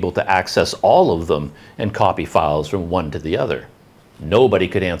laptop be able to access all of them and copy files from one to the other? Nobody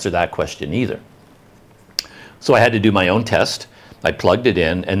could answer that question either. So I had to do my own test. I plugged it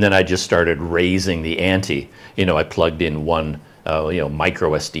in, and then I just started raising the ante. I plugged in one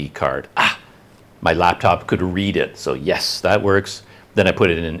micro SD card. My laptop could read it, so yes, that works. Then I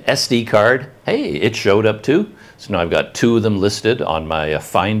put it in an SD card. Hey, it showed up too. So now I've got 2 of them listed on my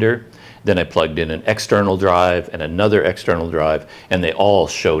Finder. Then I plugged in an external drive and another external drive, and they all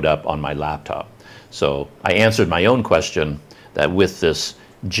showed up on my laptop. So I answered my own question that with this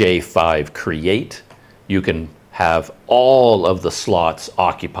J5 Create, you can have all of the slots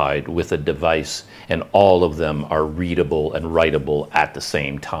occupied with a device, and all of them are readable and writable at the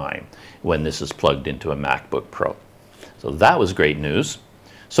same time when this is plugged into a MacBook Pro. So that was great news.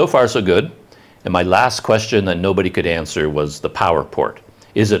 So far, so good. And my last question that nobody could answer was the power port.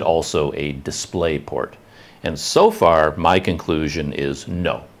 Is it also a display port? And so far, my conclusion is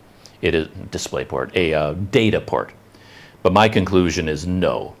no. It is display port, a data port. But my conclusion is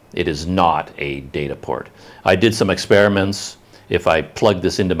no, it is not a data port. I did some experiments. If I plug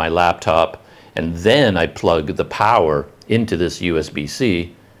this into my laptop and then I plug the power into this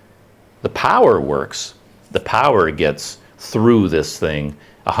USB-C, the power works. The power gets through this thing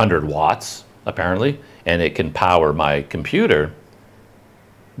 100 watts, apparently, and it can power my computer.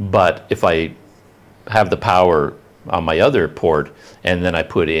 But if I have the power on my other port and then I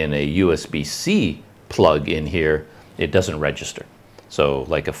put in a USB-C plug in here, it doesn't register. So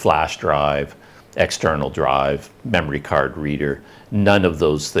like a flash drive, external drive, memory card reader, none of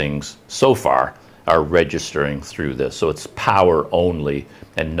those things so far are registering through this. So it's power only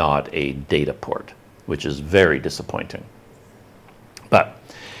and not a data port, which is very disappointing. But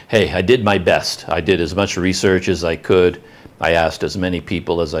hey, I did my best. I did as much research as I could. I asked as many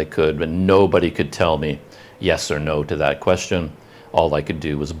people as I could, but nobody could tell me yes or no to that question. All I could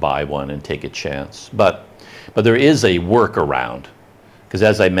do was buy one and take a chance. But there is a workaround, because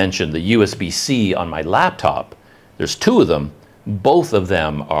as I mentioned, the USB-C on my laptop, there's 2 of them. Both of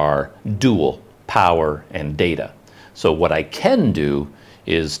them are dual power and data. So what I can do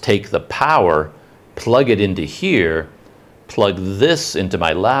is take the power, plug it into here, plug this into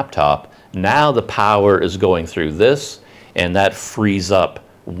my laptop. Now the power is going through this, and that frees up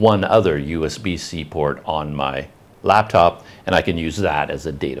one other USB-C port on my laptop, and I can use that as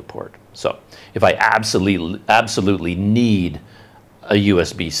a data port. So if I absolutely need a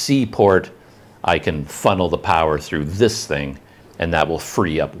USB-C port, I can funnel the power through this thing, and that will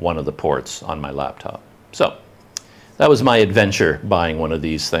free up one of the ports on my laptop. So that was my adventure buying one of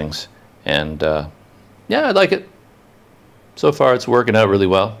these things, and yeah, I like it. So far it's working out really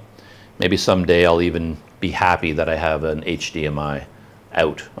well. Maybe someday I'll even be happy that I have an HDMI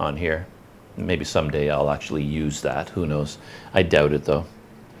out on here. Maybe someday I'll actually use that. Who knows? I doubt it though.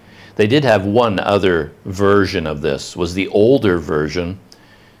 They did have one other version of this, was the older version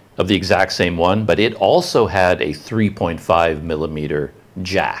of the exact same one, but it also had a 3.5 millimeter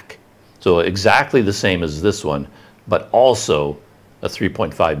jack. So exactly the same as this one, but also a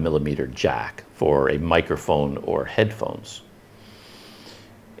 3.5 millimeter jack for a microphone or headphones.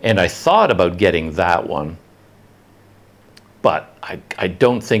 And I thought about getting that one, but I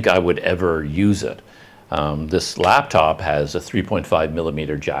don't think I would ever use it. This laptop has a 3.5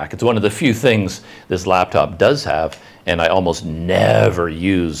 millimeter jack. It's one of the few things this laptop does have, and I almost never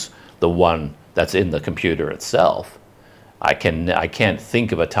use the one that's in the computer itself. I can't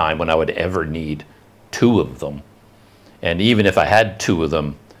think of a time when I would ever need 2 of them. And even if I had 2 of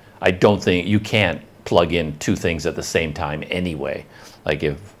them, I don't think you can't plug in 2 things at the same time anyway. Like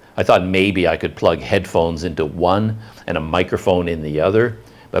if I thought maybe I could plug headphones into one and a microphone in the other,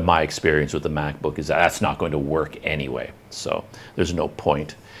 but my experience with the MacBook is that's not going to work anyway, so there's no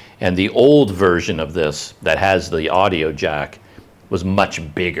point. And the old version of this that has the audio jack was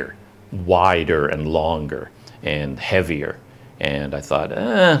much bigger. wider and longer and heavier. And I thought,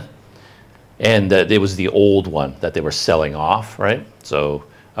 and it was the old one that they were selling off, right? So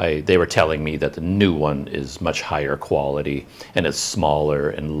they were telling me that the new one is much higher quality and it's smaller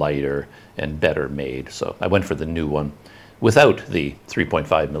and lighter and better made. So I went for the new one without the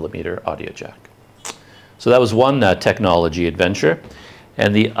 3.5 millimeter audio jack. So that was one technology adventure.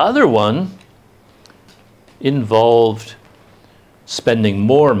 And the other one involved spending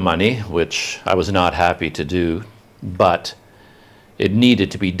more money, which I was not happy to do, but it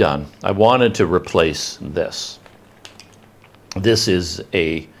needed to be done. I wanted to replace this. This is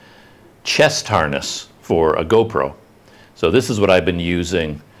a chest harness for a GoPro. So this is what I've been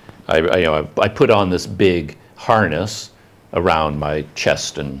using. I put on this big harness around my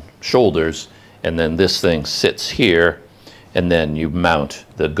chest and shoulders, and then this thing sits here, and then you mount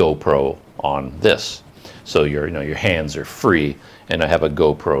the GoPro on this. So your hands are free, and I have a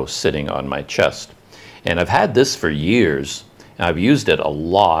GoPro sitting on my chest. And I've had this for years, and I've used it a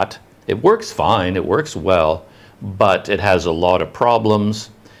lot. It works fine, it works well, but it has a lot of problems.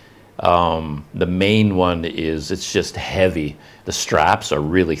 The main one is it's just heavy. The straps are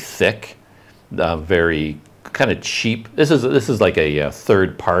really thick, very kind of cheap. This is like a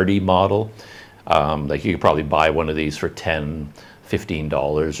third-party model. Like you could probably buy one of these for $10,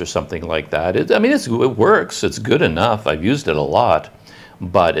 $15 or something like that. I mean, it works. It's good enough. I've used it a lot,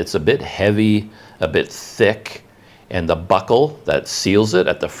 but it's a bit heavy, a bit thick, and the buckle that seals it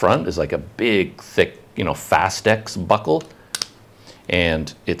at the front is like a big, thick, Fastex buckle,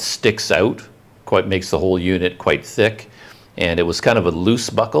 and it sticks out, makes the whole unit quite thick. And it was kind of a loose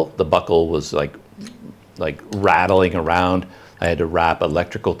buckle. The buckle was like rattling around. I had to wrap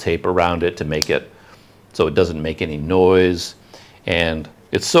electrical tape around it to make it so it doesn't make any noise. And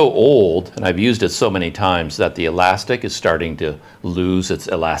it's so old, and I've used it so many times, that the elastic is starting to lose its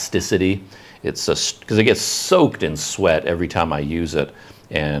elasticity. It's because it gets soaked in sweat every time I use it,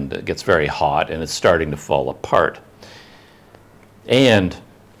 and it gets very hot, and it's starting to fall apart. And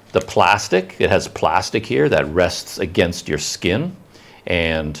the plastic, it has plastic here that rests against your skin,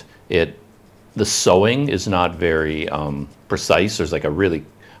 and the sewing is not very precise. There's like a really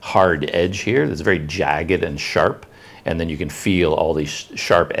hard edge here that's very jagged and sharp, and then you can feel all these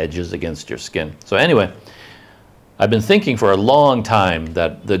sharp edges against your skin. So anyway, I've been thinking for a long time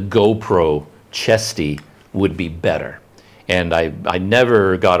that the GoPro Chesty would be better, and I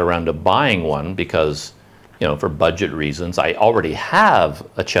never got around to buying one because, for budget reasons. I already have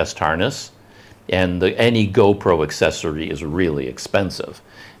a chest harness, and any GoPro accessory is really expensive.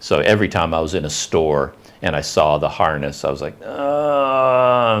 So every time I was in a store and I saw the harness, I was like,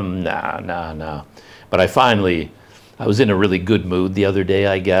 nah. But I was in a really good mood the other day,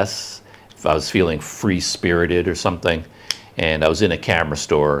 I guess. I was feeling free-spirited or something, and I was in a camera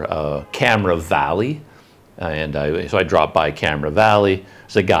store, Camera Valley, and so I dropped by Camera Valley.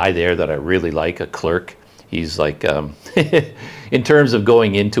 There's a guy there that I really like, a clerk. He's like, in terms of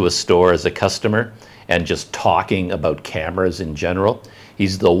going into a store as a customer and just talking about cameras in general,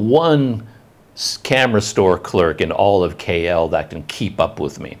 he's the one camera store clerk in all of KL that can keep up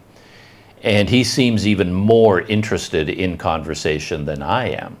with me. And he seems even more interested in conversation than I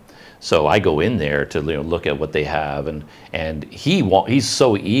am. So I go in there to look at what they have, and he's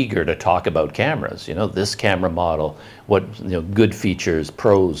so eager to talk about cameras. This camera model, what good features,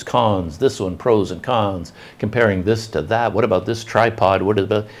 pros, cons. This one, pros and cons. Comparing this to that. What about this tripod? What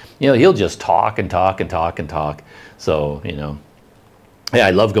about he'll just talk and talk and talk and talk. So yeah, I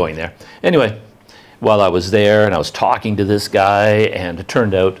love going there. Anyway, while I was there and I was talking to this guy, and it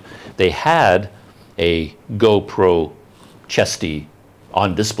turned out they had a GoPro Chesty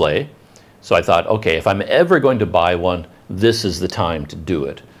on display. So I thought, okay, if I'm ever going to buy one, this is the time to do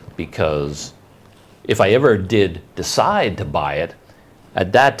it, because if I ever did decide to buy it,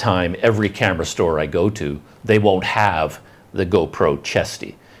 at that time, every camera store I go to, they won't have the GoPro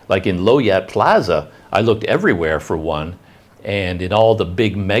Chesty. Like in Loyat Plaza, I looked everywhere for one, and in all the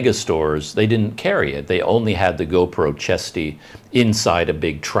big mega stores, they didn't carry it. They only had the GoPro Chesty inside a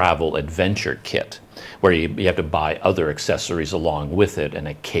big travel adventure kit, where you have to buy other accessories along with it, and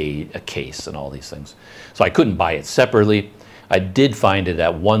a case and all these things. So I couldn't buy it separately. I did find it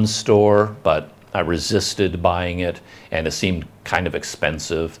at one store, but I resisted buying it, and it seemed kind of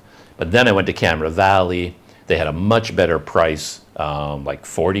expensive. But then I went to Camera Valley. They had a much better price, like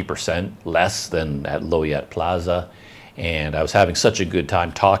 40% less than at Loyat Plaza. And I was having such a good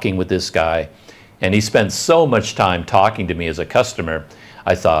time talking with this guy, and he spent so much time talking to me as a customer,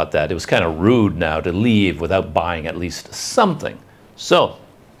 I thought that it was kind of rude now to leave without buying at least something. So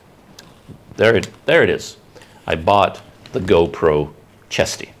there it is. I bought the GoPro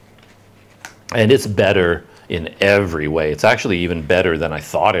Chesty. And it's better in every way. It's actually even better than I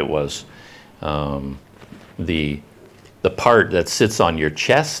thought it was. The part that sits on your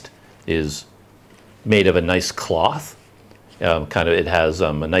chest is made of a nice cloth. It has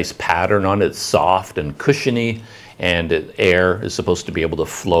a nice pattern on it. It's soft and cushiony, and air is supposed to be able to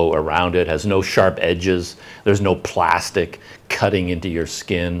flow around it. It has no sharp edges. There's no plastic cutting into your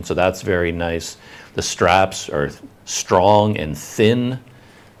skin, so that's very nice. The straps are strong and thin.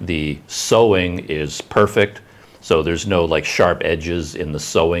 The sewing is perfect, so there's no like sharp edges in the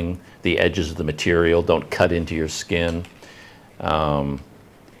sewing. The edges of the material don't cut into your skin.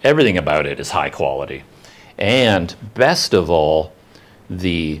 Everything about it is high quality. And best of all,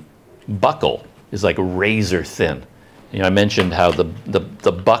 the buckle is like razor thin. You know, I mentioned how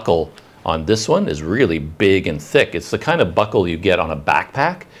the buckle on this one is really big and thick. It's the kind of buckle you get on a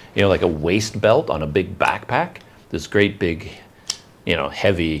backpack, you know, like a waist belt on a big backpack. This great big, you know,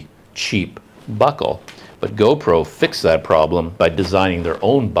 heavy, cheap buckle. But GoPro fixed that problem by designing their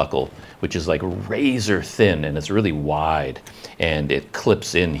own buckle, which is like razor thin, and it's really wide. And it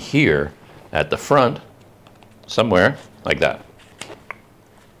clips in here at the front, somewhere like that.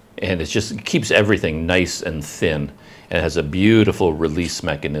 And it keeps everything nice and thin. And it has a beautiful release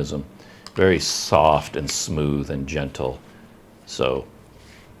mechanism. Very soft and smooth and gentle. So,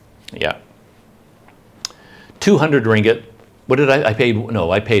 yeah. 200 ringgit. What did I paid? No,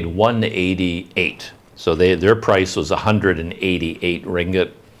 I paid 188. So their price was 188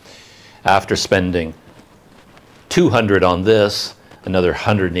 ringgit. After spending 200 on this, another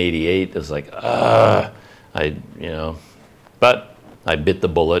 188 is like, but I bit the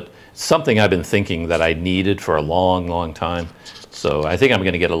bullet. Something I've been thinking that I needed for a long, long time. So I think I'm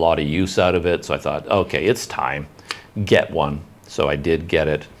going to get a lot of use out of it. So I thought, okay, it's time. Get one. So I did get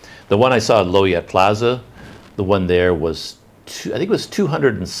it. The one I saw at Loyat Plaza, the one there was, I think it was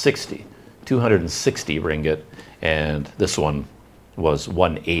 260 ringgit. And this one was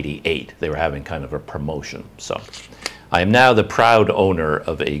 188. They were having kind of a promotion. So I am now the proud owner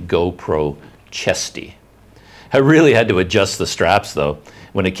of a GoPro Chesty. I really had to adjust the straps though.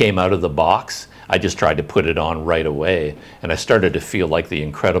 When it came out of the box, I just tried to put it on right away, and I started to feel like the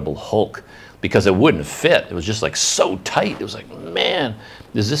Incredible Hulk because it wouldn't fit. It was just like so tight. It was like, man,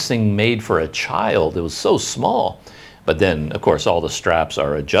 is this thing made for a child? It was so small. But then, of course, all the straps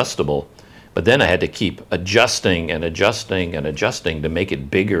are adjustable. But then I had to keep adjusting and adjusting and adjusting to make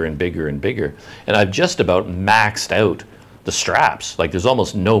it bigger and bigger and bigger. And I've just about maxed out the straps. Like there's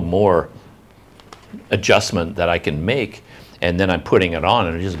almost no more adjustment that I can make. And then I'm putting it on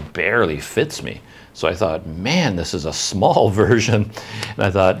and it just barely fits me. So I thought, man, this is a small version. And I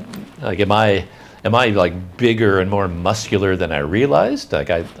thought, like, am I like bigger and more muscular than I realized?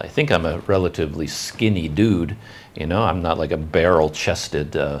 Like I think I'm a relatively skinny dude. You know, I'm not like a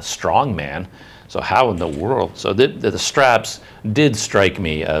barrel-chested strong man. So how in the world? So the straps did strike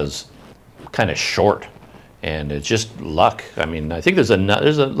me as kind of short, and it's just luck. I mean, I think there's a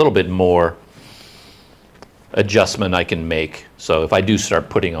little bit more adjustment I can make. So if I do start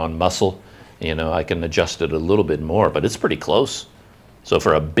putting on muscle, you know, I can adjust it a little bit more, but it's pretty close. So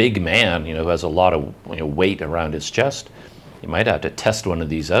for a big man, you know, who has a lot of weight around his chest, you might have to test one of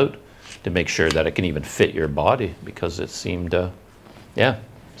these out to make sure that it can even fit your body, because it seemed,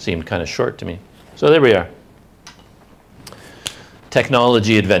 seemed kind of short to me. So there we are.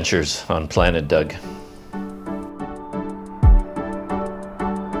 Technology adventures on Planet Doug.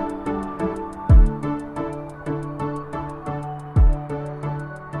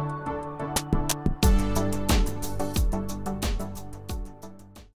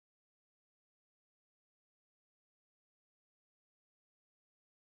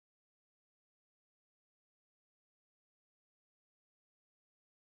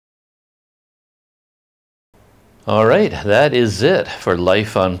 All right, that is it for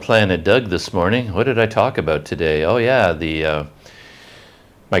Life on Planet Doug this morning. What did I talk about today? Oh yeah,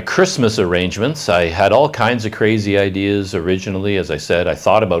 my Christmas arrangements. I had all kinds of crazy ideas originally. As I said, I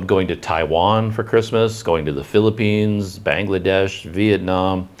thought about going to Taiwan for Christmas, going to the Philippines, Bangladesh,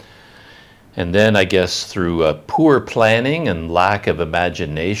 Vietnam. And then I guess through poor planning and lack of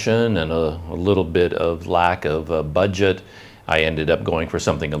imagination and a little bit of lack of budget, I ended up going for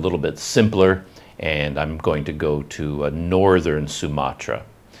something a little bit simpler. And I'm going to go to northern Sumatra,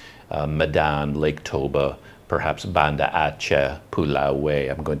 Medan, Lake Toba, perhaps Banda Aceh, Pulau Way.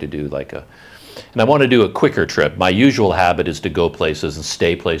 I'm going to do and I want to do a quicker trip. My usual habit is to go places and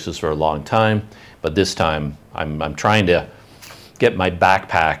stay places for a long time, but this time I'm trying to get my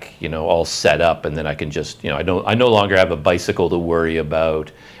backpack, you know, all set up, and then I can just, you know, I no longer have a bicycle to worry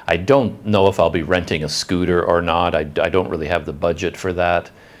about. I don't know if I'll be renting a scooter or not. I don't really have the budget for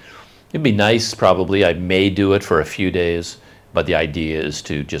that. It'd be nice, probably. I may do it for a few days, but the idea is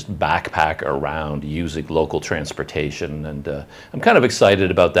to just backpack around using local transportation, and I'm kind of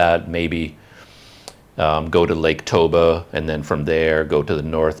excited about that. Maybe go to Lake Toba, and then from there go to the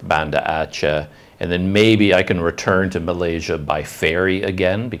North Banda Aceh, and then maybe I can return to Malaysia by ferry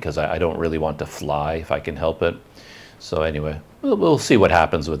again, because I don't really want to fly if I can help it. So anyway, we'll see what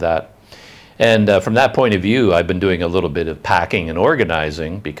happens with that. And from that point of view, I've been doing a little bit of packing and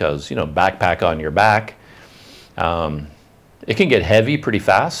organizing, because, you know, backpack on your back, it can get heavy pretty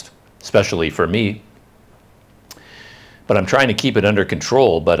fast, especially for me. But I'm trying to keep it under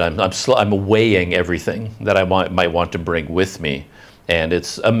control, but I'm weighing everything that I might want to bring with me. And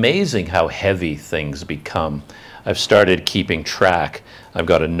it's amazing how heavy things become. I've started keeping track. I've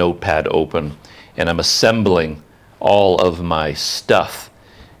got a notepad open, and I'm assembling all of my stuff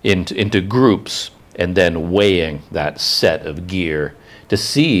into groups, and then weighing that set of gear to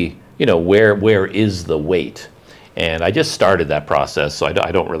see, you know, where is the weight. And I just started that process, so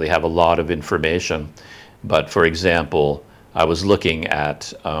I don't really have a lot of information. But for example, I was looking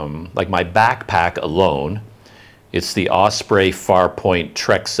at like my backpack alone. It's the Osprey Farpoint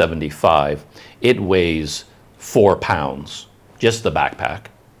Trek 75. It weighs 4 pounds, just the backpack.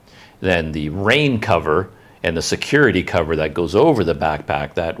 Then the rain cover and the security cover that goes over the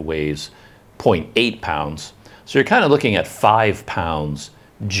backpack, that weighs 0.8 pounds. So you're kind of looking at 5 pounds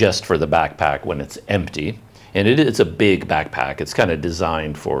just for the backpack when it's empty. And it's a big backpack. It's kind of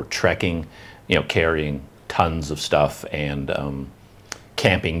designed for trekking, you know, carrying tons of stuff, and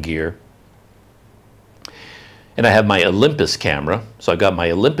camping gear. And I have my Olympus camera. So I've got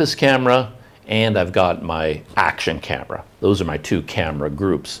my Olympus camera, and I've got my action camera. Those are my two camera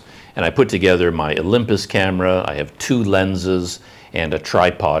groups. And I put together my Olympus camera. I have 2 lenses and a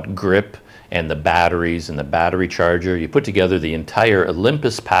tripod grip and the batteries and the battery charger. You put together the entire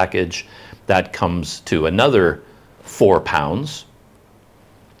Olympus package. That comes to another 4 pounds,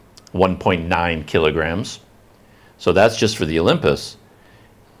 1.9 kilograms. So that's just for the Olympus.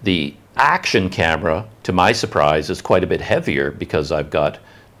 The action camera, to my surprise, is quite a bit heavier, because I've got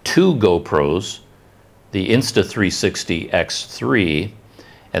 2 GoPros, the Insta360 X3,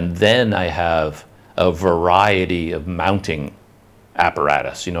 and then I have a variety of mounting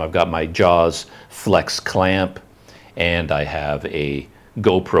apparatus. You know, I've got my Jaws Flex clamp, and I have a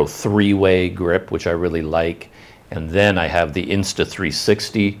GoPro 3-way grip, which I really like. And then I have the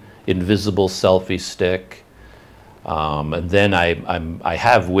Insta360 invisible selfie stick. And then I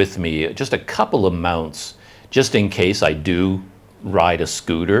have with me just a couple of mounts, just in case I do ride a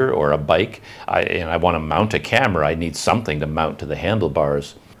scooter or a bike, and I want to mount a camera. I need something to mount to the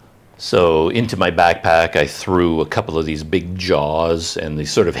handlebars. So into my backpack, I threw a couple of these big Jaws and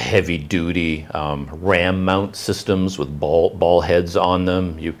these sort of heavy-duty ram mount systems with ball heads on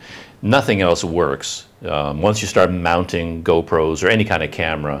them. Nothing else works. Once you start mounting GoPros or any kind of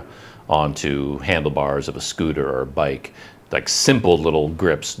camera onto handlebars of a scooter or a bike, like simple little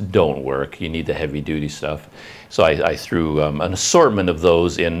grips don't work. You need the heavy-duty stuff. So I threw an assortment of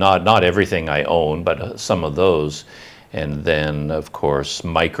those in, not everything I own, but some of those. And then, of course,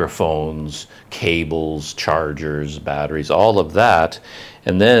 microphones, cables, chargers, batteries, all of that.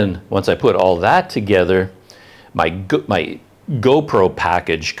 And then once I put all that together, my GoPro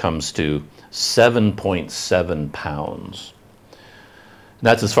package comes to 7.7 pounds.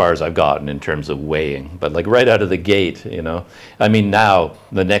 That's as far as I've gotten in terms of weighing. But like right out of the gate, you know, I mean, now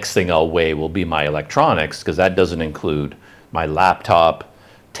the next thing I'll weigh will be my electronics, because that doesn't include my laptop,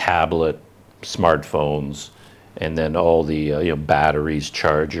 tablet, smartphones, and then all the you know, batteries,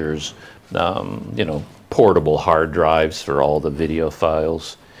 chargers, you know, portable hard drives for all the video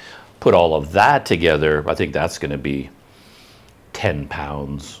files. Put all of that together, I think that's going to be 10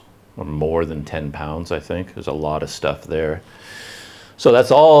 pounds, or more than 10 pounds, I think. There's a lot of stuff there. So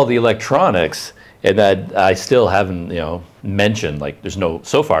that's all the electronics, and that I still haven't, you know, mentioned, like, there's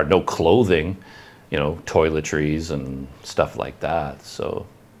so far no clothing, you know, toiletries and stuff like that. So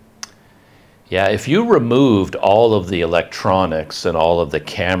yeah, if you removed all of the electronics and all of the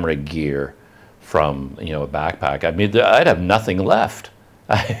camera gear from, you know, a backpack, I mean, I'd have nothing left.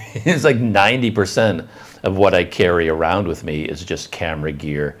 It's like 90% of what I carry around with me is just camera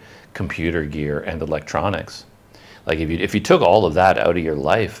gear, computer gear, and electronics. Like if you took all of that out of your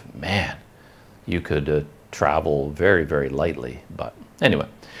life, man, you could travel very, very lightly. But anyway,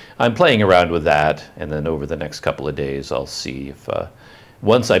 I'm playing around with that, and then over the next couple of days, I'll see if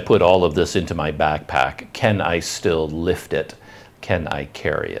once I put all of this into my backpack, can I still lift it? Can I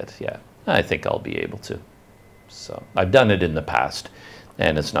carry it? Yeah, I think I'll be able to. So I've done it in the past,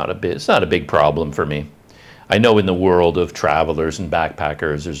 and it's not a big problem for me. I know in the world of travelers and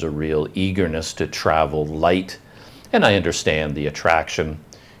backpackers, there's a real eagerness to travel light, and I understand the attraction.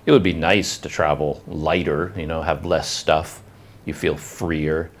 It would be nice to travel lighter, you know, have less stuff. You feel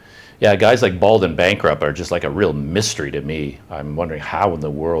freer. Yeah, guys like Bald and Bankrupt are just like a real mystery to me. I'm wondering how in the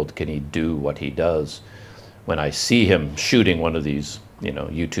world can he do what he does. When I see him shooting one of these, you know,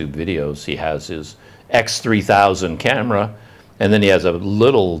 YouTube videos, he has his X3000 camera, and then he has a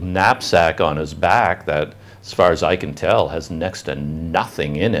little knapsack on his back that, as far as I can tell, has next to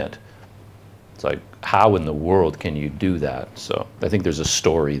nothing in it. It's like, how in the world can you do that? So I think there's a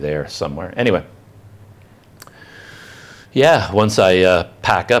story there somewhere. Anyway, yeah, once I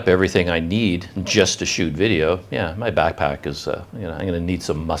pack up everything I need just to shoot video, yeah, my backpack is, you know, I'm going to need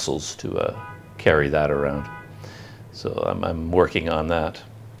some muscles to carry that around. So I'm working on that.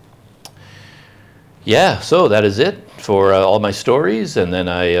 Yeah, so that is it for all my stories. And then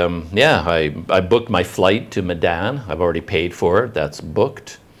I booked my flight to Medan. I've already paid for it. That's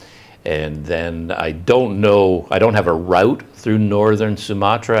booked. And then I don't know, I don't have a route through northern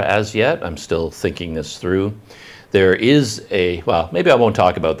Sumatra as yet. I'm still thinking this through. There is well, maybe I won't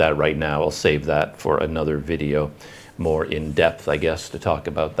talk about that right now. I'll save that for another video, more in depth, I guess, to talk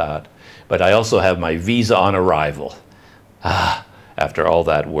about that. But I also have my visa on arrival. After all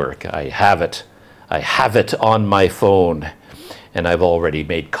that work, I have it. I have it on my phone, and I've already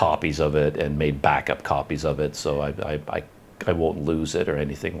made copies of it and made backup copies of it, so I won't lose it or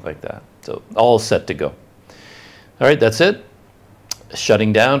anything like that. So all set to go. All right, that's it.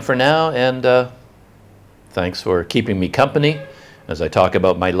 Shutting down for now, and thanks for keeping me company as I talk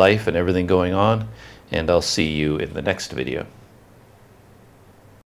about my life and everything going on, and I'll see you in the next video.